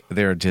like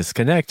they're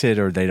disconnected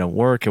or they don't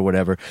work or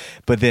whatever.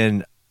 But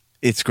then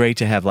it's great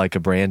to have like a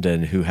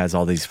Brandon who has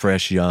all these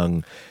fresh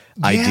young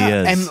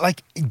ideas and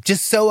like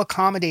just so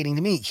accommodating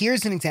to me.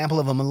 Here's an example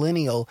of a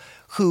millennial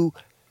who,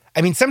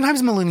 I mean,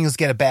 sometimes millennials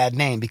get a bad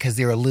name because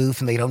they're aloof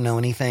and they don't know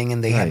anything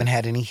and they haven't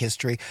had any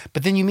history.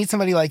 But then you meet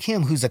somebody like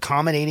him who's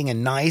accommodating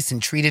and nice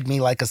and treated me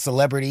like a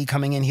celebrity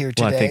coming in here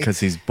today. Well, I think because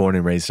he's born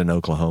and raised in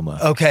Oklahoma.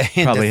 Okay.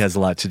 Probably has a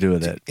lot to do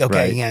with it.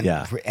 Okay. Right?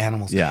 Yeah. For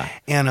animals. Yeah.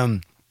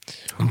 And,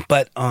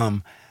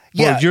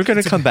 well, you're going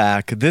to come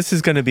back. This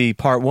is going to be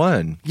part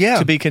 1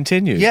 to be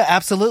continued. Yeah,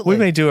 absolutely. We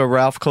may do a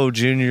Ralph Cole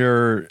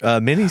Jr.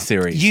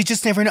 Miniseries. You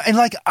just never know. And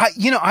like,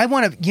 I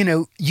want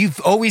to, you've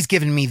always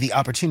given me the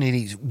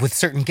opportunity with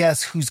certain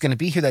guests who's going to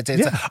be here that day.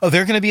 It's like, oh,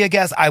 they're going to be a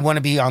guest. I want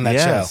to be on that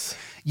show.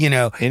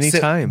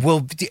 Anytime.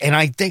 So, and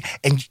I think,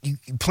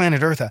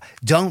 Planet Earth,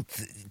 don't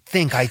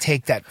think I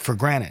take that for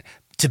granted.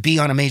 To be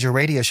on a major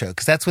radio show,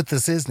 because that's what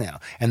this is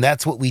now. And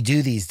that's what we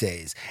do these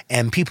days.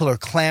 And people are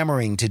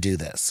clamoring to do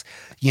this.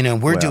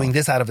 We're doing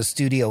this out of a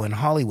studio in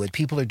Hollywood.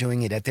 People are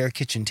doing it at their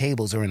kitchen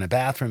tables or in a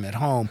bathroom at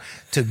home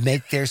to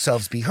make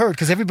themselves be heard,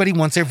 because everybody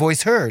wants their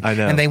voice heard. I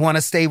know. And they want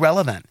to stay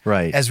relevant.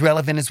 Right. As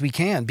relevant as we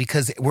can,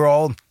 because we're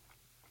all,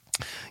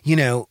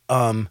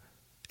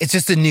 it's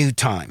just a new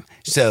time.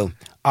 So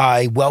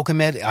I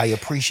welcome it. I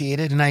appreciate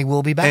it, and I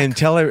will be back. And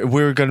tell her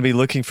we're going to be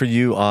looking for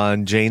you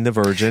on Jane the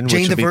Virgin,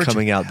 which will be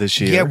coming out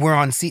this year. Yeah, we're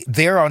on.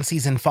 They're on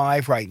season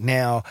 5 right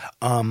now.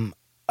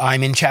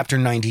 I'm in chapter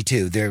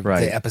 92.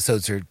 The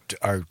episodes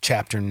are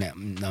chapter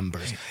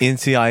numbers.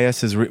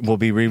 NCIS will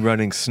be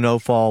rerunning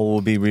Snowfall.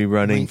 Will be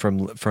rerunning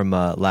from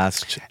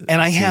last.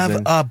 And I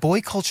season. have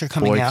Boy Culture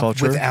coming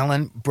out with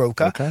Alan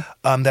Broca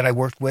that I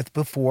worked with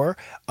before.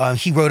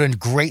 He wrote a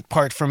great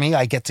part for me.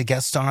 I get to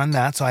guest star on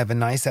that, so I have a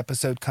nice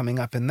episode coming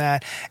up in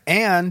that.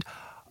 And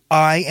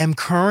I am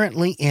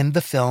currently in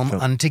the film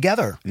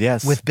Untogether.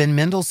 Yes. With Ben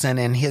Mendelsohn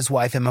and his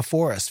wife Emma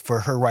Forrest for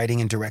her writing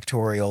and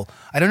directorial.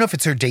 I don't know if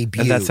it's her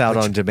debut. And that's out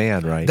on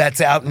demand, right?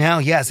 That's out now,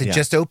 yes. It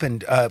just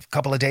opened a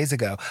couple of days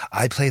ago.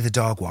 I play the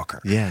dog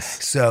walker.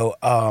 Yes. So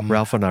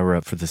Ralph and I were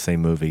up for the same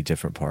movie,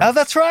 different parts. Oh,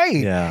 that's right.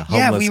 Yeah,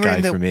 homeless guy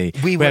for me.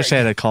 We actually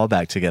had a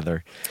callback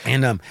together.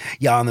 And and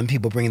then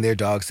people bringing their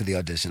dogs to the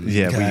audition.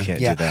 Yeah, we can't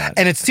do that.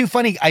 And it's too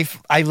funny.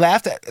 I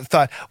laughed at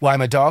thought, well,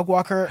 I'm a dog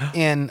walker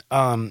in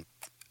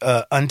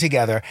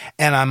Untogether,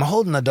 and I'm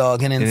holding a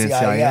dog in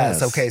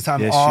NCIS. Okay, so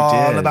I'm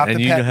all about the pet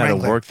and you know how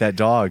wrangler. to work that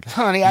dog.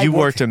 Honey, you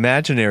worked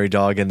imaginary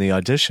dog in the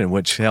audition,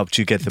 which helped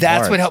you get the part.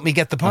 That's what helped me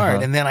get the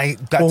part, and then I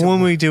got when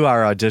we do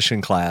our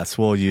audition class,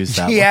 we'll use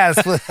that Yes.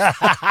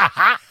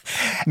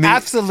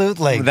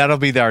 Absolutely. That'll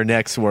be our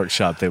next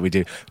workshop that we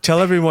do. Tell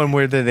everyone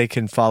where they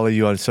can follow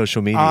you on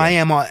social media. I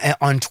am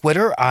on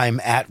Twitter. I'm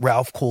at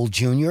Ralph Cole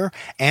Jr.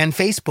 and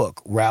Facebook,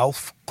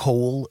 Ralph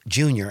Cole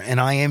Jr. and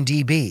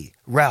IMDb,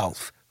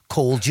 Ralph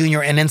Cole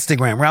Jr. and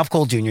Instagram, Ralph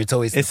Cole Jr.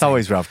 It's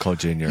always Ralph Cole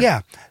Jr.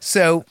 Yeah.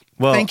 So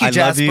thank you,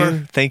 Jasper. Love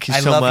you. Thank you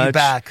so much. I love you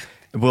back.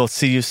 We'll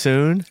see you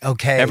soon.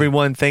 Okay.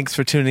 Everyone, thanks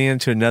for tuning in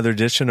to another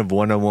edition of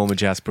One-on-One with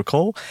Jasper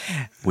Cole.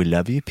 We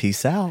love you.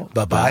 Peace out.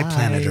 Bye-bye,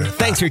 Planet Earth.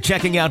 Thanks for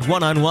checking out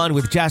One-on-One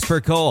with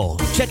Jasper Cole.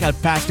 Check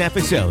out past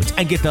episodes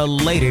and get the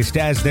latest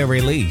as they're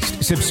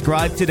released.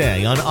 Subscribe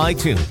today on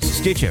iTunes,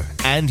 Stitcher,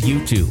 and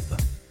YouTube.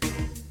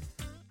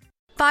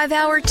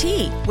 5-Hour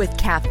Tea with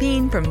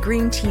caffeine from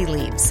green tea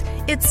leaves.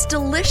 It's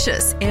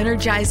delicious,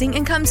 energizing,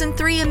 and comes in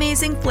 3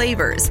 amazing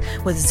flavors.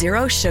 With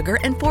 0 sugar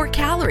and 4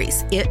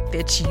 calories, it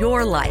fits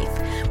your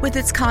life. With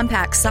its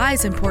compact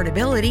size and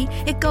portability,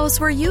 it goes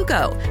where you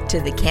go. To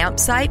the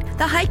campsite,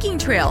 the hiking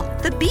trail,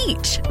 the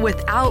beach,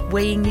 without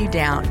weighing you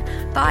down.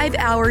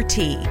 5-Hour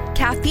Tea.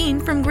 Caffeine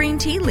from green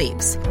tea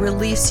leaves.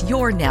 Release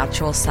your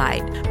natural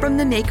side. From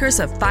the makers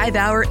of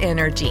 5-Hour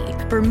Energy.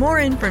 For more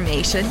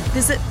information,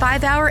 visit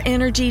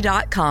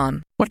 5hourenergy.com.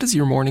 What does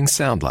your morning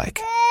sound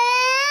like?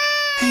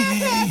 Hey.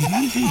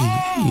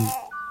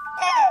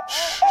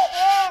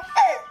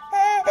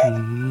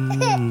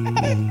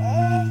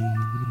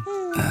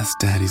 That's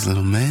Daddy's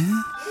little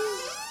man.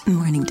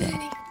 Morning,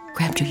 Daddy.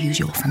 Grabbed your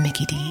usual from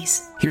Mickey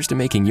D's. Here's to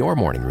making your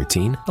morning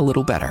routine a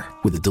little better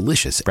with a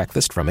delicious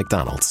breakfast from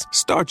McDonald's.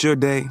 Start your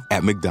day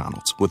at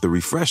McDonald's with a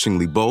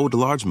refreshingly bold,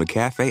 large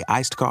McCafe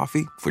iced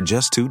coffee for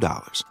just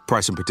 $2.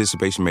 Price and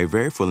participation may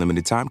vary for a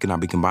limited time.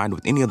 Cannot be combined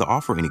with any other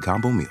offer or any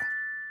combo meal.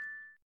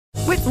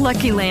 With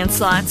Lucky Land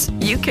Slots,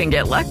 you can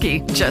get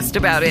lucky just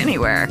about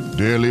anywhere.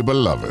 Dearly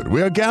beloved,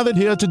 we are gathered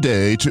here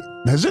today to...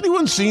 Has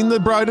anyone seen the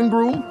bride and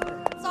groom?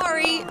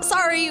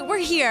 Sorry, we're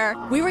here.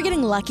 We were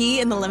getting lucky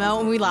in the limo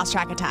and we lost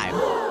track of time.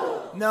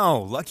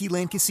 No, Lucky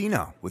Land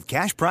Casino, with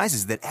cash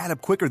prizes that add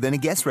up quicker than a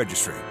guest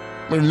registry.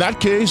 in that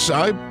case,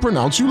 I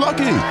pronounce you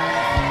lucky.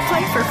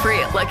 Play for free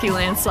at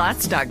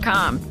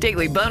LuckyLandSlots.com.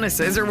 Daily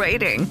bonuses are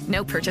waiting.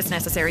 No purchase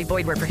necessary.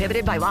 Void where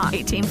prohibited by law.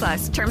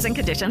 18+. Terms and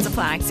conditions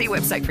apply. See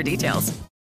website for details.